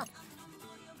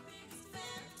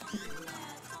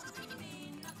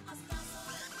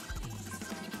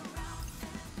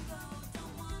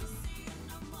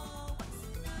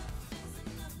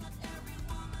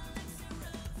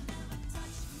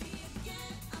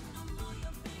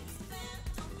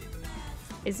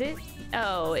 Is it?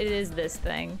 Oh, it is this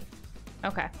thing.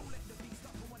 Okay.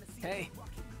 Hey.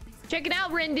 Check it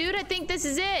out, Rin, dude. I think this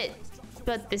is it.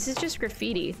 But this is just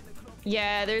graffiti.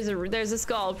 Yeah, there's a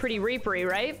skull. Pretty reapery,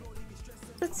 right?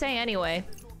 Let's say anyway.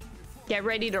 Get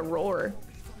ready to roar.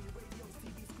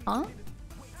 Huh?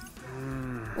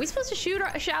 We supposed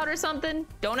to shout or something?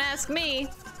 Don't ask me.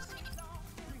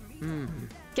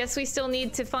 Guess we still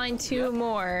need to find 2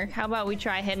 more. How about we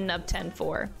try heading up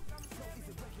 10-4?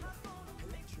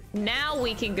 Now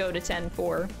we can go to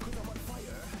 10-4.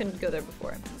 Couldn't go there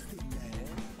before.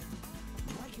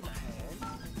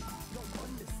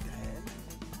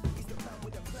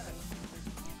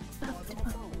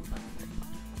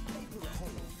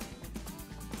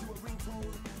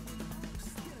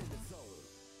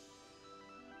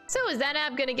 So is that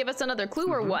app gonna give us another clue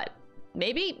or what?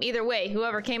 Maybe? Either way,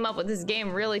 whoever came up with this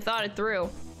game really thought it through.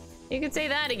 You could say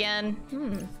that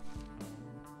again.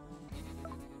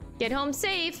 Get home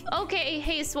safe. Okay,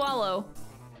 hey Swallow.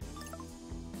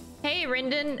 Hey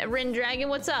Rin Dragon,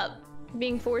 what's up?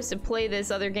 Being forced to play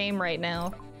this other game right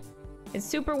now. It's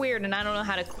super weird and I don't know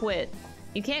how to quit.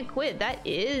 You can't quit, that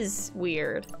is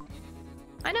weird.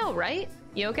 I know, right?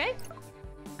 You okay?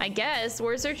 I guess.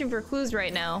 We're searching for clues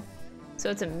right now. So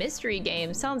it's a mystery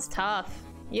game. Sounds tough.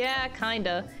 Yeah,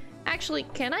 kinda. Actually,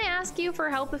 can I ask you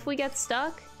for help if we get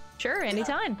stuck? Sure,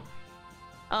 anytime.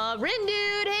 Rin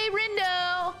dude! Hey,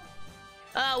 Rindo!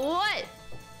 What?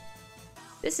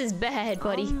 This is bad,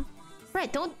 buddy.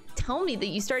 Right, don't tell me that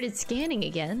you started scanning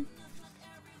again.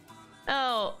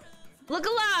 Oh, look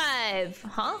alive!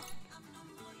 Huh?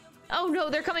 Oh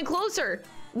no, they're coming closer!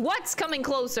 What's coming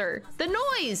closer? The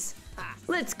noise!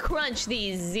 Let's crunch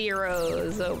these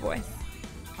zeros. Oh boy.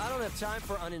 I don't have time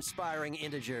for uninspiring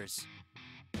integers.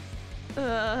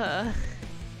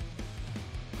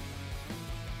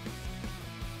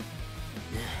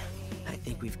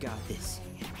 we've got this.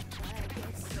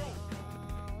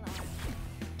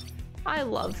 I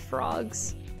love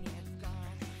frogs.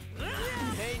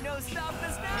 Ain't no stopping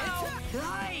us now.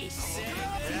 Nice!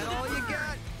 That all you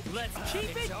got? Let's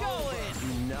keep it going. Do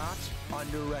not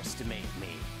underestimate me.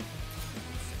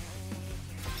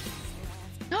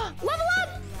 Level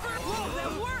up! Whoa,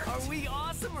 that worked! Are we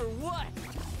awesome or what?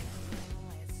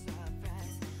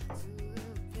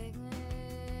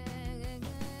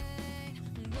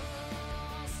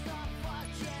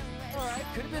 Alright,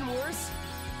 could have been worse.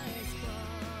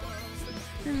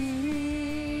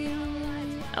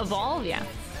 Evolve, yeah.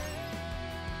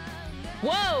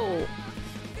 Whoa!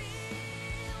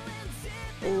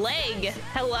 Leg,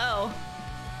 hello.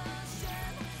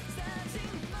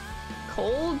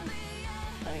 Cold?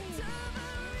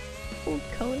 Cold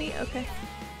Coney, okay.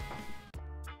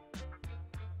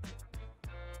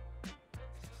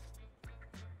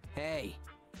 Hey.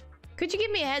 Could you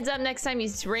give me a heads up next time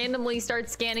you randomly start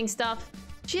scanning stuff?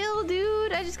 Chill,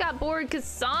 dude. I just got bored because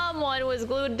someone was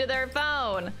glued to their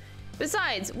phone.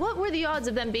 Besides, what were the odds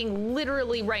of them being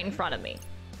literally right in front of me?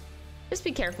 Just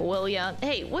be careful, will ya?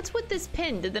 Hey, what's with this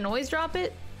pin? Did the noise drop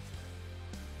it?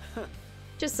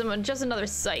 Just another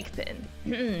psych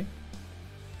pin.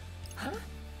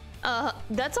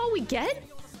 That's all we get?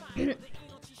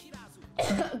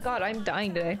 God, I'm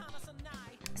dying today.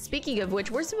 Speaking of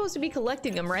which, we're supposed to be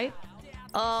collecting them, right?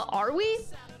 Are we?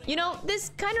 You know,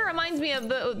 this kind of reminds me of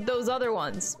those other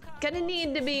ones. Gonna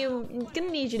need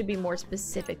you to be more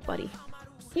specific, buddy.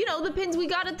 You know, the pins we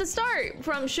got at the start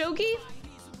from Shoki.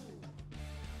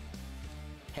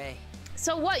 Hey.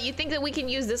 So what, you think that we can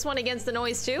use this one against the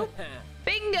noise too?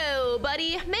 Bingo,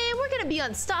 buddy. Man, we're gonna be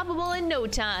unstoppable in no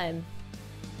time.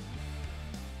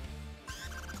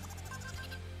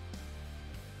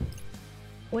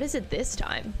 What is it this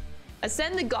time?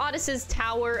 Ascend the goddess's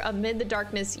tower amid the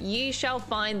darkness. Ye shall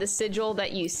find the sigil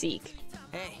that you seek.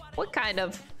 Hey. What kind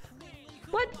of...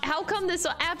 What? How come this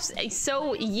app's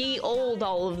so ye old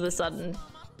all of a sudden?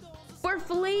 For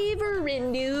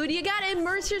flavoring, dude. You gotta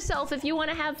immerse yourself if you want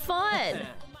to have fun.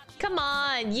 Come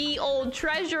on, ye old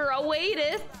treasure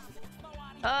awaiteth.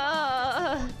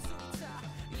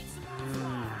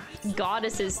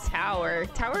 Goddess's tower.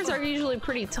 Towers are usually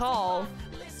pretty tall.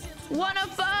 Want a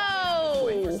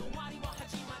foe!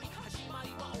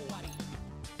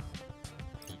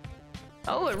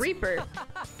 Oh, a Reaper.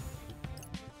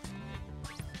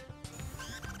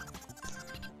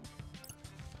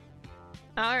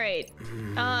 All right.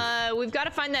 We've got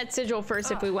to find that sigil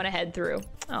first if we want to head through.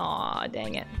 Aw,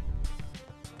 dang it.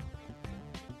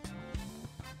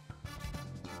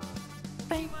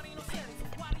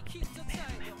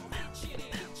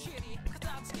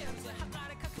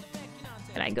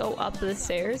 Can I go up the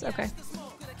stairs? Okay.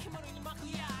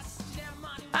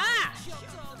 Ah!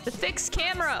 The fixed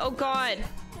camera. Oh, God.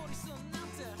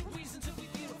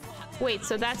 Wait,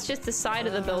 so that's just the side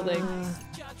of the building.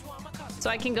 So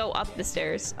I can go up the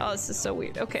stairs. Oh, this is so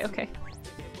weird. Okay, okay.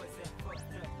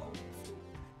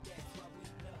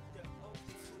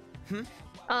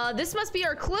 This must be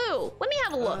our clue. Let me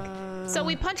have a look. So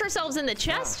we punch ourselves in the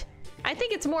chest? I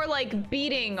think it's more like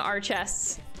beating our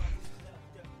chests.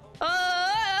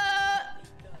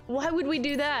 Why would we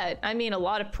do that? I mean, a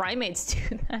lot of primates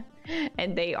do that.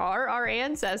 And they are our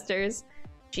ancestors.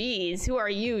 Jeez, who are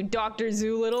you, Dr.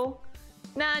 Zoolittle?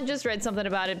 Nah, just read something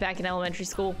about it back in elementary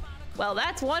school. Well,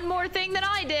 that's one more thing that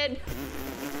I did.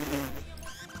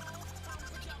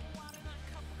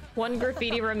 One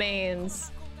graffiti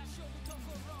remains.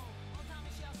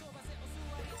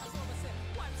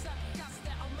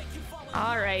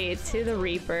 All right, to the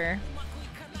Reaper.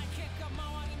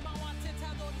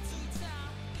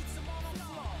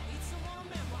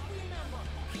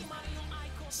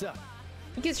 Sup?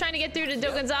 He's trying to get through to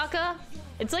Dogonzaka.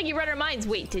 It's like you read our minds.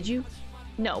 Wait, did you?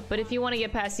 No, but if you want to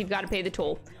get past, you've got to pay the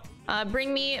toll.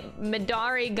 Bring me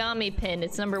Midare Gami pin.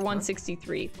 It's number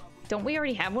 163. Don't we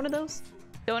already have one of those?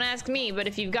 Don't ask me, but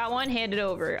if you've got one, hand it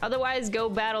over. Otherwise, go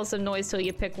battle some noise till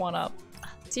you pick one up.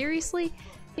 Seriously?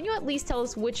 Can you at least tell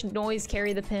us which noise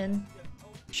carry the pin?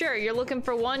 Sure, you're looking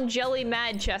for one Jelly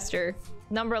Madchester.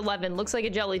 Number 11. Looks like a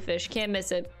jellyfish. Can't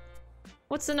miss it.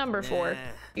 What's the number for?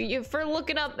 For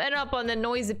looking up on the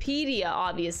Noisepedia,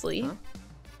 obviously. Huh?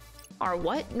 Or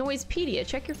what? Noisepedia.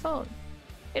 Check your phone.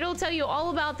 It'll tell you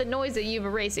all about the noise that you've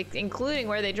erased, including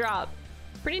where they drop.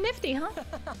 Pretty nifty, huh?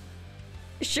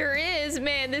 Sure is.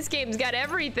 Man, this game's got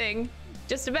everything.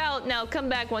 Just about. Now come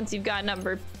back once you've got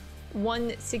number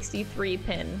 163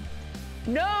 pin.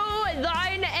 Know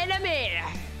thine enemy.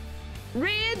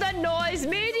 Read the noise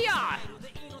media.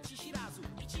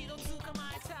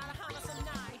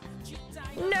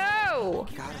 No! Whoa!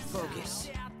 Gotta focus.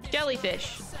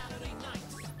 Jellyfish.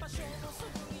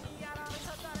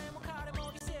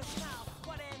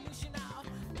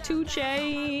 Two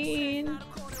chain.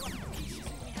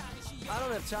 I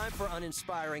don't have time for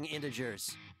uninspiring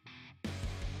integers.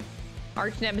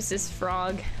 Arch nemesis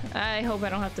frog. I hope I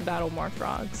don't have to battle more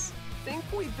frogs. Think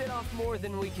we bit off more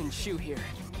than we can chew here.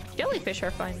 Jellyfish are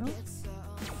fine, though.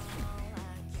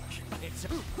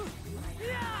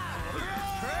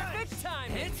 Perfect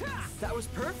timing. That was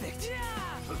perfect.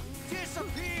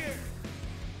 Disappear!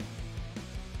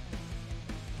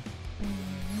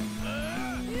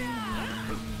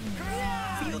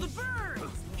 Feel the burn!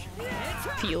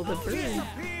 Feel the burn.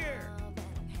 Disappear!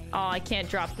 Oh, I can't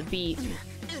drop the beat.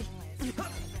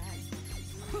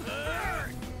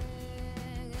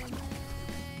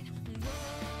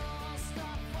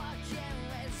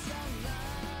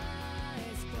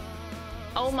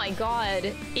 Oh my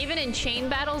god. Even in chain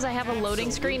battles, I have a loading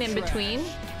screen in between.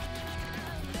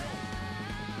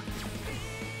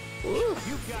 Ooh.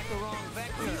 You got the wrong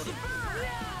vector.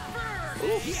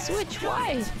 Ooh, switch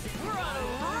wide. We're on a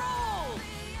roll!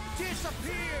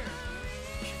 Disappear!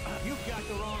 You got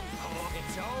the wrong. Oh,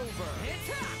 it's over.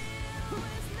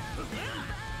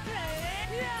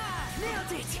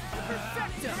 Nailed it!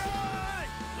 Perfecto!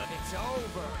 It's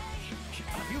over.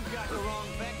 You've got the wrong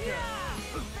vector.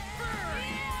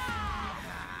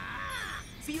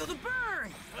 Feel the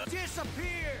burn!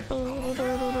 Disappear! It's over.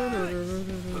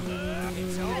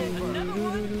 Another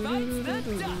one bites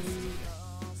the dust.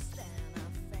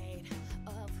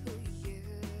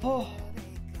 Oh.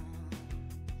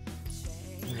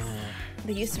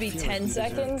 They used to be 10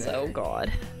 seconds? Oh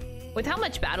god. With how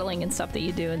much battling and stuff that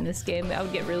you do in this game, I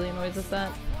would get really annoyed with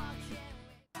that.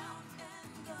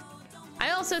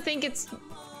 I also think it's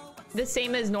the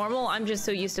same as normal. I'm just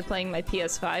so used to playing my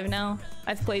PS5 now.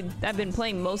 I've been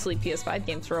playing mostly PS5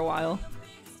 games for a while.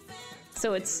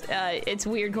 So it's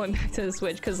weird going back to the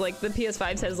Switch because like the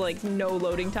PS5 has like no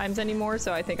loading times anymore,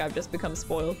 so I think I've just become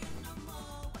spoiled.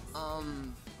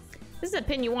 This is a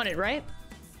pin you wanted, right?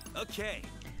 Okay.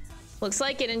 Looks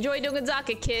like it. Enjoy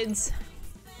Dogenzaka, kids.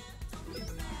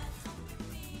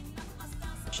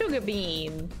 Sugar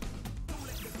bean.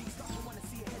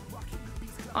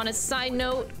 On a side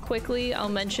note, quickly, I'll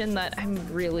mention that I'm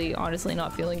really honestly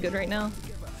not feeling good right now.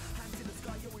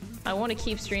 I want to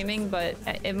keep streaming, but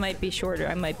it might be shorter.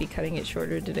 I might be cutting it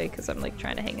shorter today because I'm like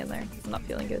trying to hang in there. I'm not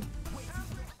feeling good.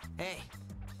 Hey.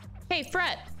 Hey,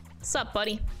 Fred. What's up,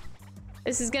 buddy?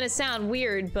 This is gonna sound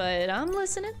weird, but I'm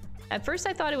listening. At first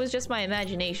I thought it was just my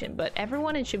imagination, but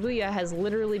everyone in Shibuya has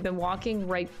literally been walking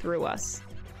right through us.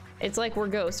 It's like we're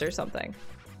ghosts or something.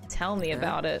 Tell me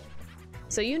about it.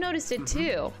 So you noticed it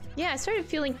too. Yeah, I started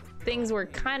feeling things were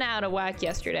kind of out of whack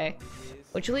yesterday.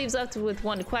 Which leaves us with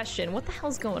one question. What the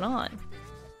hell's going on?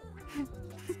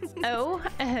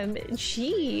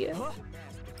 OMG.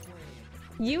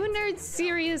 You nerds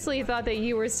seriously thought that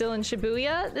you were still in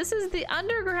Shibuya? This is the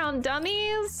underground,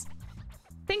 dummies!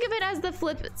 Think of it as the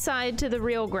flip side to the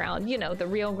real ground. You know, the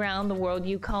real ground, the world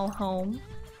you call home.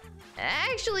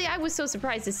 Actually, I was so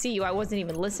surprised to see you, I wasn't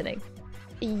even listening.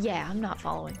 Yeah, I'm not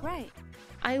following. Right.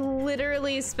 I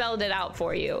literally spelled it out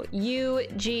for you.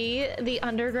 UG, the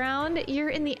underground. You're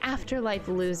in the afterlife,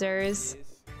 losers.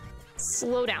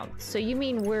 Slow down. So you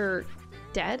mean we're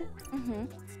dead? Mm-hmm.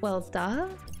 Well, duh.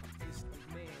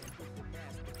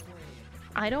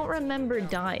 I don't remember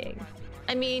dying.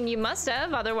 I mean, you must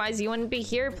have, otherwise you wouldn't be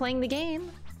here playing the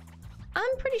game.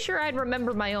 I'm pretty sure I'd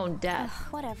remember my own death.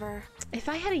 Ugh, whatever. If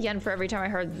I had a yen for every time I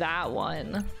heard that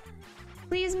one.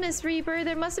 Please, Miss Reaper,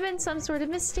 there must have been some sort of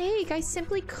mistake. I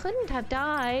simply couldn't have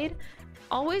died.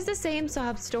 Always the same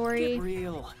sob story. Get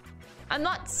real. I'm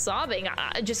not sobbing,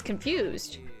 I'm just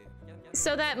confused.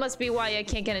 So that must be why I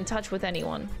can't get in touch with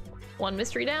anyone. One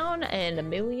mystery down and a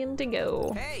million to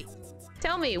go. Hey.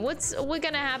 Tell me, what's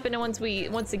gonna happen once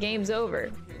the game's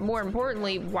over? More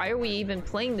importantly, why are we even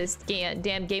playing this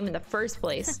damn game in the first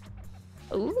place?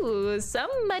 Ooh,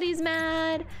 somebody's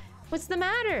mad. What's the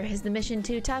matter? Is the mission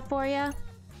too tough for you?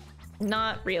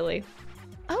 Not really.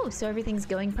 Oh, so everything's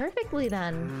going perfectly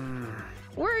then.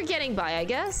 We're getting by, I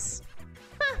guess.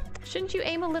 Huh, shouldn't you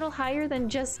aim a little higher than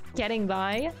just getting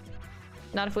by?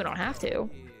 Not if we don't have to.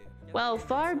 Well,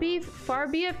 far be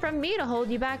it from me to hold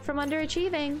you back from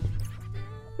underachieving.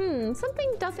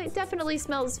 Something definitely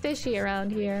smells fishy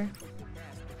around here.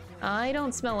 I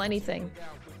don't smell anything.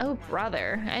 Oh,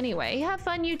 brother. Anyway, have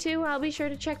fun, you two. I'll be sure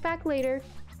to check back later.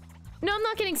 No, I'm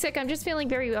not getting sick. I'm just feeling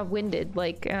very winded.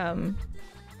 Like, I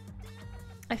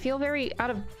feel very out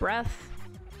of breath.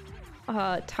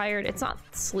 Tired. It's not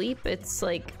sleep. It's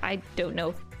like, I don't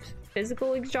know,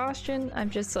 physical exhaustion.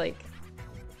 I'm just like,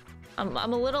 I'm a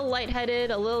little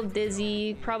lightheaded, a little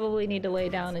dizzy. Probably need to lay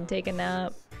down and take a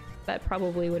nap. That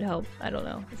probably would help. I don't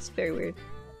know. It's very weird.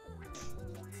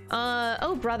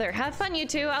 Oh brother, have fun you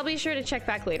two. I'll be sure to check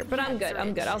back later. But I'm good.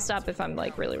 I'm good. I'll stop if I'm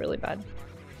like really, really bad.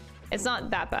 It's not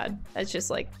that bad. It's just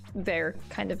like there,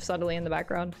 kind of subtly in the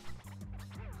background.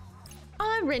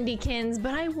 Rindykins,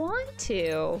 but I want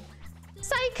to.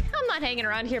 Psych, I'm not hanging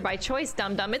around here by choice,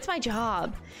 dum-dum. It's my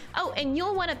job. Oh, and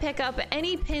you'll want to pick up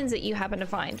any pins that you happen to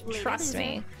find. Trust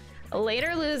me.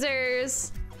 Later,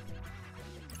 losers.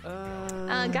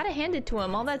 Gotta hand it to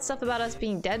him. All that stuff about us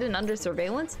being dead and under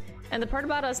surveillance, and the part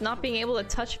about us not being able to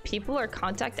touch people or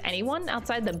contact anyone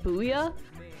outside the booyah,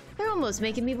 they're almost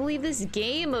making me believe this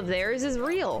game of theirs is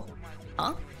real.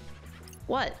 Huh?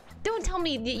 What? Don't tell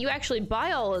me that you actually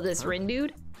buy all of this, Rin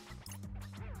dude.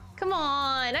 Come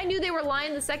on, I knew they were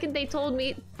lying the second they told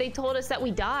us that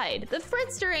we died. The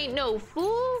Fritzster ain't no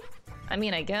fool. I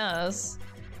mean, I guess.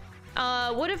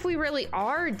 What if we really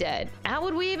are dead? How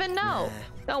would we even know?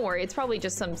 Don't worry, it's probably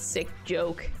just some sick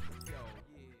joke.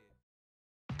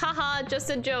 Haha, just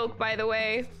a joke, by the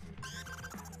way.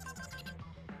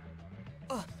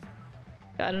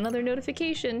 Got another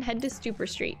notification. Head to Stupor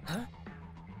Street. Huh?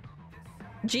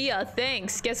 Gia,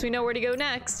 thanks. Guess we know where to go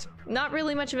next. Not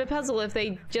really much of a puzzle if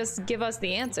they just give us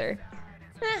the answer.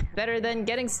 Better than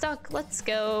getting stuck. Let's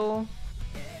go.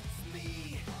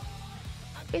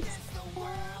 It's...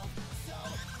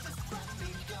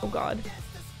 Oh god.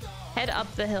 Head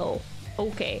up the hill.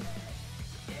 Okay.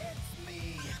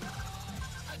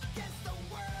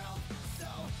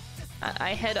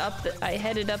 I headed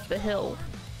up the hill.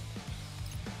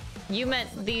 You meant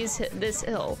this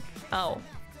hill. Oh.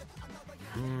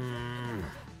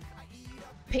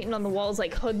 Painting on the walls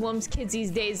like hoodlums. Kids these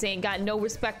days ain't got no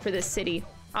respect for this city.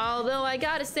 Although I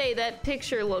gotta say that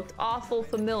picture looked awful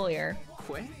familiar.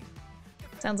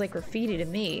 Sounds like graffiti to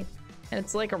me. And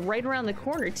it's like right around the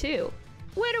corner too.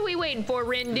 What are we waiting for,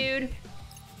 Rin dude?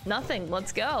 Nothing,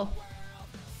 let's go.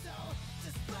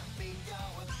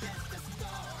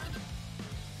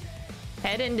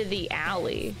 Head into the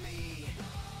alley.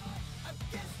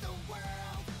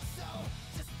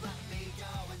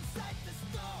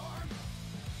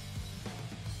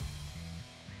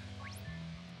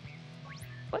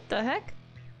 What the heck?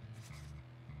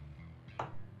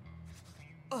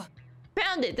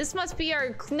 Found it! This must be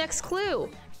our next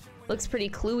clue. Looks pretty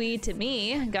cluey to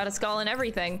me. Got a skull and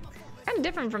everything. Kind of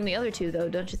different from the other two though,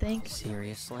 don't you think?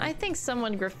 Seriously? I think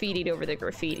someone graffitied over the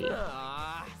graffiti.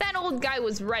 That old guy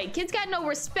was right. Kids got no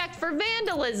respect for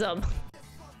vandalism.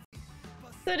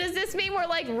 So does this mean we're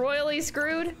like royally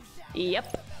screwed?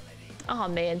 Yep. Oh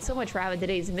man, so much for having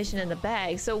today's mission in the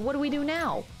bag. So what do we do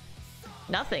now?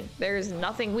 Nothing. There's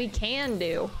nothing we can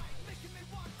do.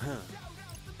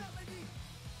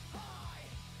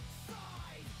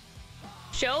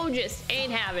 Show just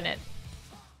ain't having it.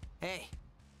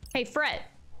 Hey, Fred.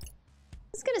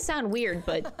 This is gonna sound weird,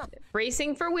 but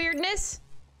bracing for weirdness?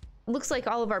 Looks like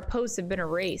all of our posts have been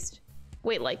erased.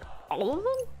 Wait, like all of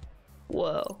them?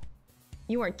 Whoa.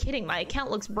 You weren't kidding. My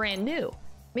account looks brand new.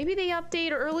 Maybe they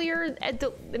updated earlier.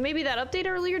 Maybe that update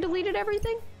earlier deleted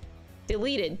everything?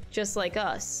 Deleted, just like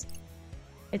us.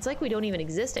 It's like we don't even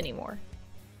exist anymore.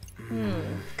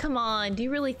 Come on, do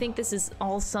you really think this is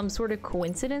all some sort of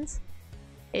coincidence?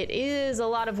 It is a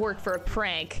lot of work for a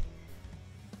prank.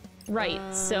 Right,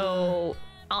 so...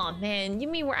 Aw man, you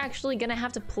mean we're actually gonna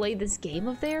have to play this game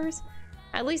of theirs?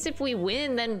 At least if we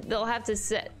win, then they'll have to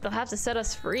set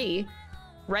us free.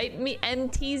 Right,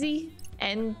 MTZ?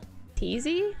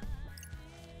 NTZ?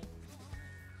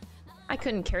 I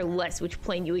couldn't care less which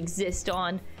plane you exist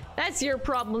on. That's your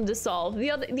problem to solve.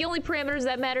 The only parameters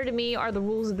that matter to me are the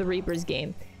rules of the Reaper's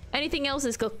game. Anything else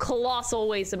is a colossal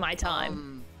waste of my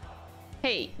time.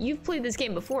 Hey, you've played this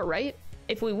game before, right?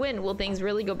 If we win, will things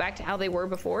really go back to how they were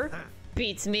before?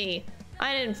 Beats me.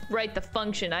 I didn't write the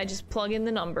function, I just plug in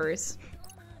the numbers.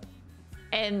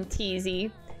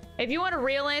 MTZ. If you want a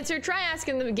real answer, try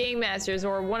asking the Game Masters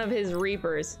or one of his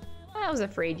Reapers. I was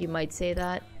afraid you might say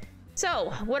that.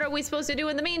 So, what are we supposed to do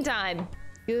in the meantime?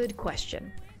 Good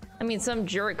question. I mean, some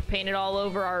jerk painted all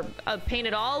over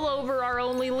our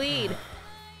only lead.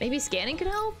 Maybe scanning could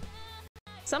help?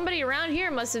 Somebody around here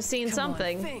must have seen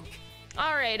something.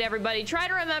 All right, everybody, try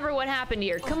to remember what happened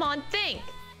here. Come on, think.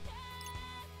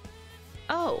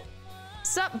 Oh,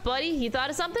 sup, buddy? You thought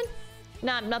of something?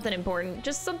 Nothing important.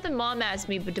 Just something Mom asked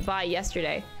me to buy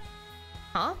yesterday.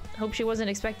 Huh? Hope she wasn't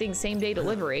expecting same-day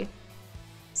delivery.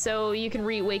 So you can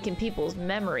reawaken people's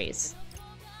memories.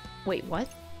 Wait, what?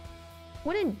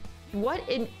 What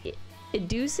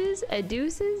induces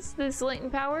this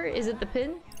latent power? Is it the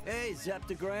pin? Hey,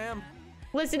 Zeptogram.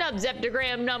 Listen up,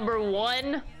 Zeptogram number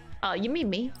 1. You mean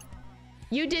me?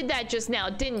 You did that just now,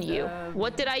 didn't you?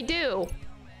 What did I do?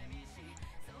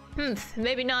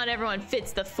 Maybe not everyone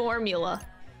fits the formula.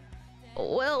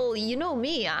 Well, you know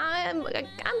me. I'm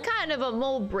kind of a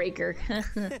mold breaker.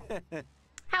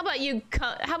 How about you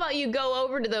go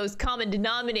over to those common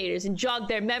denominators and jog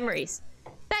their memories?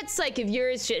 That psych of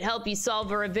yours should help you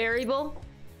solve a variable.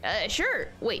 Sure.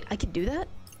 Wait, I can do that?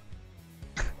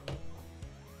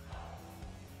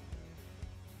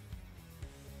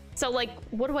 So, like,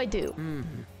 what do I do?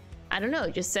 I don't know.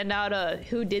 Just send out a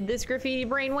who did this graffiti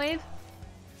brainwave?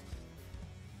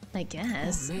 I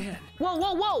guess. Oh, man. Whoa,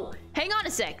 whoa, whoa! Hang on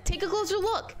a sec. Take a closer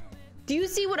look. Do you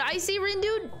see what I see, Rin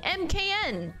Dude?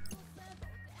 MKN.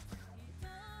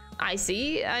 I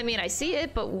see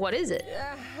it, but what is it?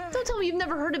 Don't tell me you've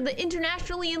never heard of the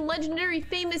internationally and legendary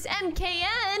famous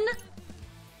MKN!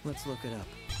 Let's look it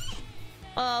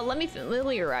up. Let me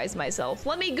familiarize myself.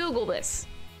 Let me Google this.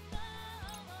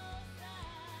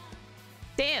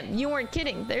 Damn, you weren't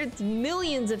kidding. There's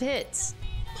millions of hits.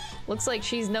 Looks like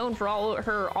she's known for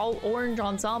her all-orange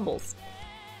ensembles.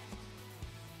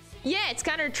 Yeah, it's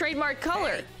kind of her trademark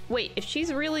color. Wait, if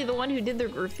she's really the one who did the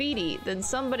graffiti, then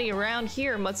somebody around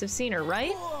here must have seen her,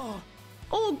 right?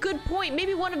 Oh, good point.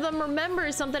 Maybe one of them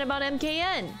remembers something about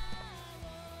MKN.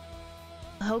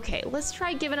 Okay, let's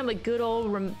try giving him a good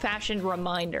old-fashioned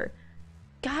reminder.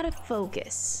 Gotta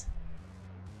focus.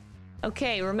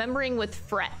 Okay, remembering with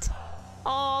Fret.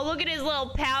 Oh, look at his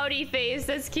little pouty face.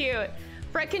 That's cute.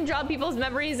 Fret can jog people's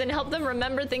memories and help them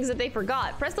remember things that they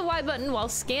forgot. Press the Y button while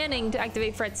scanning to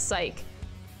activate Fret's psych.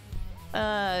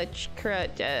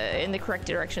 In the correct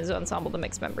directions of ensemble to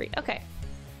mix memory. Okay.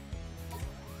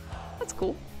 That's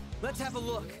cool. Let's have a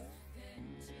look.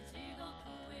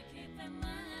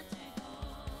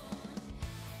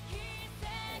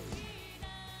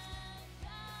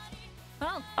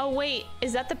 Oh wait,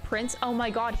 is that the prince? Oh my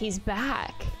god, he's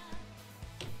back.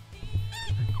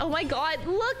 Oh my god,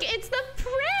 look, it's the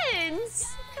prince!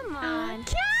 Come on.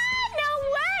 Yeah, no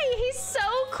way! He's so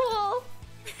cool!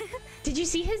 Did you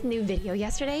see his new video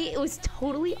yesterday? It was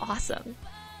totally awesome.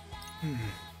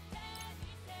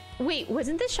 Wait,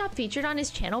 wasn't this shop featured on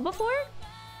his channel before?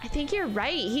 I think you're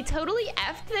right. He totally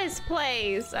F'd this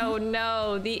place. Oh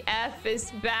no, the F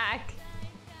is back.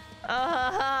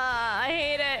 I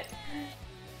hate it.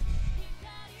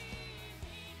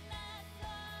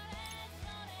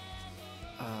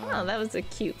 Oh, that was a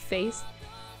cute face.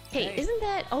 Hey, isn't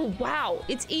that... Oh, wow.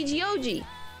 It's EGOG.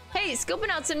 Hey, scoping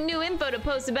out some new info to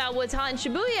post about what's hot in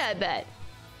Shibuya, I bet.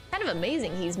 Kind of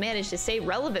amazing he's managed to stay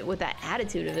relevant with that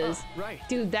attitude of his. Right.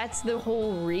 Dude, that's the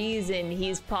whole reason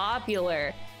he's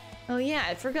popular. Oh yeah,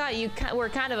 I forgot you were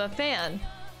kind of a fan.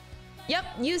 Yep,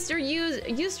 used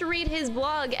to read his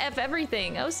blog, F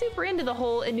everything. I was super into the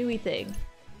whole Inui thing.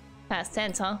 Past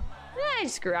tense, huh? I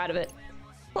just grew out of it.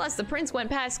 Plus, the prince went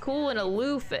past cool and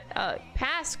aloof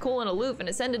and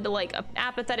ascended to like a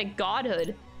apathetic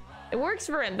godhood. It works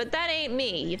for him, but that ain't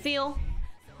me, you feel?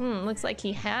 Looks like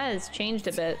he has changed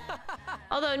a bit.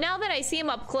 Although now that I see him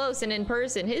up close and in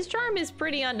person, his charm is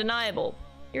pretty undeniable.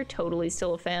 You're totally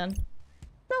still a fan.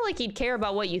 Not like he'd care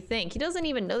about what you think. He doesn't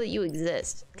even know that you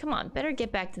exist. Come on, better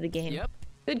get back to the game. Yep.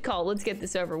 Good call, let's get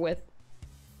this over with.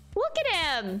 Look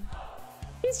at him!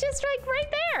 He's just like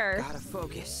right there! Gotta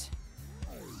focus.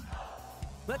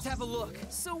 Let's have a look.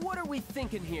 So what are we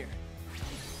thinking here?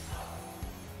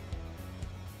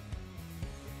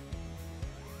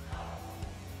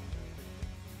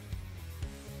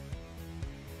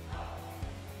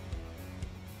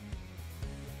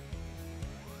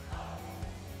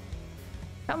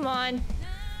 Come on.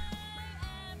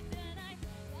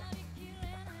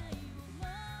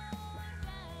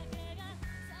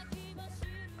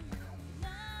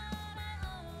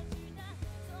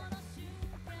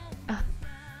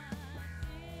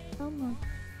 Come on.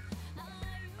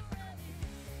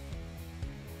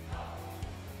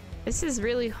 This is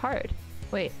really hard.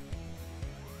 Wait.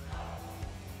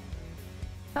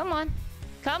 Come on.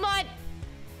 Come on!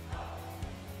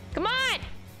 Come on!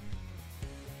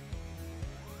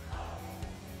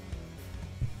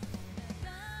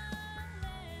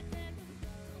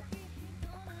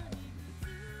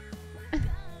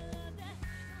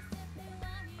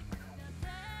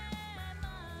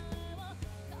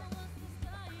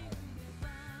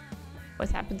 What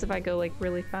happens if I go like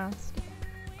really fast?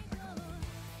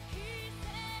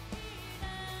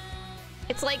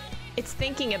 It's like, it's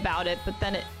thinking about it, but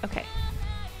then it, okay.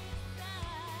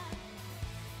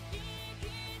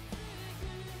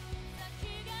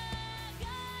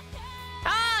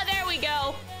 Ah, there we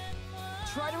go.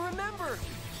 Try to remember.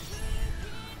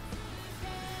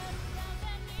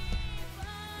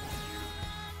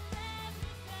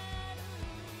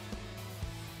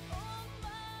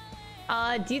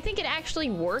 Do you think it actually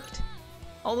worked?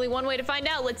 Only one way to find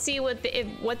out. Let's see what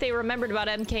they remembered about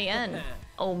MKN.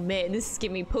 Oh man, this is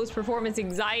giving me post-performance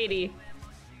anxiety.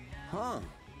 Huh.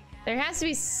 There has to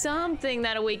be something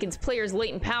that awakens players'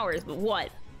 latent powers, but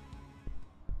what?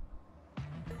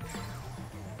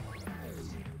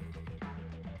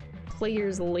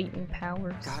 Players' latent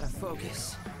powers. Gotta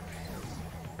focus.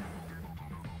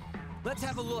 Let's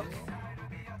have a look.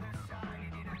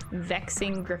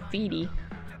 Vexing graffiti.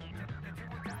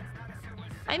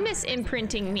 I miss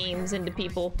imprinting memes into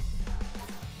people.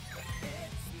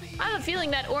 I have a feeling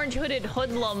that orange hooded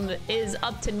hoodlum is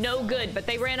up to no good, but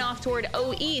they ran off toward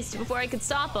O East before I could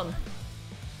stop them.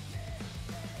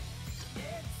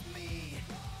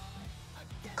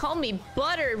 Call me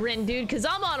butter, Rin dude, cause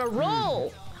I'm on a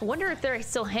roll. I wonder if they're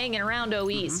still hanging around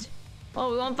O East. Well,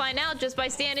 we won't find out just by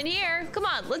standing here. Come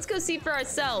on, let's go see for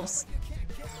ourselves.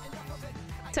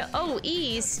 To O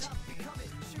East?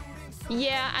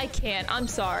 Yeah, I can't. I'm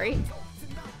sorry.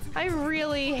 I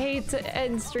really hate to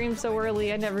end stream so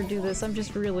early. I never do this. I'm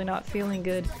just really not feeling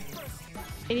good.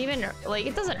 And even, like,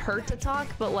 it doesn't hurt to talk,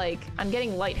 but, like, I'm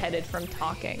getting lightheaded from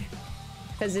talking.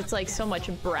 Because it's, like, so much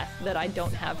breath that I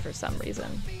don't have for some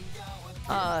reason.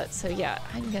 So yeah,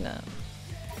 I'm gonna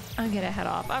head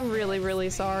off. I'm really, really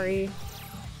sorry.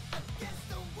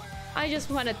 I just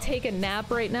want to take a nap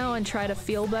right now and try to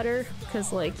feel better.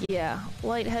 Because, like, yeah,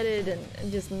 lightheaded and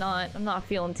just I'm not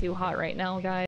feeling too hot right now, guys.